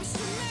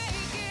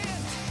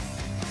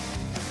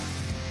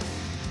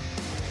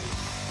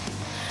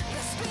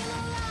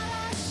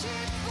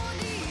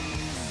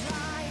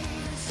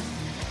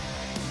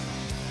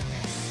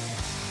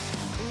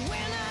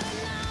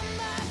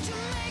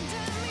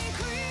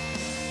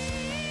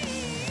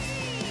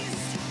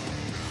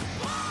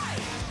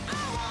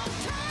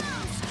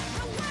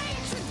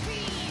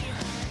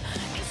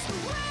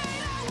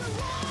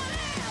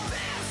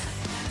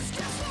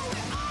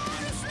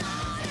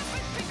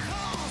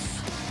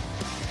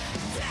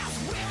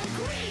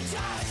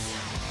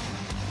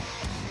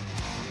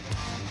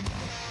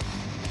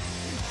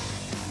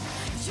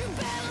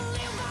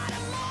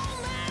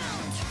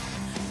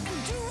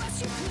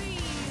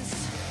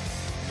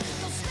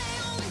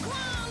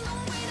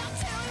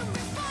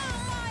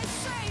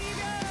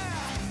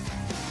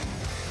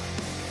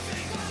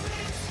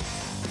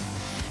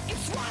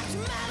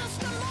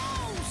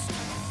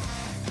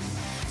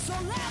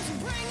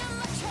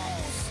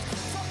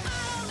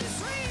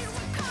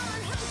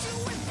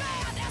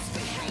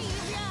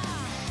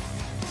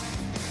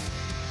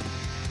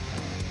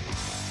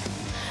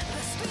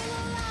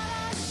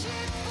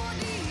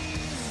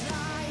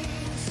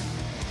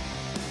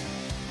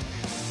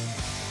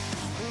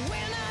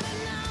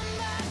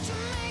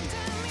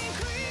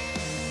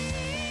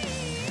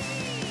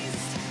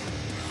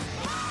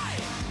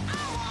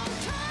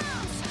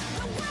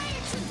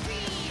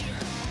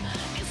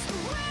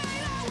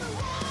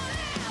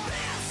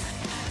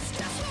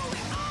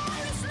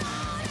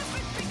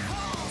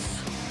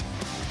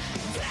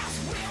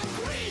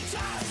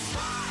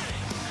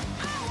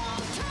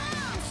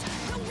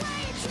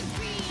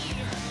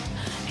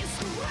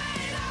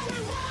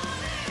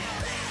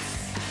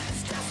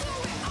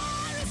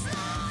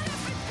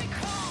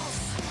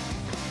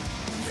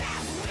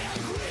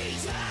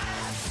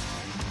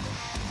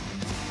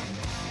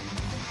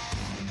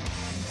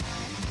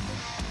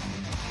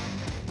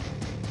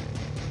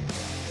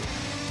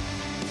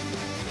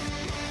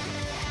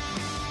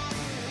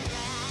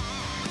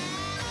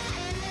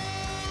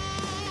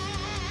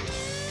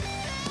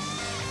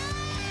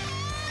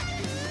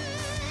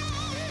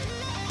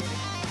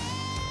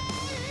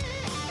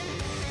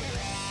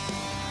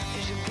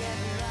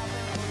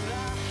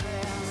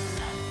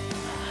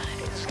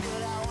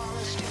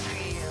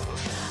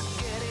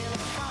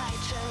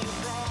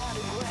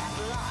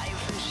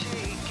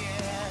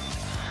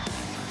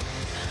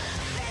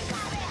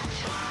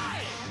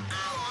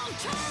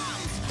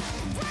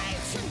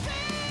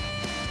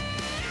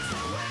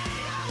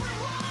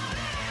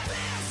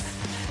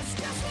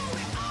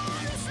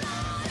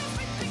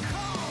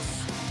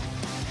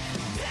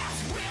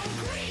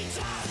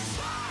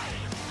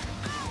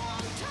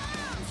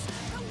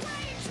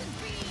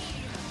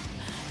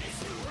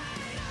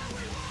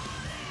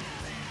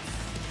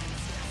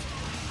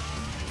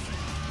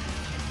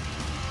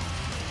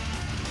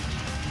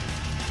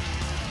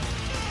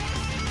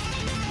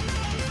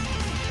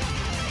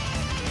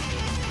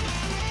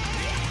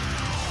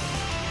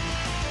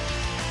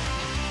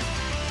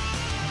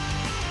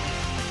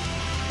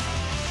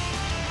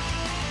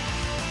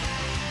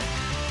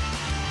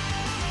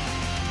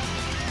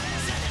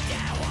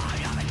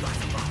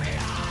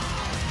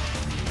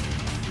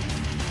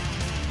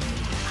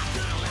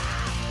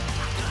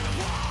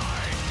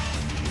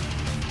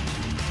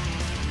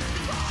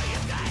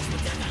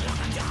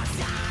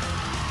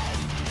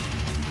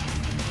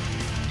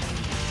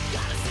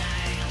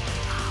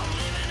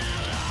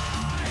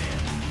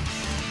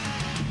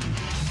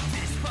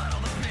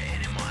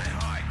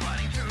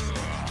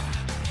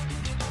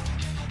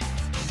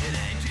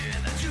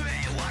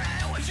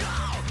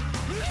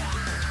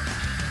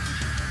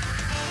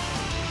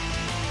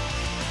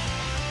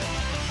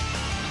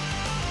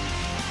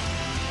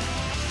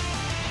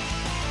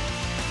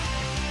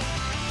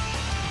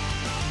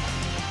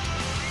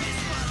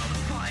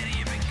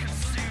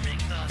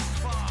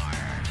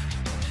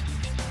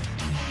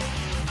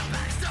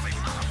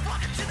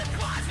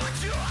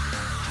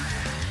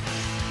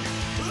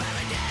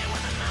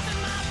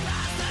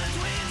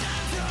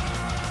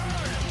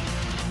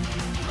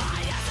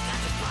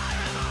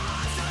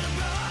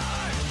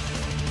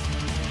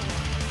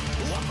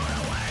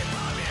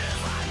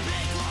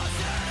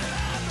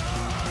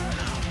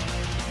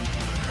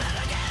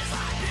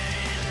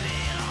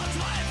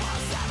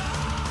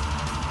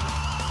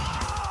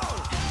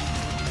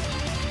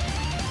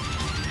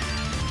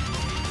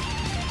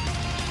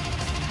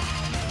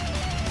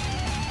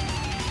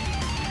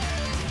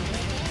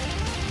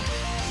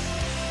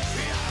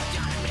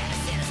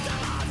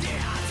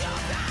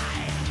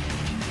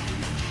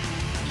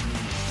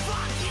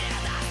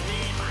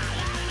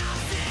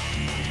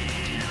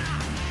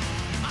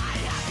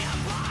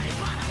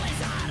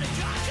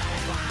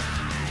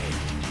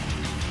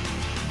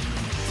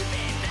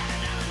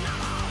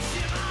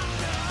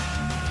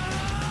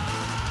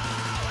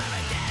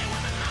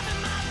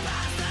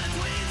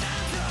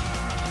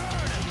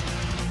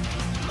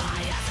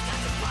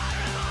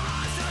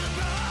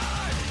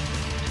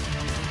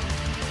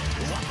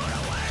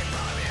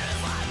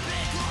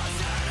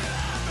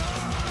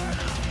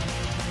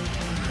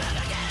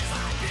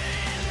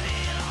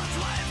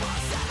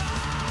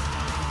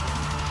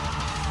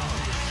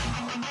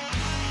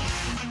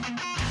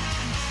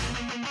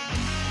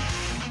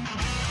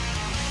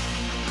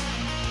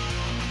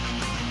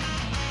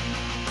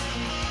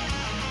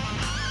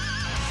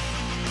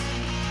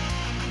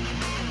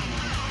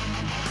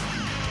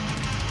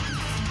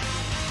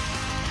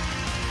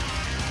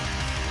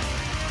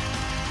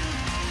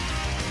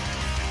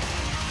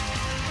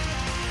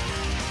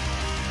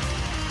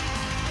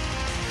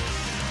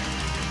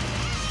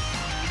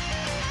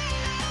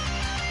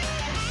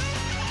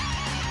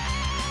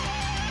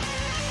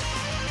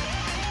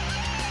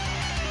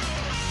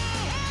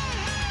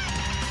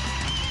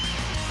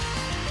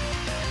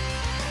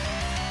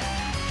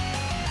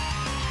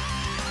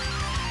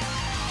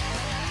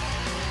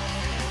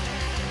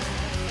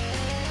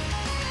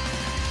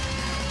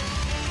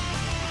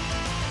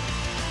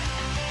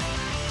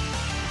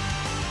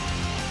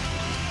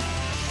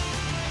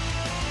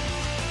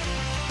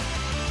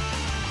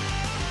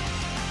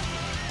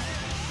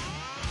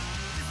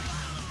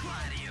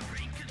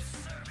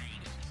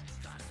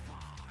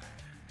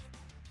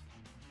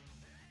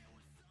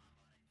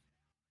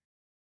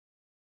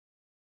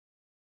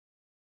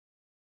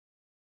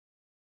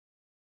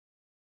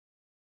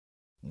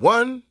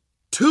 1,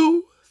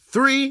 2,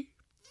 3,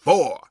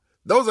 4.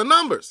 Those are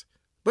numbers,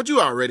 but you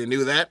already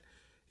knew that.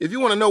 If you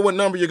want to know what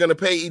number you're going to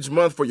pay each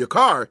month for your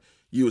car,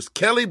 use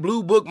Kelley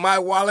Blue Book My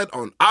Wallet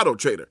on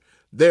AutoTrader.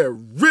 They're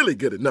really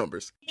good at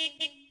numbers.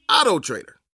 AutoTrader.